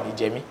tí ìyà ò ní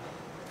jẹ mí.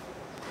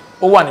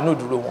 Ó wà nínú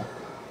ìdúró wọn,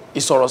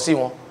 ìsọ̀rọ̀ sí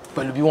wọn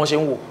pẹ̀lú bí wọ́n ṣe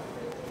ń wò.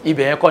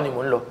 Ibẹ̀ yẹn kọ́ ni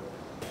mò ń lọ.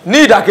 Ní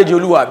ìdàkejì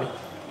Olúwa mi,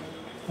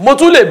 mo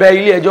tún lè bẹ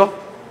ilé ẹjọ́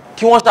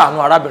kí wọ́n ṣàánú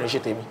arábìnrin ṣe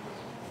tèmi.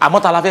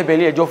 Àmọ́ ta la fẹ́ bẹ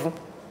ilé ẹjọ́ fún?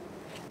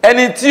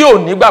 Ẹni tí ò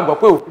ní gbàgbọ́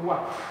pé òkú wà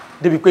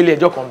débi pé ilé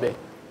ẹjọ́ kan bẹ.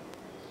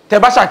 Tẹ́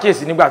bá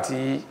ṣàkíyèsí nígbà tí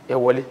ẹ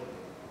wọlé.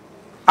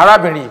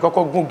 Arábìnrin yìí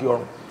kọ́kọ́ gúngi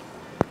ọrùn.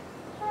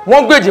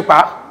 Wọ́n gbèjì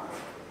pa.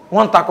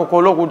 Wọ́n ń ta kọ́kọ́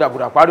ológun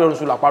dàbùdà parí ọrùn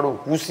sùlà parọ́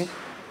òkú sí.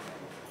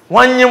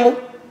 Wọ́n ń yín mú.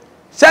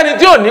 Sẹ́ni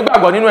tí ò ní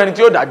gbàgbọ́ nínú ẹni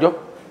tí ó dájọ́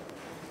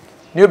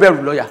ni ó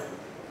bẹ̀rù lọ́ọ̀yà.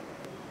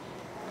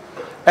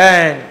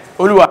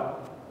 Olúwa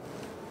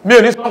mi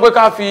ò ní sọ pé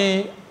ká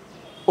fi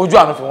ojú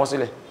àánú fi wọ́n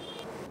sílẹ̀.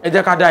 Ẹ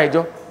jẹ́ ká dá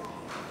ẹjọ́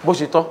bó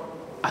ṣe tọ́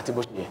àti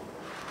bó ṣe yẹ.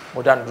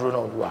 Mo dánu dúró náà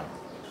Olúwa.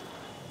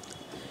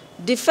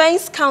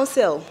 Defense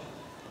counsel,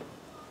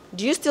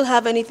 do you still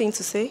have anything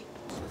to say?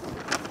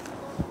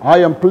 I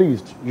am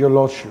pleased, Your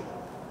Lordship.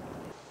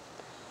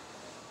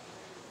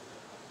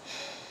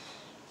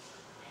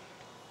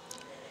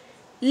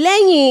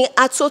 Lẹ́yìn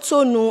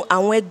atótónu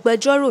àwọn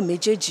ẹgbẹjọ́rò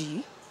méjèèjì,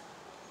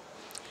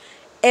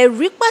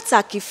 ẹ̀rí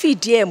pàtàkì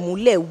fìdí ẹ̀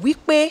múlẹ̀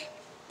wípé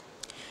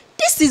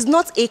this is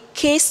not a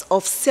case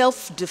of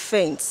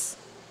self-defense,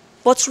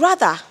 but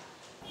rather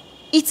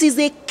it is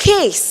a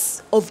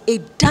case of a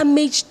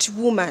damaged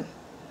woman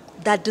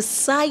that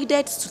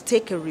decided to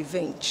take a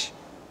revenge.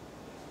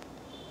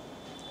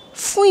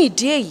 Fún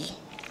ìdí èyí,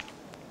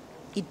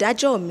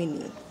 ìdájọ́ mi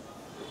ni.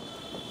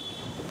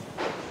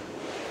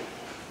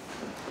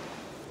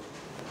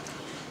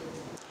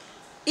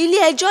 Ilé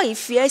ẹjọ́ yìí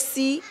fi ẹ́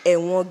sí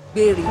ẹ̀wọ̀n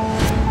gbére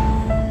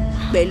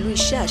pẹ̀lú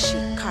iṣẹ́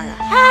àṣekára.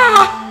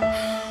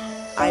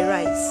 I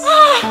rise.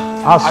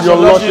 As your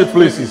Lordship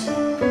pleases.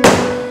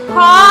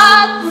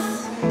 Cut!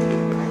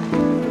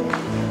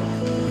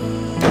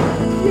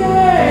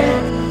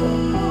 Yay!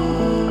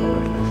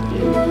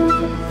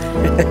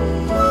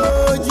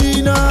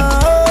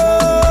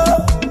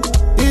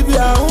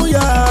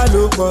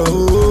 pọ̀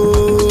o.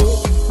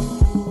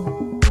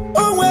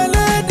 Ohun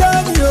ẹlẹ́dàá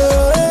ni o,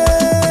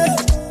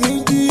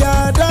 ìdí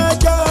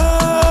adájọ́.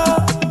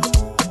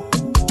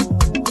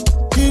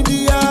 Ìdí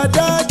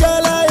adájọ́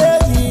láyé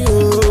mi o.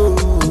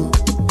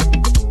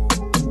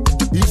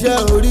 Iṣẹ́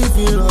orí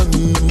fi ràn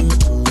mí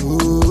o.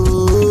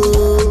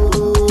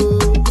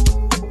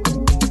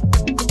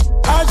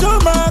 Aṣọ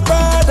máa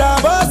padà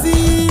bọ́ sí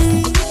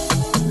i.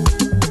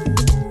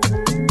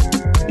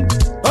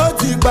 Ó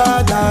ti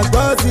padà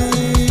gbọ́ sí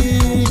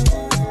i.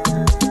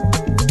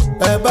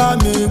 Ẹ bá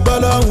mi gbọ́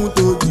lọ́hùn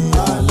tóbi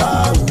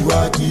Allahu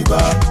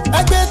Akbar.